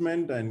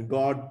announcements, and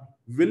God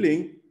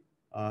willing,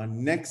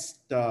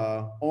 next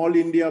All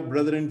India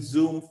Brethren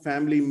Zoom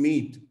Family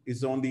Meet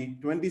is on the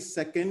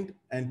 22nd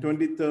and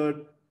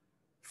 23rd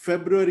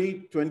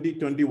February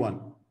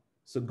 2021.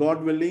 So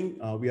God willing,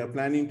 we are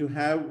planning to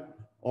have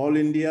All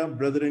India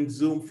Brethren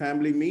Zoom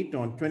Family Meet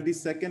on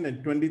 22nd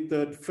and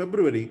 23rd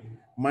February,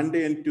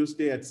 Monday and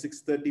Tuesday at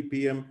 6:30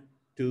 p.m.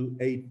 to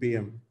 8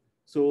 p.m.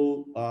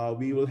 So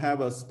we will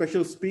have a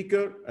special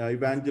speaker,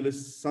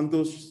 Evangelist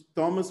Santosh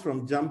Thomas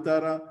from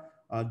Jamtara,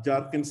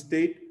 Jharkhand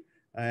state.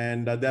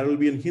 And there will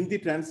be a Hindi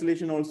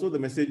translation also. The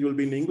message will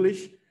be in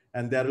English,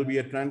 and there will be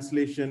a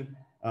translation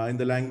in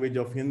the language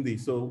of Hindi.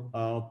 So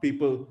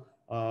people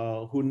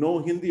who know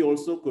Hindi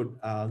also could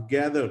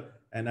gather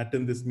and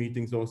attend these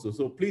meetings also.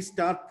 So please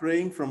start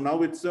praying from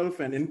now itself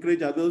and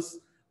encourage others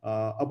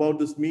about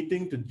this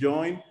meeting to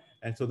join,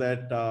 and so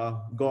that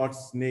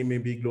God's name may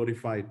be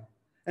glorified.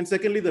 And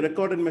secondly, the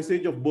recorded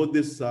message of both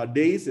these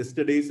days,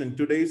 yesterday's and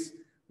today's,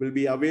 will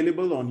be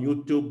available on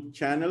YouTube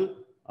channel,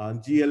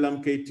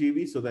 GLMK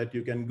TV, so that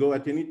you can go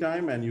at any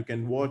time and you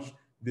can watch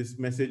these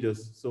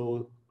messages.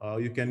 So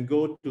you can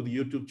go to the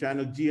YouTube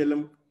channel,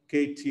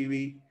 GLMK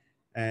TV,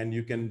 and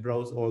you can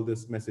browse all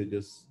these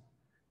messages.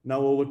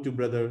 Now over to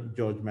Brother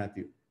George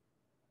Mathew.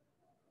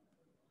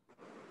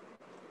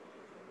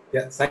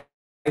 Yeah, thank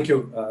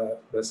you,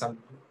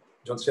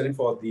 John Sterling,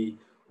 for the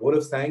word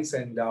of thanks.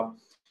 And,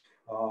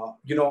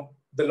 you know,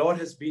 the Lord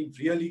has been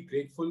really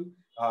grateful.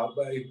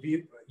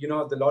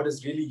 The Lord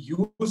has really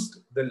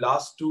used the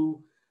last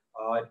 2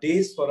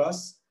 days for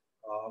us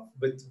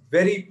with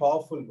very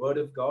powerful word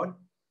of God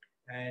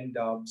and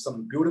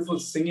some beautiful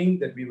singing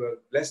that we were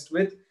blessed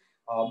with.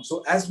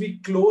 So as we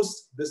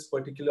close this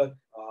particular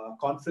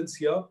conference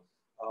here,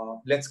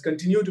 let's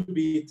continue to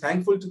be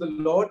thankful to the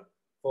Lord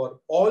for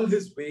all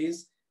his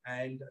ways,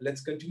 and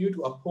let's continue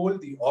to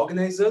uphold the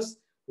organizers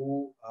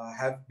who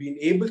have been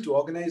able to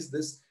organize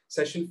this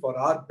session for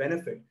our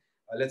benefit.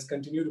 Let's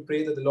continue to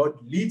pray that the Lord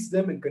leads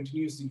them and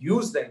continues to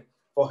use them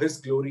for his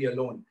glory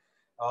alone.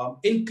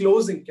 In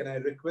closing, can I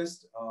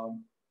request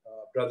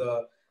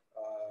Brother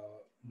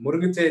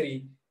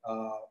Murugateri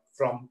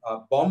from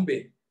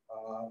Bombay.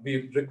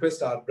 We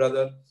request our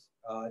brother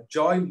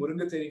Joy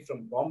Murugateri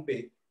from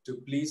Bombay to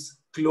please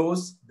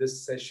close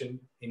this session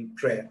in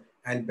prayer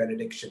and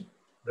benediction.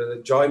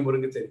 Brother Joy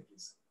Murugateri,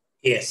 please.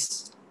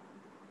 Yes.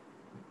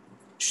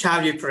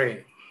 Shall we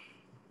pray?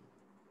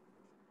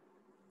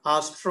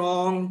 Our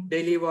strong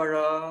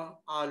deliverer,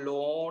 our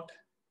Lord,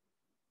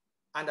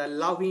 and a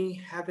loving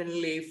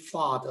Heavenly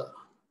Father,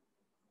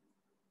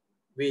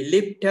 we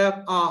lift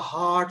up our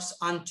hearts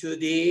unto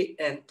thee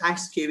in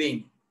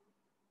thanksgiving,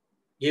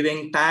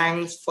 giving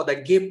thanks for the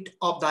gift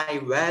of thy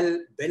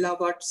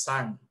well-beloved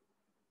Son,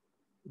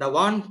 the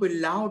one who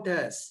loved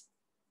us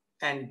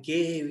and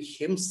gave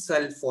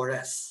himself for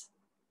us.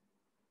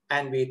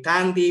 And we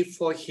thank thee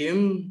for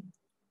him,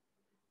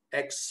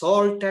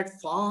 exalted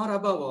far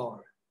above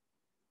all,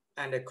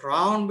 and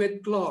crowned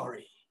with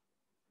glory.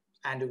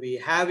 And we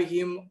have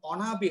him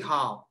on our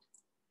behalf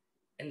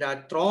in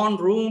the throne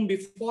room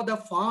before the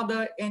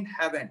Father in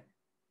heaven.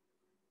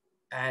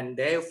 And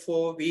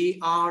therefore we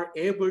are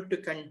able to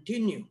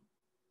continue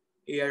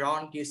here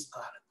on this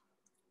earth.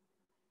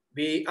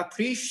 We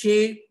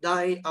appreciate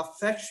thy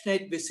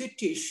affectionate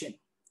visitation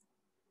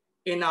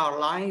in our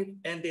life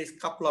in these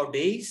couple of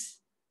days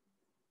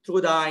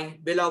through thy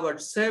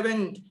beloved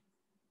servant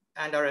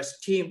and our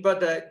esteemed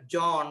brother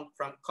John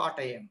from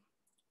Kottayam.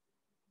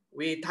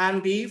 We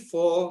thank thee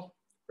for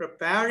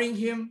preparing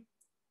him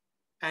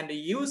and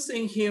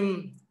using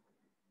him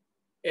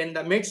in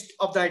the midst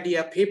of the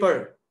dear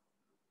people,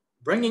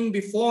 bringing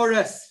before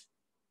us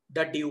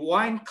the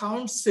divine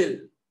counsel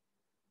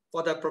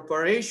for the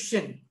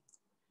preparation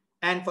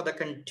and for the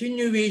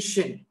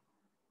continuation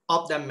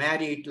of the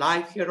married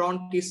life here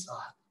on this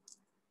earth,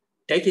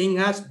 taking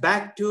us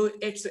back to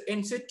its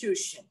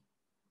institution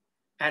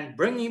and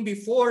bringing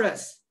before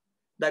us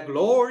the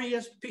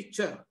glorious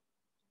picture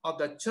of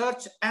the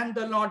church and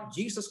the Lord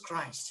Jesus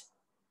Christ,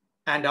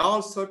 and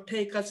also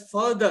take us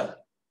further.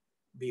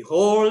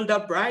 Behold, the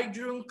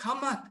bridegroom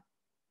cometh,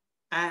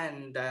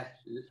 and the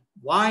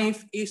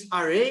wife is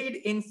arrayed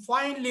in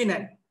fine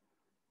linen,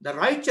 the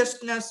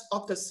righteousness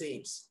of the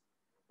saints.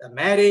 The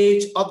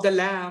marriage of the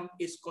Lamb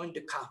is going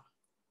to come.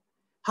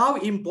 How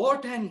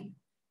important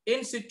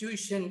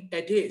institution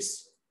it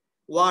is,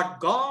 what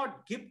God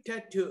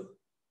gifted to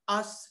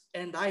us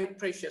in thy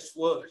precious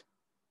word.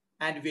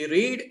 And we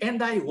read in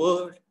thy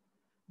word,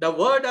 the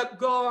word of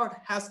God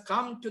has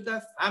come to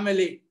the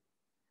family.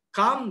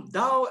 Come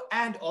thou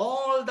and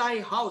all thy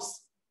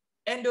house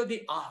into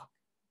the ark.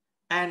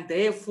 And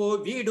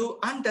therefore we do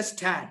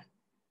understand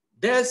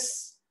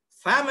this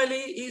family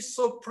is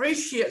so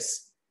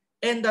precious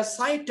in the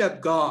sight of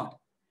God.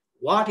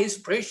 What is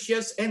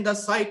precious in the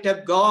sight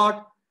of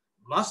God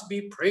must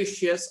be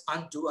precious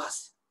unto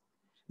us.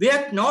 We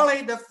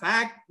acknowledge the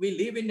fact we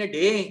live in a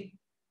day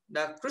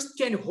the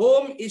Christian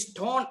home is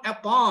torn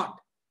apart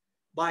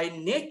by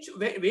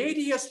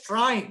various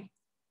strife,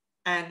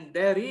 and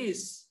there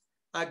is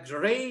a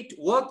great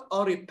work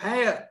or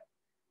repair.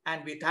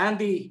 And we thank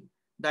thee,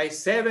 thy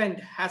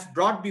servant has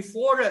brought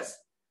before us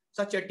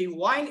such a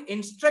divine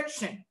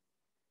instruction.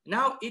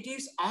 Now it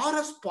is our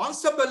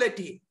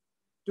responsibility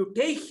to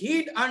take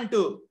heed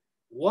unto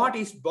what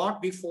is brought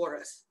before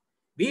us.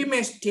 We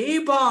may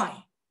stay by,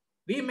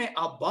 we may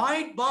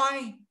abide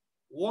by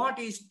what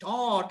is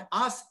taught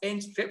us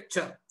in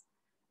Scripture.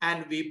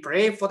 And we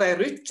pray for thy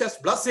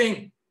richest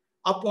blessing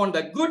upon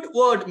the good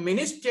word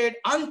ministered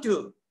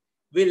unto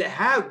will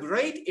have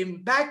great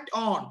impact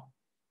on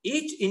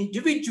each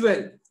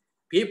individual,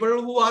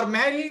 people who are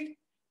married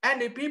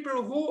and the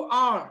people who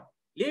are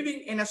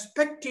living in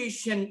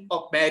expectation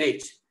of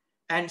marriage.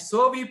 And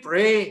so we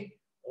pray,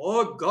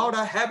 O God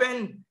of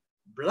heaven,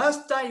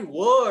 bless thy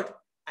word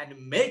and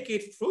make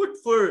it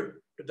fruitful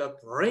to the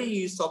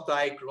praise of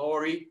thy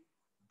glory.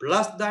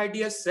 Bless thy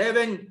dear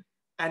servant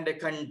and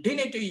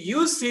continue to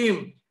use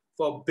him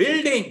for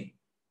building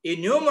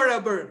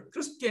innumerable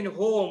Christian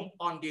home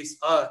on this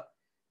earth.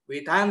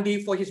 We thank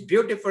thee for his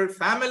beautiful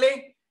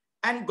family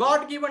and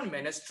God-given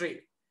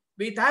ministry.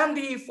 We thank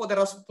thee for the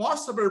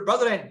responsible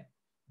brethren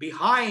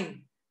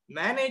behind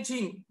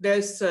managing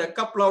this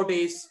couple of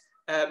days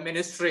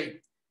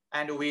ministry.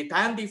 And we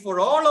thank thee for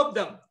all of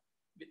them.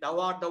 Thou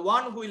art the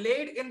one who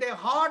laid in their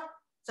heart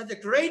such a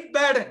great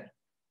burden.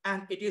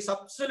 And it is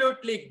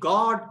absolutely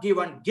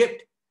God-given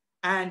gift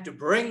and to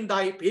bring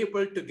thy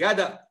people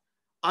together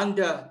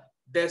under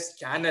this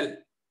channel.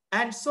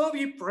 And so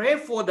we pray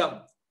for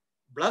them.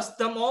 Bless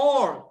them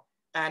all.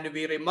 And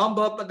we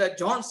remember Brother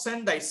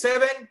Johnson, thy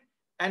servant,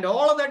 and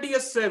all of the dear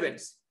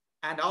servants.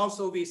 And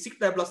also we seek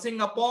thy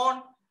blessing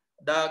upon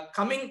the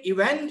coming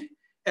event,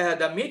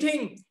 the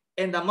meeting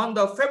in the month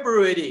of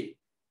February.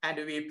 And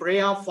we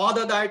pray, our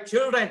Father, thy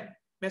children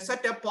may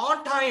set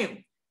apart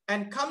time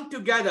and come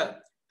together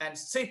and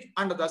sit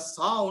under the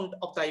sound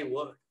of thy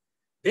word.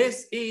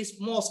 This is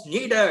most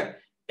needed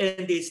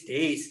in these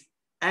days.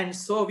 And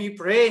so we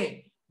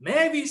pray,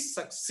 may we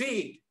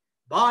succeed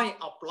by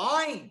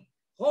applying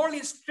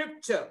Holy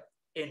Scripture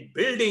in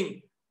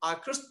building our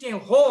Christian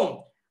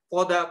home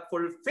for the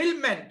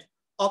fulfillment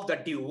of the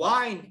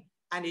divine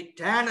and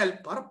eternal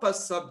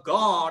purpose of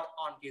God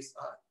on this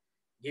earth.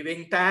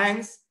 Giving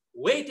thanks,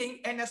 waiting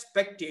in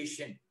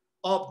expectation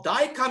of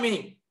thy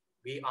coming,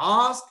 we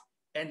ask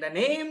in the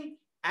name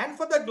and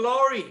for the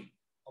glory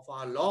of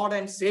our Lord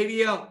and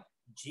Savior,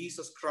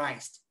 Jesus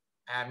Christ.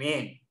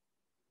 Amen.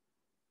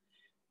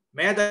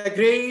 May the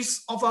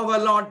grace of our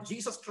Lord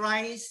Jesus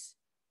Christ,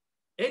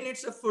 in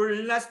its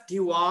fullness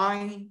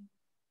divine,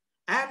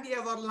 and the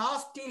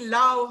everlasting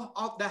love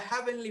of the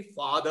Heavenly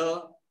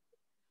Father,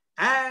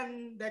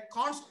 and the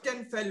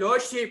constant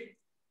fellowship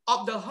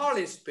of the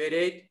Holy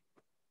Spirit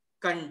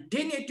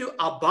continue to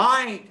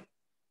abide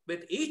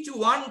with each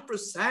one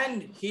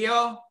present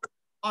here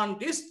on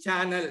this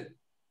channel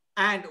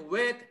and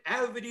with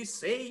every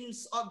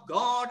saints of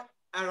God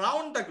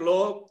around the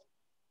globe,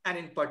 and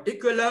in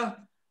particular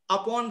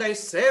upon thy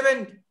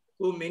servant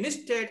who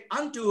ministered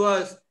unto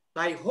us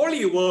thy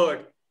holy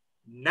word,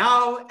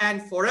 now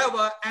and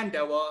forever and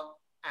ever.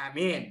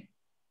 Amen.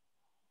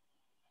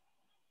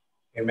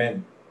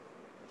 Amen.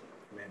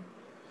 Amen.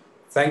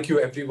 Thank you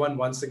everyone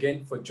once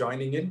again for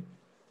joining in.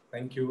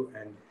 Thank you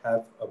and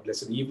have a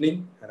blessed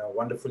evening and a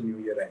wonderful new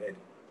year ahead.